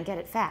about it and get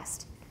it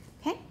fast.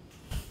 Okay?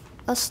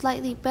 A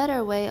slightly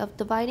better way of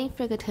dividing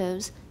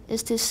fricatives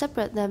is to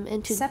separate them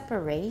into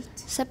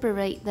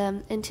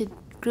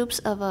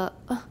groups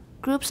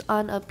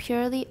on a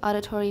purely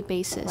auditory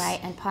basis. Right,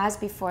 and pause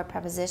before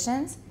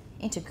prepositions.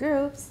 Into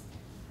groups.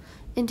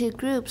 Into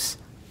groups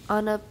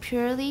on a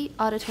purely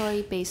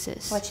auditory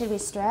basis. What should we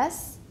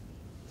stress?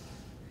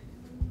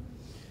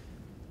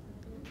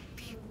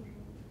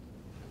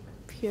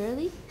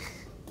 Purely?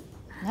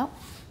 Nope.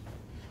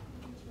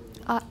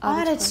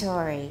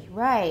 Auditory,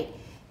 right.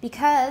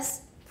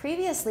 Because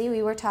previously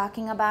we were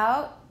talking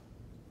about,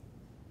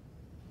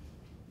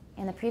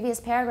 in the previous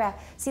paragraph,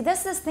 see,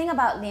 this thing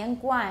about 连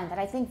贯 that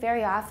I think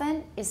very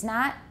often is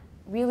not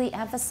really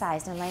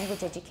emphasized in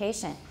language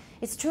education.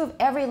 It's true of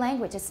every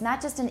language. It's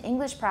not just an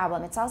English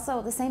problem. It's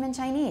also the same in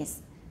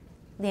Chinese.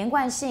 连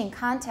贯性,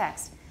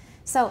 context.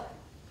 So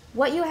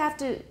what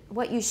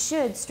you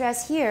should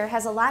stress here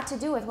has a lot to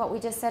do with what we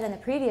just said in the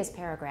previous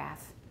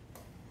paragraph.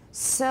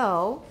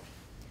 So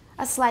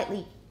a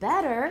slightly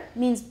better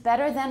means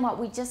better than what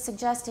we just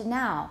suggested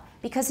now,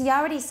 because he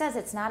already says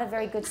it's not a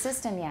very good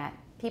system yet.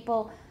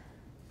 People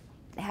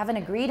haven't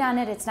agreed on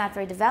it. It's not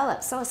very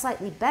developed. So a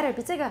slightly better,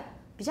 比这个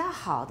比较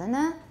好的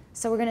呢?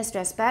 So we're going to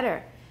stress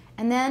better.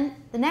 And then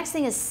the next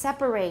thing is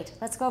separate.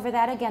 Let's go over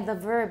that again. The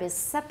verb is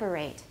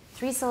separate.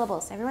 3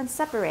 syllables. Everyone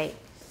separate.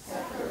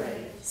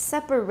 Separate.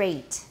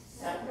 Separate.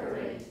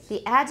 Separate.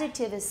 The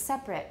adjective is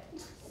separate.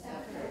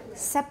 Separate.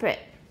 Separate.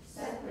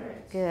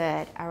 Separate.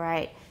 Good. All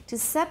right. To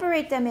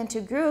separate them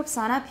into groups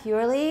on a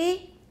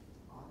purely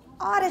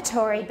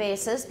auditory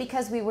basis,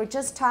 because we were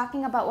just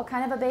talking about what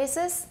kind of a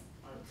basis?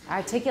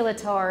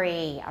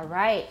 Articulatory. All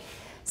right.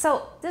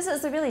 So this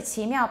is the really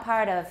奇妙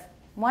part of,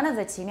 one of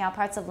the 奇妙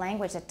parts of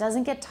language that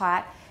doesn't get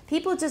taught.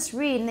 People just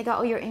read and they go,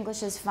 oh, your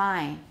English is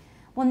fine.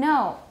 Well,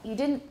 no, you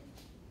didn't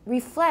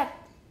reflect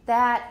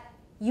that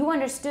you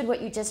understood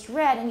what you just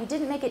read, and you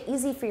didn't make it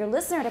easy for your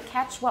listener to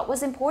catch what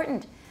was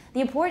important.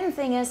 The important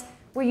thing is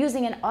we're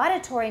using an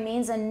auditory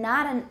means and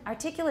not an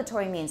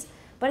articulatory means.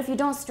 But if you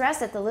don't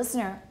stress it, the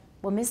listener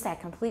will miss that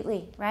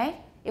completely, right?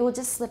 It will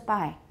just slip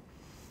by.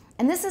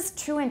 And this is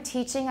true in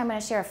teaching. I'm going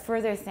to share a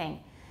further thing.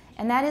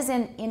 And that is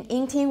in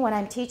Ingting, when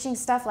I'm teaching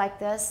stuff like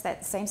this,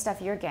 that same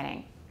stuff you're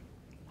getting.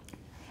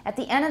 At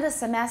the end of the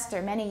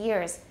semester, many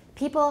years,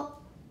 people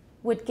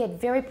would get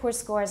very poor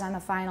scores on the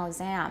final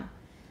exam.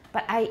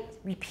 But I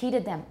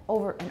repeated them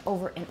over and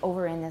over and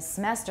over in this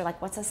semester,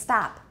 like, what's a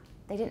stop?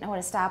 They didn't know what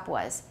a stop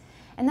was.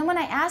 And then when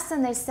I asked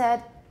them, they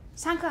said,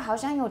 上课好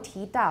像有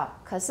提到，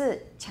可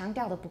是强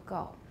调的不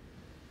够.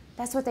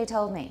 That's what they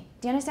told me.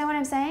 Do you understand what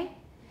I'm saying?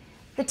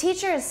 The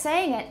teacher is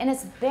saying it, and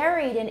it's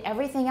buried in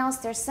everything else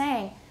they're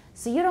saying.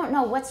 So you don't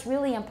know what's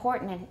really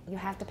important, and you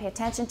have to pay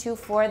attention to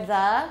for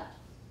the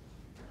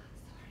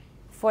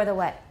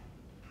what?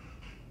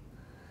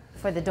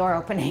 For the door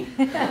opening.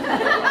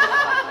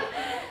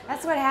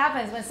 That's what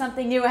happens when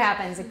something new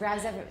happens. It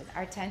grabs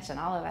our attention,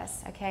 all of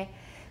us, okay?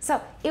 So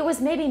it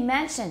was maybe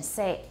mentioned,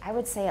 I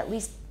would say at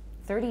least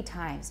 30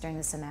 times during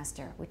the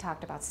semester. We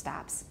talked about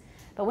stops.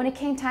 But when it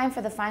came time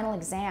for the final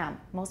exam,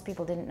 most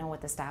people didn't know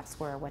what the stops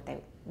were,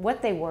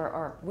 what they were,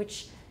 or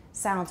which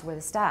sounds were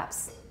the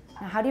stops.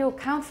 Now, how do you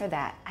account for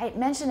that? I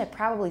mentioned it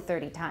probably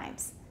 30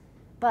 times.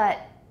 But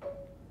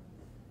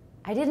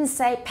I didn't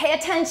say, pay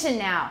attention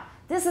now.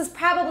 This is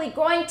probably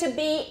going to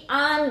be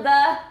on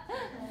the...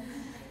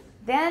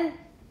 Then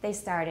they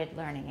started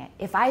learning it.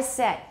 If I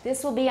said,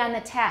 this will be on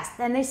the test,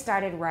 then they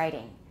started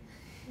writing.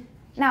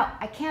 Now,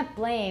 I can't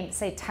blame,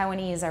 say,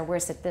 Taiwanese are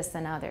worse at this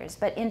than others,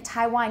 but in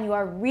Taiwan, you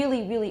are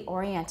really, really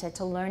oriented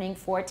to learning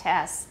for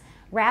tests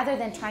rather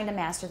than trying to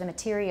master the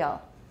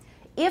material.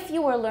 If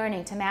you were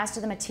learning to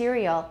master the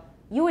material,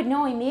 you would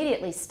know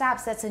immediately,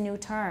 stops, that's a new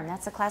term,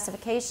 that's a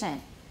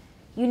classification.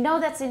 You know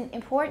that's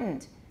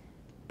important.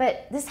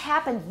 But this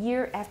happened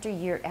year after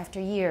year after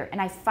year,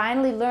 and I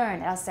finally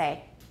learned, I'll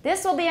say,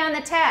 this will be on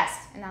the test,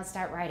 and I'll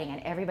start writing,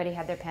 and everybody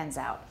had their pens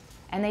out,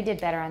 and they did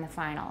better on the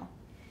final.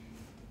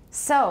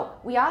 So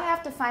we all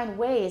have to find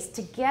ways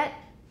to get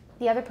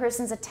the other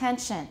person's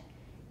attention.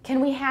 Can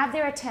we have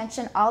their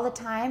attention all the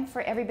time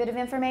for every bit of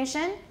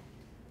information?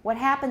 What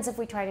happens if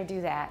we try to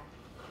do that?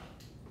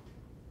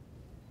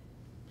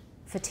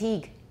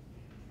 Fatigue.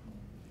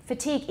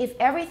 Fatigue. If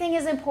everything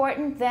is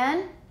important,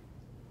 then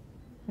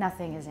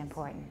nothing is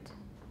important.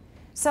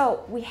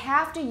 So we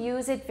have to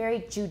use it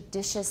very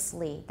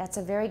judiciously. That's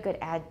a very good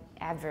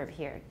adverb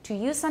here. To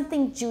use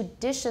something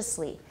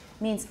judiciously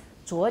means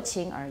酌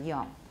情而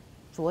用。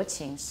酌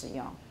情使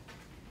用.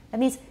 That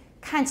means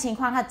看情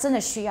况它真的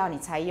需要你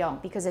才用,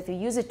 because if you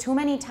use it too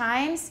many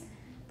times,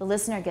 the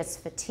listener gets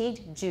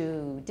fatigued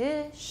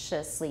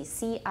judiciously.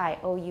 C-I-O-U-S-L-Y.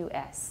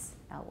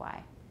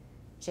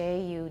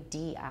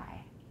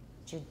 J-U-D-I.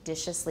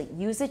 Judiciously.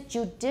 Use it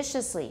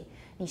judiciously.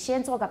 你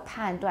先做个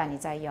判断, 你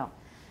再用.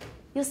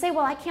 You'll say,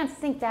 well, I can't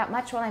think that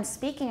much while I'm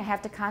speaking. I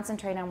have to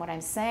concentrate on what I'm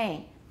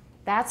saying.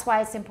 That's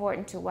why it's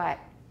important to what?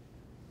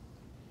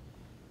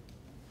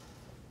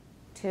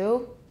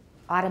 To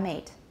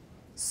automate.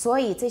 所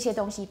以这些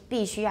东西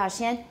必须要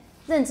先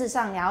认知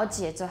上了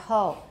解之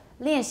后，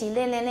练习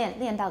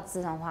练到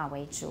自动化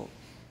为主。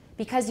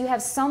Because you have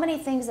so many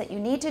things that you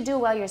need to do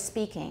while you're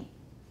speaking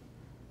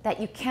that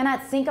you cannot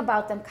think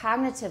about them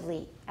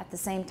cognitively at the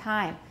same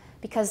time,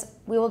 because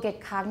we will get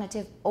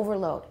cognitive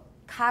overload.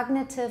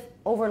 Cognitive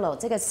overload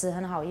这个词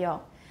很好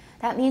用。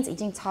That means 已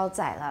经超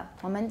载了，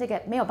我们这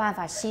个没有办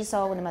法吸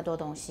收那么多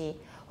东西，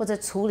或者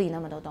处理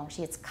那么多东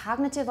西。It's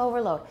cognitive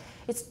overload.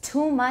 It's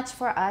too much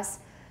for us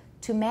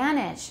to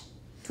manage,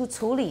 to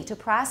处理, to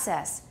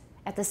process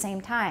at the same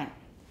time.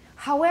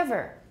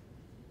 However,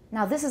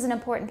 now this is an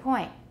important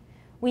point.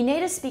 We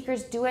native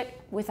speakers do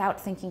it without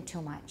thinking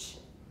too much.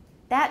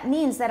 That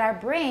means that our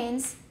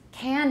brains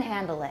can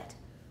handle it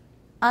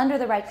under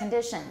the right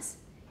conditions.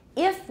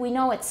 If we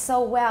know it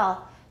so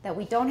well that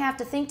we don't have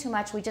to think too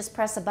much, we just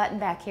press a button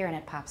back here and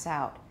it pops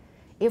out.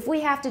 If we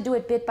have to do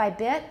it bit by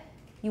bit,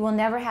 you will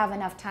never have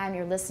enough time.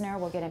 Your listener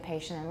will get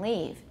impatient and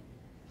leave.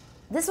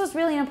 This was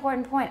really an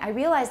important point. I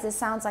realize this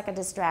sounds like a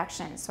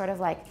distraction, sort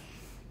of like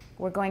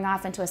we're going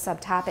off into a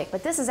subtopic,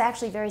 but this is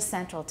actually very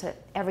central to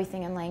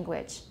everything in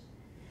language.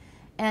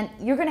 And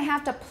you're going to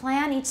have to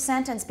plan each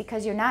sentence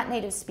because you're not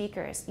native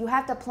speakers. You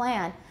have to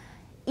plan.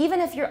 Even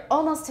if you're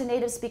almost to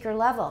native speaker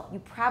level, you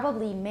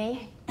probably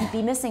may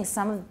be missing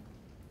some of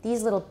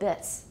these little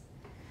bits.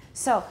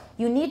 So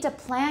you need to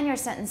plan your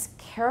sentence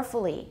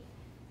carefully.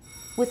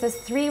 With the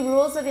 3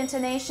 rules of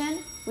intonation,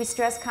 we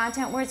stress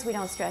content words, we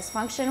don't stress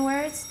function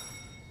words.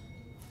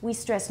 We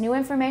stress new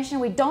information,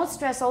 we don't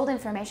stress old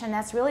information.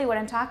 That's really what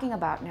I'm talking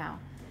about now.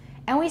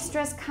 And we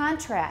stress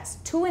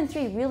contrast. 2 and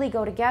 3 really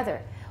go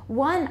together.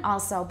 1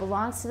 also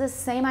belongs to the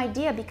same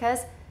idea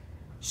because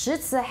实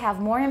词 have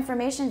more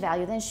information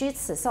value than 虚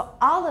词. So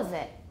all of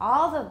it,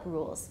 all the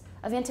rules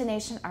of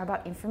intonation are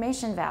about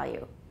information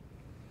value.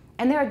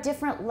 And there are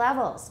different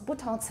levels, 不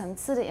同层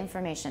次的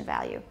information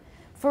value.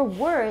 For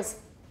words,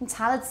 你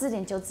查了字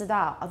典就知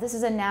道, oh, this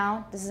is a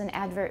noun, this is an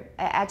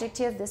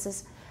adjective, this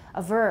is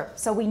a verb.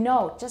 So we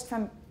know just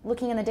from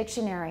looking in the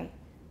dictionary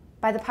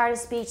by the part of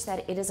speech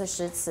that it is a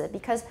实词,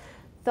 because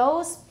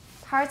those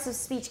parts of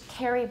speech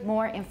carry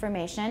more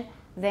information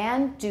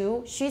than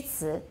do 虚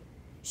词.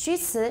 虚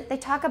词, they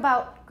talk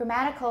about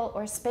grammatical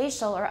or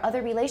spatial or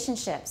other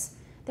relationships.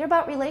 They're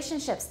about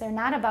relationships. They're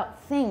not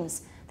about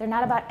things. They're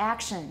not about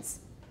actions.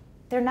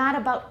 They're not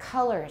about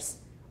colors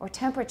or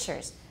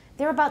temperatures.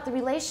 They're about the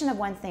relation of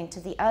one thing to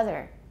the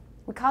other.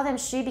 We call them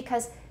虚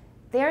because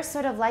they're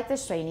sort of like the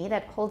水泥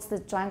that holds the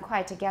砖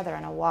块 together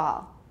on a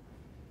wall.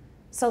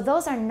 So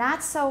those are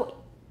not so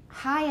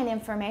high in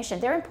information.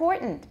 They're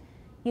important.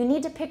 You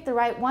need to pick the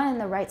right one in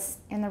the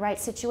right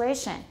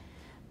situation.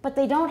 But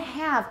they don't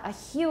have a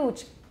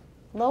huge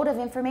load of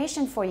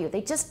information for you.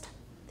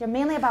 They're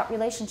mainly about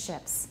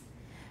relationships.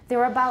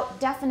 They're about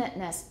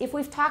definiteness. If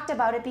we've talked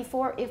about it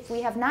before, if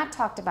we have not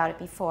talked about it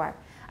before.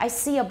 I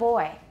see a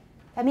boy.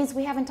 That means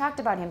we haven't talked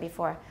about him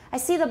before. I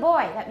see the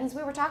boy. That means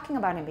we were talking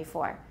about him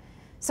before.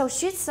 So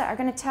Schütze are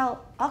going to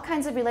tell all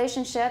kinds of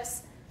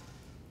relationships,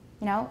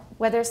 you know,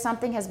 whether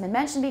something has been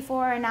mentioned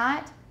before or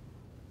not.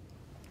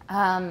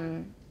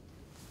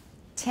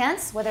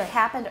 Tense, whether it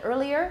happened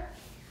earlier,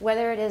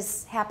 whether it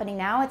is happening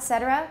now,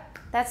 etc.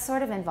 That's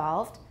sort of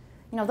involved.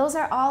 You know, those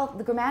are all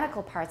the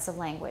grammatical parts of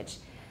language.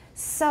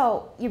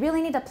 So you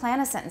really need to plan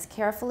a sentence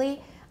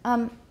carefully.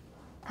 How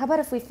about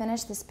if we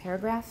finish this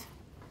paragraph?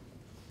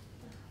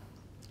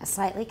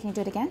 Slightly, can you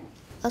do it again?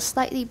 A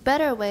slightly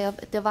better way of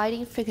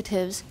dividing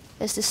fricatives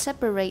is to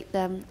separate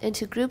them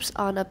into groups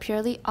on a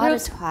purely on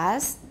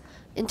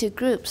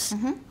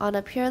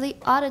a purely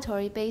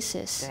auditory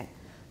basis. Good.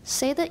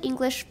 Say the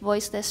English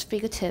voiceless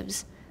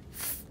fricatives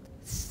f,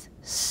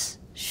 s,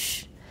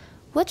 sh,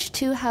 which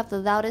two have the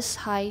loudest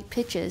high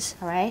pitches.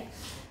 All right.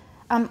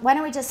 Why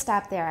don't we just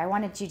stop there? I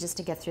wanted you just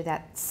to get through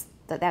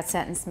that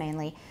sentence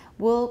mainly.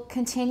 We'll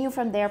continue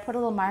from there. Put a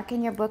little mark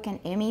in your book, and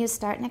Amy, you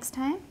start next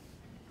time.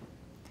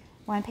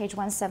 We're on page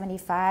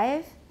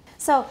 175.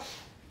 So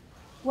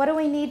what do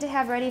we need to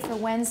have ready for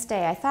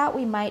Wednesday? I thought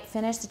we might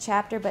finish the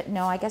chapter, but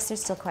no, I guess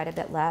there's still quite a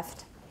bit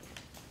left.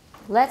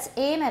 Let's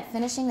aim at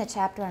finishing the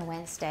chapter on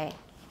Wednesday.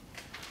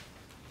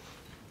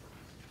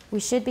 We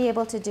should be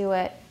able to do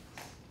it.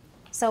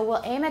 So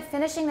we'll aim at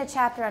finishing the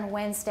chapter on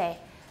Wednesday.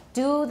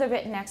 Do the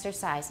written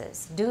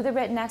exercises. Do the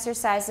written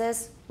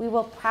exercises. We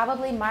will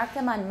probably mark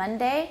them on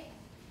Monday,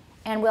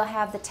 and we'll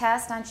have the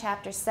test on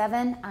chapter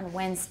 7 on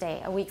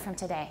Wednesday, a week from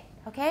today.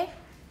 Okay?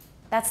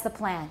 That's the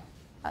plan.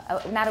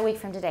 Not a week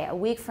from today, a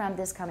week from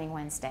this coming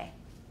Wednesday.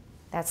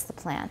 That's the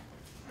plan.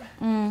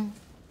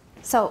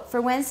 So for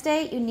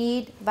Wednesday, you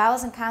need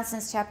Vowels and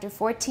Consonants chapter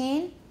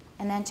 14,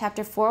 and then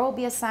chapter 4 will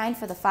be assigned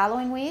for the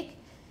following week,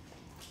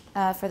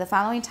 for the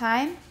following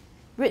time.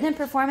 Written and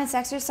performance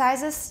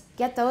exercises,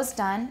 get those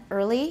done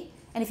early.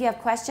 And if you have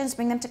questions,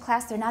 bring them to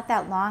class. They're not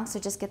that long, so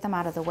just get them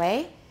out of the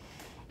way.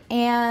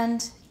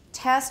 And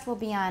test will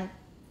be on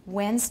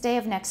Wednesday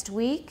of next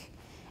week.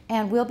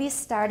 And we'll be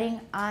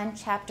starting on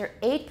chapter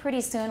 8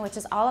 pretty soon, which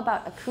is all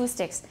about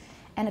acoustics.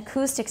 And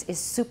acoustics is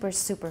super,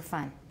 super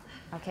fun.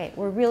 Okay,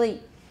 we're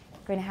really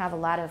going to have a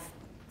lot of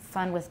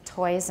fun with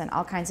toys and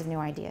all kinds of new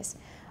ideas.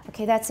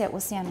 Okay, that's it.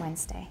 We'll see you on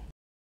Wednesday.